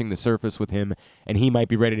scratching the surface with him, and he might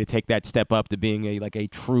be ready to take that step up to being a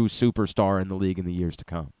true superstar in the league in the years to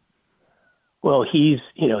come? Well, he's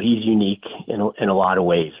unique in a lot of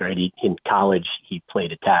ways, right? In college, he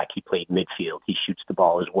played attack. He played midfield. He shoots the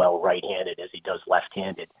ball as well right-handed as he does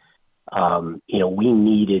left-handed. We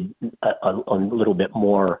needed a little bit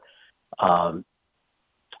more.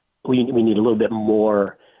 We need a little bit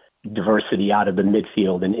more diversity out of the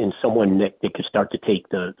midfield, and someone that could start to take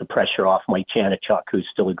the pressure off Mike Chanichuk, who's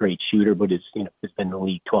still a great shooter, but has been in the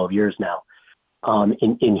league 12 years now.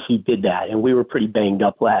 And he did that, and we were pretty banged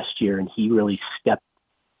up last year, and he really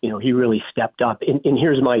stepped up. And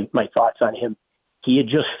here's my thoughts on him. He had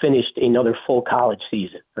just finished another full college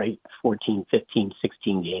season, right? 14, 15,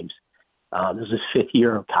 16 games. This is his fifth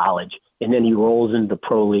year of college. And then he rolls into the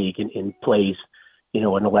pro league and plays, an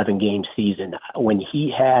 11-game season. When he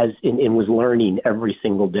has, and was learning every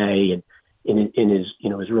single day, and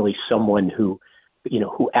is really someone who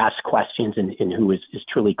asks questions and who is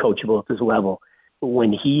truly coachable at this level.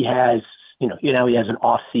 When he has, he has an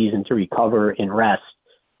off season to recover and rest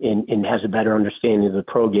and has a better understanding of the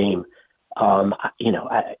pro game. I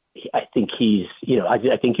think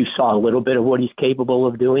I think you saw a little bit of what he's capable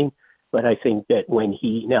of doing, but I think that when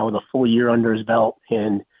he now with a full year under his belt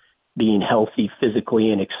and, being healthy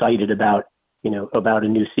physically and excited about a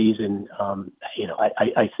new season.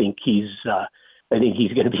 I think he's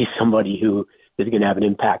going to be somebody who is going to have an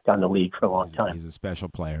impact on the league for a long time. He's a special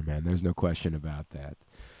player, man. There's no question about that.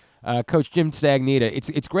 Coach Jim Stagnitta,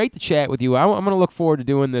 it's great to chat with you. I'm going to look forward to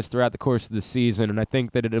doing this throughout the course of the season, and I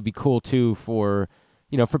think that it'll be cool too for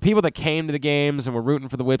people that came to the games and were rooting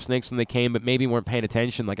for the Whipsnakes when they came, but maybe weren't paying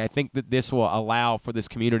attention. Like, I think that this will allow for this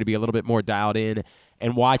community to be a little bit more dialed in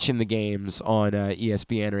and watching the games on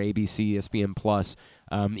ESPN or ABC, ESPN Plus.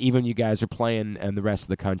 Even you guys are playing in the rest of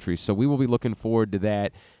the country. So we will be looking forward to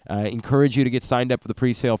that. Encourage you to get signed up for the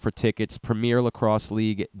presale for tickets,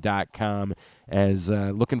 premierlacrosseleague.com, as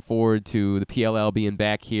looking forward to the PLL being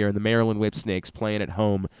back here and the Maryland Whipsnakes playing at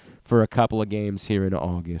home for a couple of games here in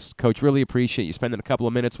August. Coach, really appreciate you spending a couple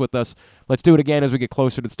of minutes with us. Let's do it again as we get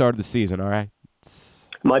closer to the start of the season, all right?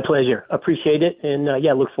 My pleasure. Appreciate it. And,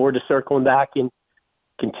 look forward to circling back and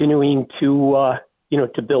continuing to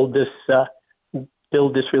build this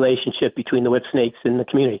relationship between the Whipsnakes and the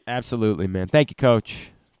community. Absolutely, man. Thank you,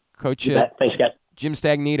 Coach. Coach, thanks, guys. Jim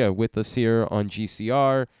Stagnitta with us here on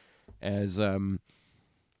GCR as,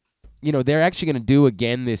 they're actually going to do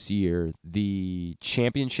again this year the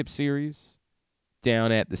championship series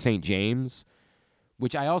down at the St. James,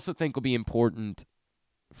 which I also think will be important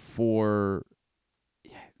for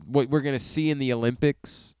what we're going to see in the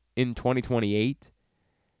Olympics in 2028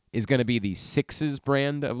 is going to be the Sixes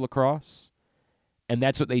brand of lacrosse. And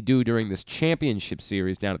that's what they do during this championship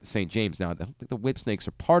series down at the St. James. Now, I don't think the Whipsnakes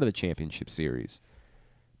are part of the championship series.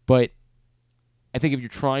 But I think if you're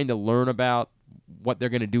trying to learn about what they're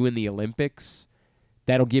going to do in the Olympics,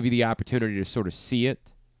 that'll give you the opportunity to sort of see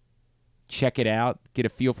it, check it out, get a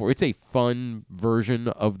feel for it. It's a fun version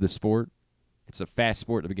of the sport. It's a fast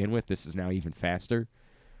sport to begin with. This is now even faster.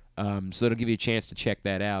 So it'll give you a chance to check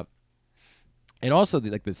that out. And also,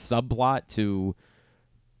 the subplot to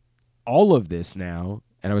all of this now,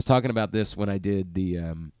 and I was talking about this when I did the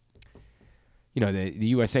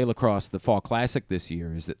USA Lacrosse, the Fall Classic this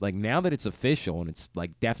year, is that now that it's official and it's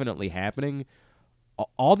definitely happening,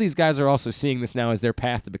 all these guys are also seeing this now as their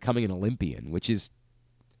path to becoming an Olympian, which is,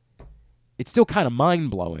 it's still kind of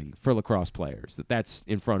mind-blowing for lacrosse players that that's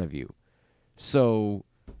in front of you. So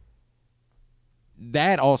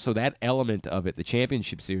that element of it, the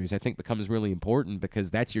championship series, I think becomes really important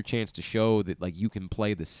because that's your chance to show that you can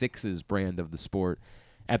play the Sixes brand of the sport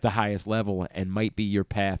at the highest level and might be your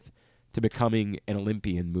path to becoming an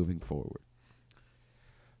Olympian moving forward.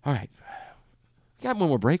 All right. We got one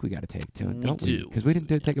more break we got to take, don't we? Because we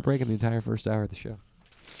didn't take a break in the entire first hour of the show.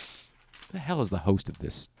 Who the hell is the host of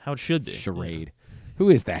this How it should be. charade? Yeah.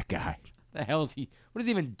 Who is that guy? The hell is he? What does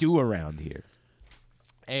he even do around here?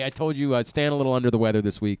 Hey, I told you Stan a little under the weather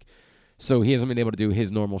this week, so he hasn't been able to do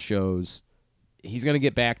his normal shows. He's going to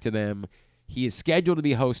get back to them. He is scheduled to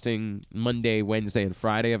be hosting Monday, Wednesday, and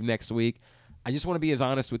Friday of next week. I just want to be as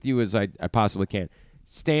honest with you as I possibly can.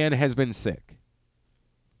 Stan has been sick.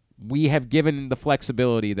 We have given the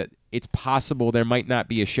flexibility that it's possible there might not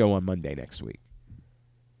be a show on Monday next week.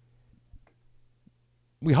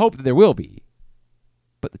 We hope that there will be,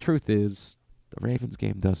 but the truth is the Ravens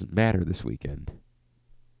game doesn't matter this weekend.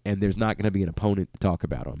 And there's not going to be an opponent to talk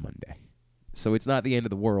about on Monday. So it's not the end of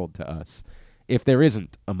the world to us if there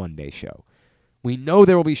isn't a Monday show. We know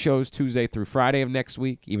there will be shows Tuesday through Friday of next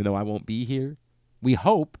week, even though I won't be here. We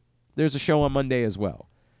hope there's a show on Monday as well.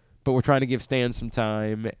 But we're trying to give Stan some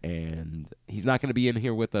time, and he's not going to be in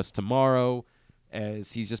here with us tomorrow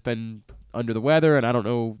as he's just been under the weather, and I don't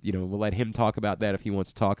know, we'll let him talk about that if he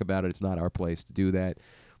wants to talk about it. It's not our place to do that.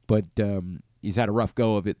 But he's had a rough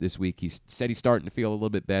go of it this week. He said he's starting to feel a little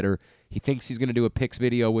bit better. He thinks he's going to do a picks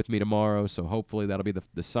video with me tomorrow, so hopefully that'll be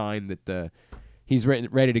the sign that he's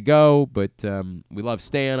ready to go. But we love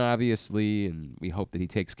Stan, obviously, and we hope that he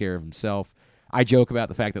takes care of himself. I joke about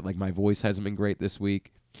the fact that my voice hasn't been great this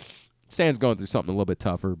week. Stan's going through something a little bit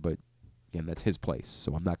tougher, but again, that's his place,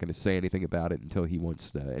 so I'm not going to say anything about it until he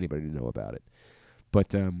wants anybody to know about it.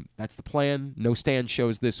 But that's the plan. No Stan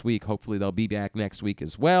shows this week. Hopefully they'll be back next week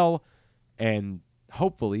as well. And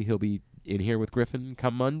hopefully he'll be in here with Griffin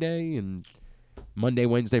come Monday. And Monday,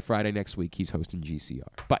 Wednesday, Friday next week, he's hosting GCR.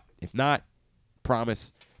 But if not,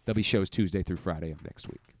 promise there'll be shows Tuesday through Friday of next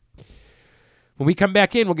week. When we come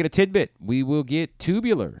back in, we'll get a tidbit. We will get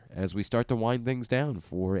tubular as we start to wind things down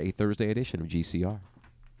for a Thursday edition of GCR.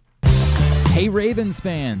 Hey Ravens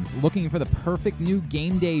fans, looking for the perfect new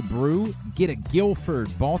game day brew? Get a Guilford,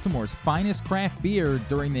 Baltimore's finest craft beer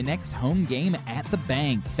during the next home game at the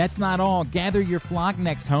Bank. That's not all. Gather your flock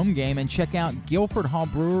next home game and check out Guilford Hall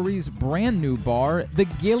Brewery's brand new bar, the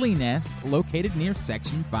Gilly Nest, located near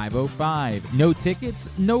Section 505. No tickets?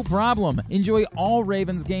 No problem. Enjoy all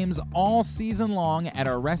Ravens games all season long at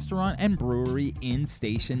our restaurant and brewery in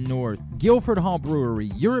Station North. Guilford Hall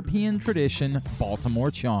Brewery, European tradition,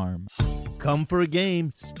 Baltimore charm. Come for a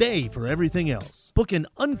game, stay for everything else. Book an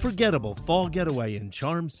unforgettable fall getaway in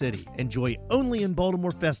Charm City. Enjoy only in Baltimore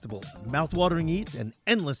festivals, mouthwatering eats, and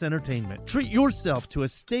endless entertainment. Treat yourself to a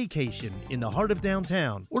staycation in the heart of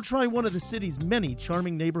downtown, or try one of the city's many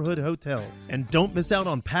charming neighborhood hotels. And don't miss out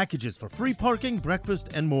on packages for free parking, breakfast,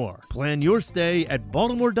 and more. Plan your stay at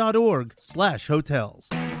baltimore.org/hotels.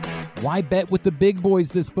 Why bet with the big boys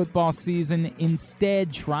this football season?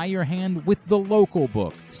 Instead, try your hand with the local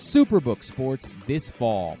book, Superbook Sports, this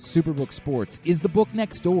fall. Superbook Sports is the book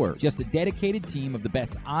next door. Just a dedicated team of the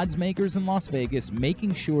best odds makers in Las Vegas,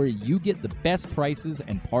 making sure you get the best prices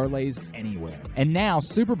and parlays anywhere. And now,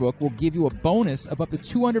 Superbook will give you a bonus of up to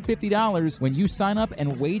 $250 when you sign up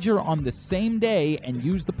and wager on the same day and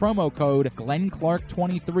use the promo code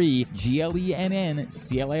GlennClark23,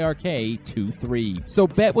 GLENNCLARK23. So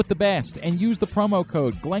bet with the best and use the promo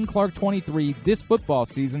code GlennClark23 this football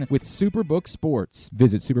season with Superbook Sports.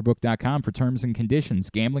 Visit superbook.com for terms and conditions.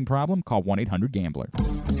 Gambling problem? Call 1-800-GAMBLER.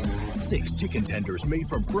 6 chicken tenders made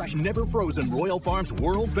from fresh, never frozen Royal Farms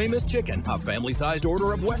world-famous chicken, a family-sized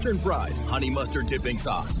order of Western fries, honey mustard dipping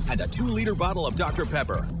sauce, and a 2-liter bottle of Dr.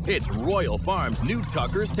 Pepper. It's Royal Farms' new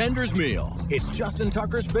Tucker's Tenders Meal. It's Justin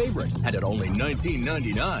Tucker's favorite, and at only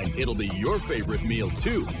 $19.99, it'll be your favorite meal,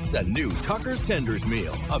 too. The new Tucker's Tenders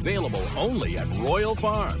Meal, available only at Royal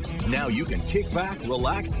Farms. Now you can kick back,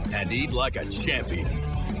 relax, and eat like a champion.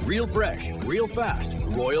 Real fresh, real fast,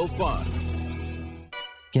 Royal Farms.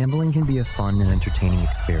 Gambling can be a fun and entertaining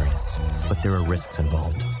experience, but there are risks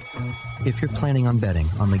involved. If you're planning on betting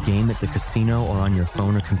on the game at the casino or on your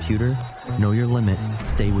phone or computer, know your limit,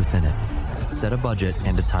 stay within it. Set a budget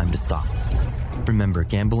and a time to stop. Remember,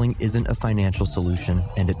 gambling isn't a financial solution,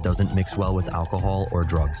 and it doesn't mix well with alcohol or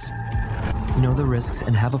drugs. Know the risks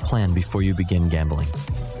and have a plan before you begin gambling.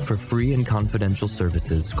 For free and confidential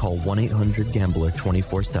services, call 1-800-GAMBLER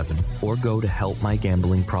 24/7 or go to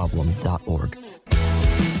helpmygamblingproblem.org.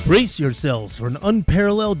 Brace yourselves for an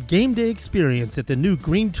unparalleled game day experience at the new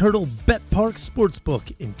Green Turtle Bet Park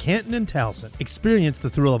Sportsbook in Canton and Towson. Experience the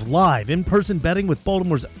thrill of live in-person betting with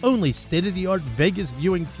Baltimore's only state-of-the-art Vegas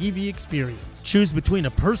viewing TV experience. Choose between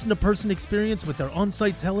a person-to-person experience with their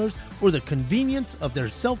on-site tellers or the convenience of their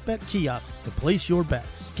self-bet kiosks to place your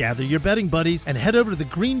bets. Gather your betting buddies and head over to the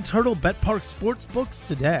Green Turtle Bet Park Sportsbooks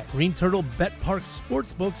today. Green Turtle Bet Park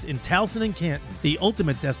Sportsbooks in Towson and Canton, the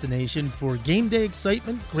ultimate destination for game day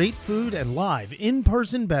excitement, great food, and live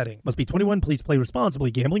in-person betting. Must be 21. Please play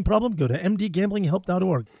responsibly. Gambling problem? Go to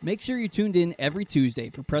mdgamblinghelp.org. Make sure you're tuned in every Tuesday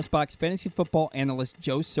for PressBox Fantasy Football analyst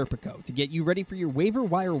Joe Serpico to get you ready for your Waiver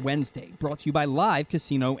Wire Wednesday, brought to you by Live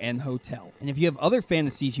Casino and Hotel. And if you have other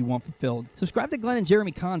fantasies you want fulfilled, subscribe to Glenn and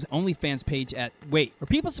Jeremy Kahn's OnlyFans page at... Wait, are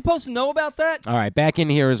people supposed to know about that? All right, back in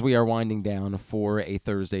here as we are winding down for a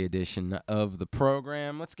Thursday edition of the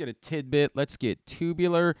program. Let's get a tidbit. Let's get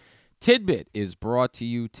tubular. Tidbit is brought to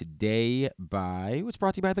you today by, what's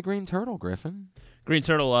brought to you by the Green Turtle, Griffin? Green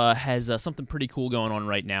Turtle has something pretty cool going on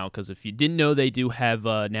right now, because if you didn't know, they do have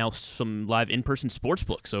now some live in-person sports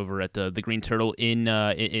books over at the Green Turtle in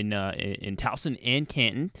Towson and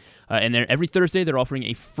Canton. And every Thursday they're offering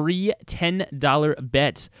a free $10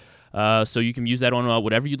 bet. So you can use that on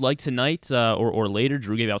whatever you'd like tonight or later.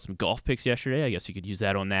 Drew gave out some golf picks yesterday. I guess you could use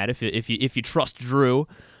that on that if you trust Drew.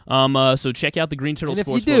 So check out the Green Turtle and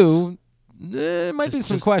Sports if you do, there might be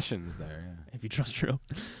some questions there. Yeah. If you trust Drew.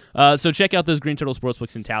 So check out those Green Turtle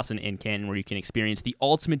Sportsbooks in Towson and Canton, where you can experience the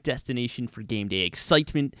ultimate destination for game day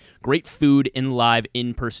excitement, great food, and live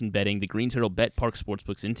in-person betting. The Green Turtle Bet Park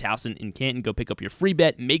Sportsbooks in Towson and Canton. Go pick up your free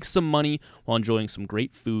bet, make some money while enjoying some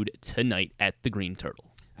great food tonight at the Green Turtle.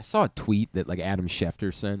 I saw a tweet that Adam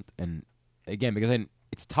Schefter sent, and again, because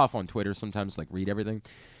it's tough on Twitter sometimes to read everything.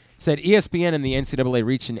 Said ESPN and the NCAA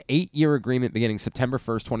reached an 8-year agreement beginning September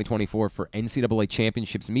 1st, 2024 for NCAA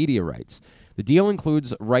championships media rights. The deal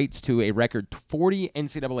includes rights to a record 40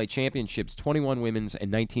 NCAA championships, 21 women's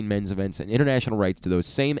and 19 men's events, and international rights to those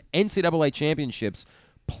same NCAA championships,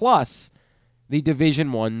 plus the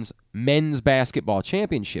Division I's men's basketball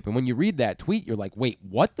championship. And when you read that tweet, you're like, wait,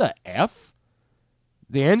 what the F?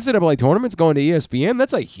 The NCAA tournament's going to ESPN?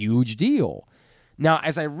 That's a huge deal. Now,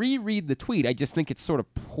 as I reread the tweet, I just think it's sort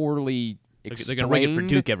of poorly explain. They're going to rig it for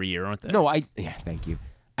Duke every year, aren't they? No, thank you.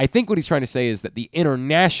 I think what he's trying to say is that the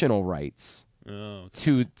international rights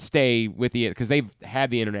to stay with because they've had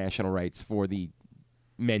the international rights for the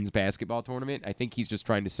men's basketball tournament. I think he's just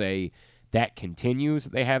trying to say that continues.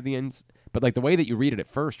 They have but like the way that you read it at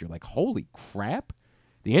first, you're like, holy crap,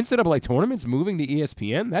 the NCAA tournament's moving to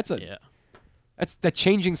ESPN. That's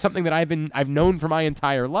changing something that I've known for my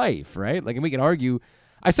entire life, right? Like, and we can argue.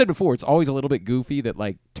 I said before, it's always a little bit goofy that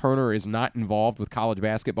like Turner is not involved with college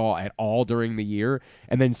basketball at all during the year,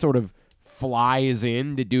 and then sort of flies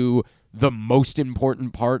in to do the most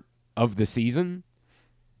important part of the season.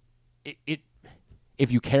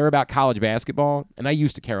 If you care about college basketball, and I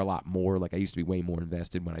used to care a lot more, like I used to be way more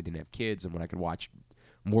invested when I didn't have kids and when I could watch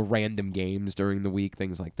more random games during the week,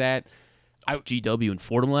 things like that. GW in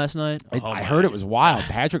Fordham last night. I heard it was wild.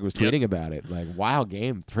 Patrick was tweeting about it. Like, wild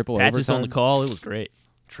game, triple overtime. Pat's on the call. It was great.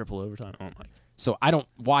 Triple overtime. Oh, my. So I don't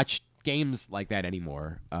watch games like that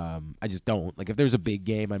anymore. I just don't. Like, if there's a big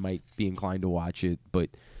game, I might be inclined to watch it. But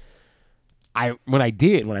when I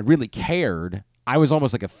really cared, I was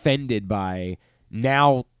almost like offended by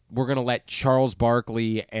now we're going to let Charles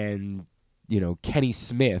Barkley and, Kenny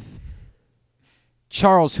Smith.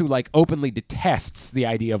 Charles, who like openly detests the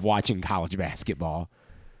idea of watching college basketball.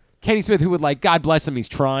 Kenny Smith, who would like, God bless him, he's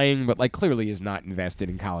trying, but like clearly is not invested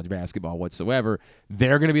in college basketball whatsoever.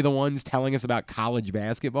 They're going to be the ones telling us about college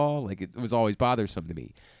basketball. Like, it was always bothersome to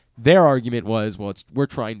me. Their argument was, well, we're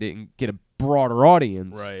trying to get a broader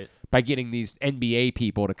audience by getting these NBA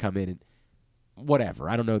people to come in and whatever.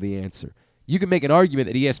 I don't know the answer. You can make an argument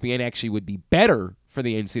that ESPN actually would be better for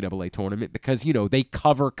the NCAA tournament because, they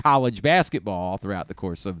cover college basketball throughout the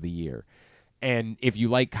course of the year. And if you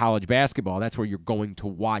like college basketball, that's where you're going to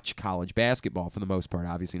watch college basketball for the most part.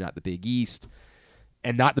 Obviously not the Big East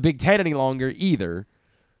and not the Big Ten any longer either.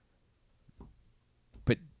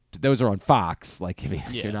 But those are on Fox. Like, I mean,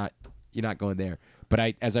 you're not going there.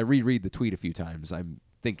 But as I reread the tweet a few times, I'm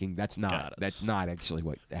thinking that's not actually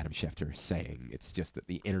what Adam Schefter is saying. It's just that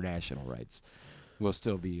the international rights will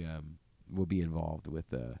still be involved with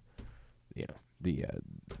the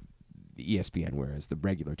ESPN, whereas the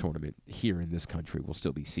regular tournament here in this country will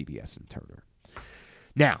still be CBS and Turner.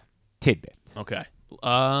 Now, tidbit. Okay.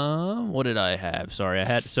 What did I have? Sorry,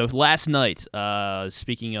 so last night.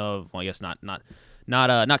 Speaking of, well, I guess not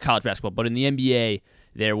college basketball, but in the NBA,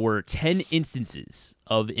 there were 10 instances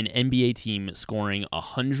of an NBA team scoring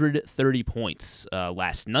 130 points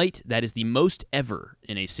last night. That is the most ever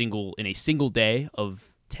in a single day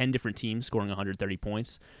of 10 different teams scoring 130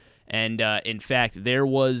 points. And in fact, there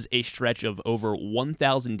was a stretch of over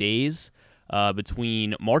 1,000 days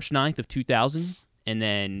between March 9th of 2000 and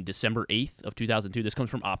then December 8th of 2002. This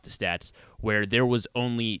comes from OptaStats, where there was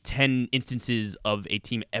only 10 instances of a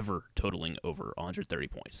team ever totaling over 130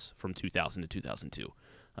 points from 2000 to 2002.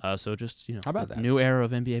 So just, how about that? New era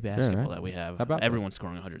of NBA basketball that we have. How about everyone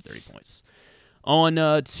scoring 130 points.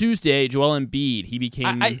 On Tuesday, Joel Embiid, he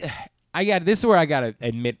became... This is where I got to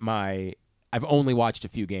admit I've only watched a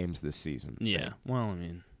few games this season. Yeah, well, I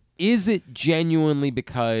mean... Is it genuinely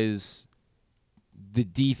because the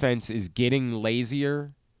defense is getting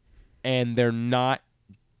lazier and they're not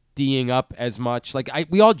D'ing up as much? Like,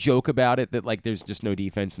 we all joke about it that, like, there's just no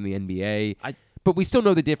defense in the NBA. But we still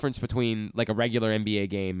know the difference between, like, a regular NBA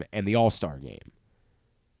game and the All-Star game.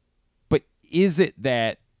 But is it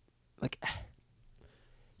that, like...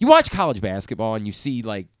 You watch college basketball and you see,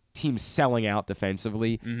 like, teams selling out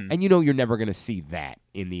defensively, and you're never going to see that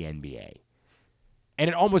in the NBA. And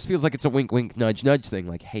it almost feels like it's a wink, wink, nudge, nudge thing.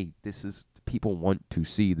 Like, hey, people want to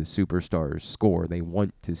see the superstars score. They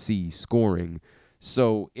want to see scoring.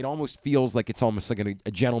 So it almost feels like it's almost like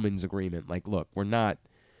a gentleman's agreement. Like, look, you're not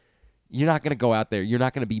going to go out there. You're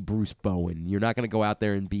not going to be Bruce Bowen. You're not going to go out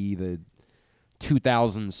there and be the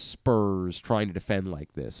 2000 Spurs trying to defend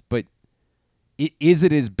like this. But is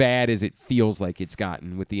it as bad as it feels like it's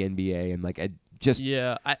gotten with the NBA and like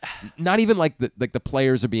not even like the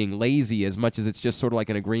players are being lazy as much as it's just sort of like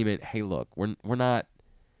an agreement. Hey, look, we're not.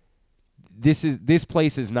 This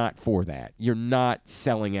place is not for that. You're not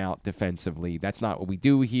selling out defensively. That's not what we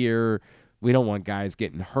do here. We don't want guys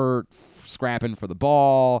getting hurt, scrapping for the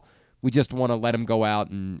ball. We just want to let them go out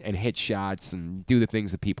and hit shots and do the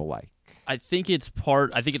things that people like. I think it's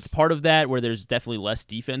part of that where there's definitely less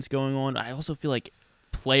defense going on. I also feel like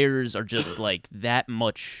players are just like that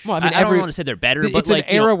much. Well, I mean, I don't want to say they're better, but it's like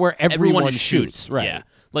an era where everyone shoots, right? Yeah,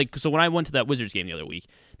 Like, so when I went to that Wizards game the other week,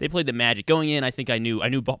 they played the Magic. Going in, I think I knew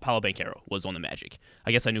Paolo Banchero was on the Magic.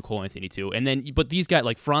 I guess I knew Cole Anthony too. And then, but these guys,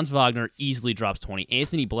 like Franz Wagner easily drops 20.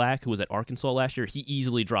 Anthony Black, who was at Arkansas last year, he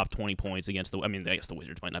easily dropped 20 points against I guess the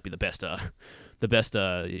Wizards might not be the best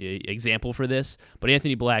example for this. But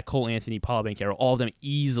Anthony Black, Cole Anthony, Paolo Banchero, all of them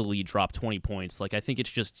easily dropped 20 points. Like, I think it's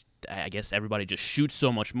just, I guess everybody just shoots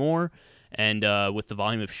so much more. And with the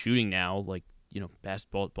volume of shooting now, like,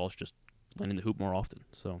 basketball's just landing the hoop more often.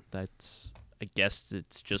 So that's, I guess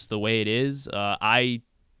it's just the way it is. I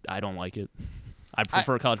don't like it. I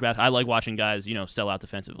prefer college basketball. I like watching guys, sell out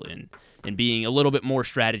defensively and being a little bit more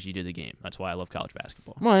strategy to the game. That's why I love college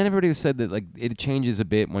basketball. Well, and everybody said that like it changes a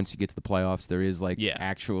bit once you get to the playoffs. There is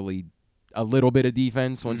actually a little bit of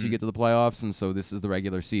defense once you get to the playoffs, and so this is the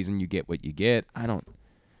regular season. You get what you get. I don't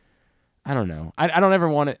know. I don't ever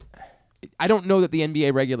want it. I don't know that the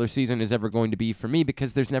NBA regular season is ever going to be for me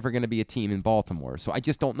because there's never going to be a team in Baltimore. So I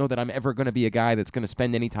just don't know that I'm ever going to be a guy that's going to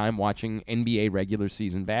spend any time watching NBA regular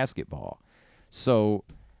season basketball. So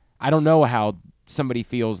I don't know how somebody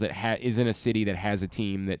feels that is in a city that has a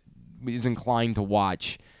team that is inclined to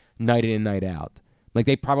watch night in and night out. Like,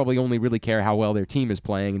 they probably only really care how well their team is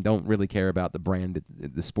playing and don't really care about the brand,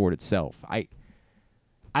 the sport itself.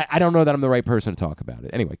 I don't know that I'm the right person to talk about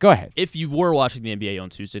it. Anyway, go ahead. If you were watching the NBA on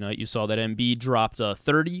Tuesday night, you saw that Embiid dropped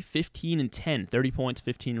 30, 15, and 10. 30 points,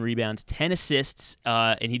 15 rebounds, 10 assists,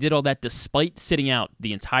 and he did all that despite sitting out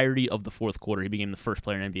the entirety of the fourth quarter. He became the first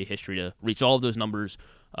player in NBA history to reach all of those numbers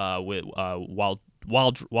while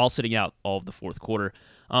sitting out all of the fourth quarter.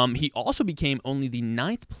 He also became only the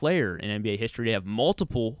 9th player in NBA history to have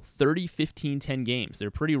multiple 30, 15, 10 games. They're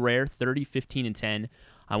pretty rare, 30, 15, and 10.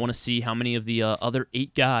 I want to see how many of the other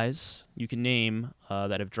 8 guys you can name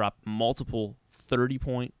that have dropped multiple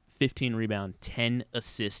 30-point, 15 rebound, 10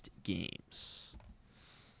 assist games.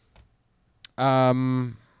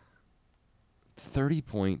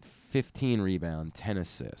 30-point, 15 rebound, 10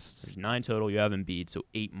 assists. There's 9 total. You have Embiid, so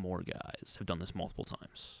 8 more guys have done this multiple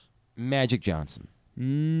times. Magic Johnson.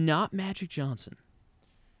 Not Magic Johnson.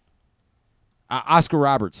 Oscar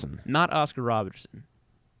Robertson. Not Oscar Robertson.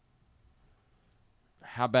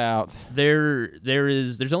 How about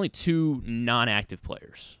there's only 2 non-active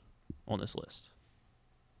players on this list,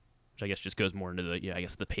 which I guess just goes more into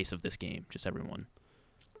the pace of this game. Just everyone.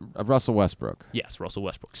 Russell Westbrook. Yes, Russell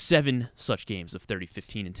Westbrook. 7 such games of 30,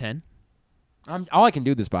 15, and 10. All I can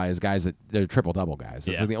do this by is guys that they're triple-double guys.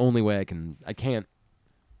 That's like the only way I can't.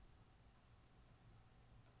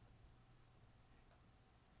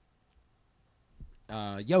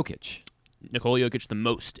 Jokic. Nikola Jokic, the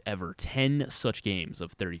most ever. 10 such games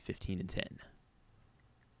of 30, 15, and 10.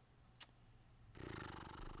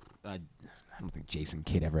 I don't think Jason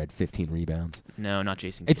Kidd ever had 15 rebounds. No, not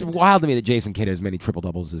Jason Kidd. It's wild to me that Jason Kidd has as many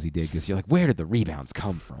triple-doubles as he did because you're like, where did the rebounds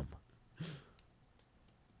come from?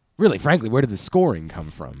 Really, frankly, where did the scoring come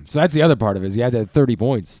from? So that's the other part of it is he had that 30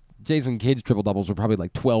 points. Jason Kidd's triple-doubles were probably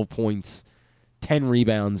like 12 points, 10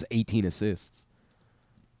 rebounds, 18 assists.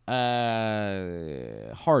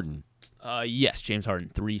 Harden. Yes, James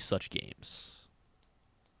Harden, 3 such games.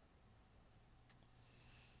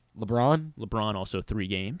 LeBron also 3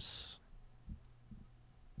 games.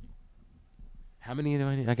 How many do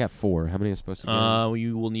I need? I got 4. How many am I supposed to get?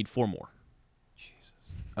 You will need 4 more. Jesus.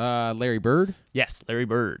 Larry Bird? Yes, Larry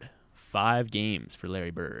Bird. 5 games for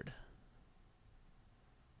Larry Bird.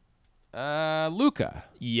 Luka.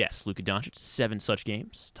 Yes, Luka Doncic, 7 such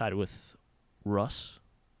games, tied with Russ.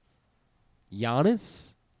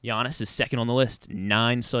 Giannis is second on the list,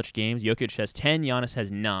 9 such games. Jokic has 10, Giannis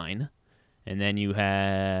has 9. And then you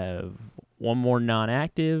have one more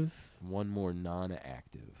non-active.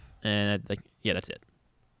 And that's it.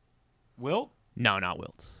 Wilt? No, not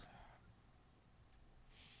Wilt.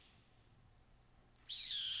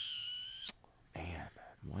 Man,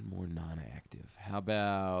 one more non-active. How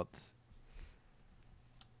about...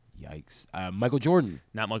 Yikes. Michael Jordan.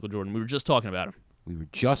 Not Michael Jordan. We were just talking about him.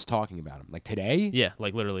 Like today? Yeah,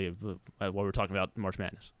 like literally while we were talking about March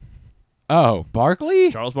Madness. Oh,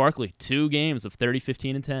 Barkley? Charles Barkley, 2 games of 30,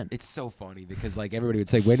 15, and 10. It's so funny because like everybody would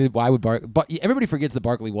say, everybody forgets that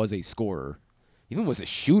Barkley was a scorer. Even was a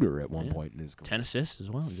shooter at one point in his career. 10 assists as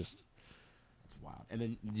well. It's wild. And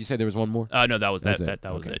then did you say there was one more? No, that was that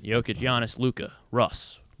was it. Jokic, Giannis, Luka,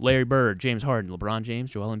 Russ, Larry Bird, James Harden, LeBron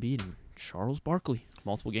James, Joel Embiid, and Charles Barkley.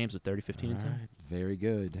 Multiple games of 30, 15, and 10. Very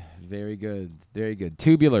good. Very good. Very good.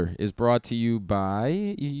 Tubular is brought to you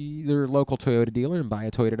by your local Toyota dealer and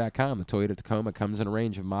buyatoyota.com. The Toyota Tacoma comes in a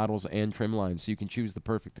range of models and trim lines, so you can choose the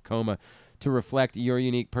perfect Tacoma to reflect your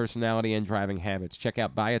unique personality and driving habits. Check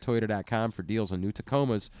out buyatoyota.com for deals on new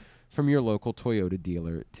Tacomas from your local Toyota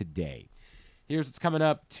dealer today. Here's what's coming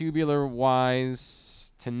up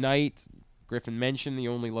tubular-wise tonight. Griffin mentioned the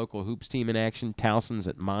only local hoops team in action. Towson's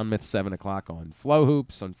at Monmouth, 7 o'clock on Flow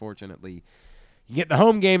Hoops. Unfortunately, you get the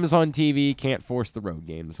home games on TV. Can't force the road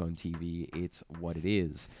games on TV. It's what it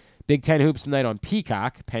is. Big Ten Hoops tonight on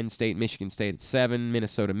Peacock. Penn State, Michigan State at 7.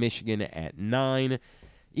 Minnesota, Michigan at 9.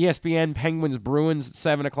 ESPN, Penguins, Bruins at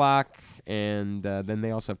 7 o'clock. And then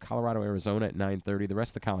they also have Colorado, Arizona at 9:30. The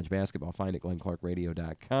rest of the college basketball, find at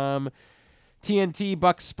glennclarkradio.com. TNT,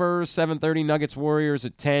 Bucks, Spurs, 7:30. Nuggets, Warriors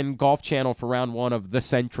at 10. Golf Channel for round 1 of The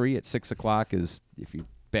Century at 6 o'clock. Is if you're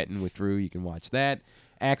betting with Drew, you can watch that.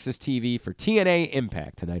 Access TV for TNA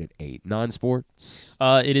Impact tonight at 8. Non-sports.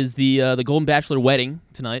 It is the Golden Bachelor wedding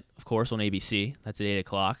tonight, of course, on ABC. That's at 8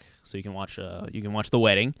 o'clock, so you can watch the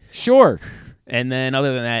wedding. Sure. And then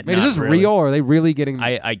other than that, I mean, is this real? Or are they really getting?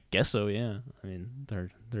 I guess so. Yeah. I mean,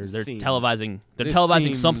 they're Seems- televising. They're this televising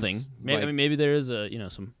seems something. like- I mean, maybe there is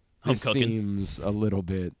some home This cooking. seems a little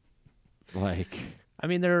bit like. I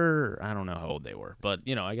mean, I don't know how old they were, but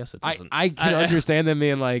I guess it doesn't. I can understand them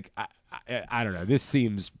being like, I don't know. This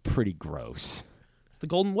seems pretty gross. It's the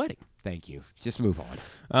Golden Wedding. Thank you. Just move on.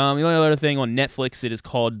 The only other thing on Netflix, it is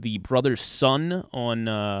called The Brother's Son.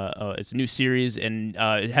 It's a new series, and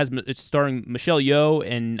it's starring Michelle Yeoh,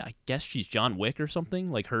 and I guess she's John Wick or something.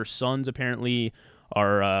 Like her sons apparently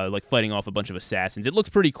are like fighting off a bunch of assassins. It looks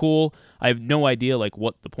pretty cool. I have no idea like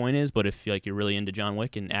what the point is, but if like you're really into John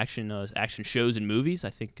Wick and action shows and movies, I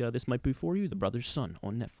think this might be for you. The Brother's Son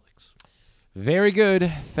on Netflix. Very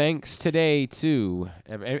good. Thanks today to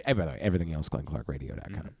by the way, everything else,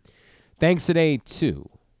 glennclarkradio.com. Mm-hmm. Thanks today to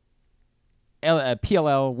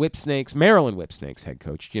PLL Whipsnakes, Maryland Whipsnakes head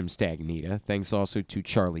coach Jim Stagnitta. Thanks also to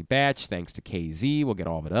Charlie Batch. Thanks to KZ. We'll get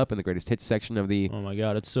all of it up in the greatest hits section of the Oh my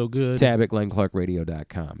God, it's so good. tab at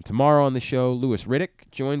glennclarkradio.com. Tomorrow on the show, Lewis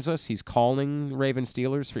Riddick joins us. He's calling Ravens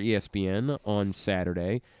Steelers for ESPN on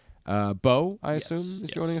Saturday. Bo, I assume,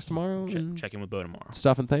 is joining us tomorrow. Check in with Bo tomorrow.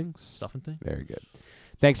 Stuff and things. Very good.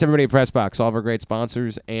 Thanks to everybody at Pressbox, all of our great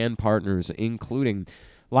sponsors and partners, including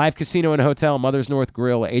Live Casino and Hotel, Mother's North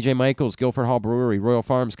Grill, AJ Michaels, Guilford Hall Brewery, Royal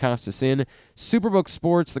Farms, Costas Inn, Superbook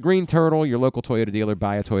Sports, The Green Turtle, your local Toyota dealer,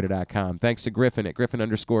 buyatoyota.com. Thanks to Griffin at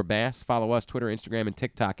Griffin_Bass. Follow us, Twitter, Instagram, and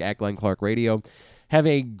TikTok at Glenn Clark Radio. Have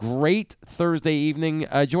a great Thursday evening.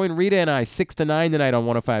 Join Rita and I 6 to 9 tonight on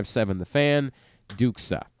 105.7 The Fan. Duke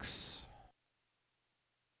sucks.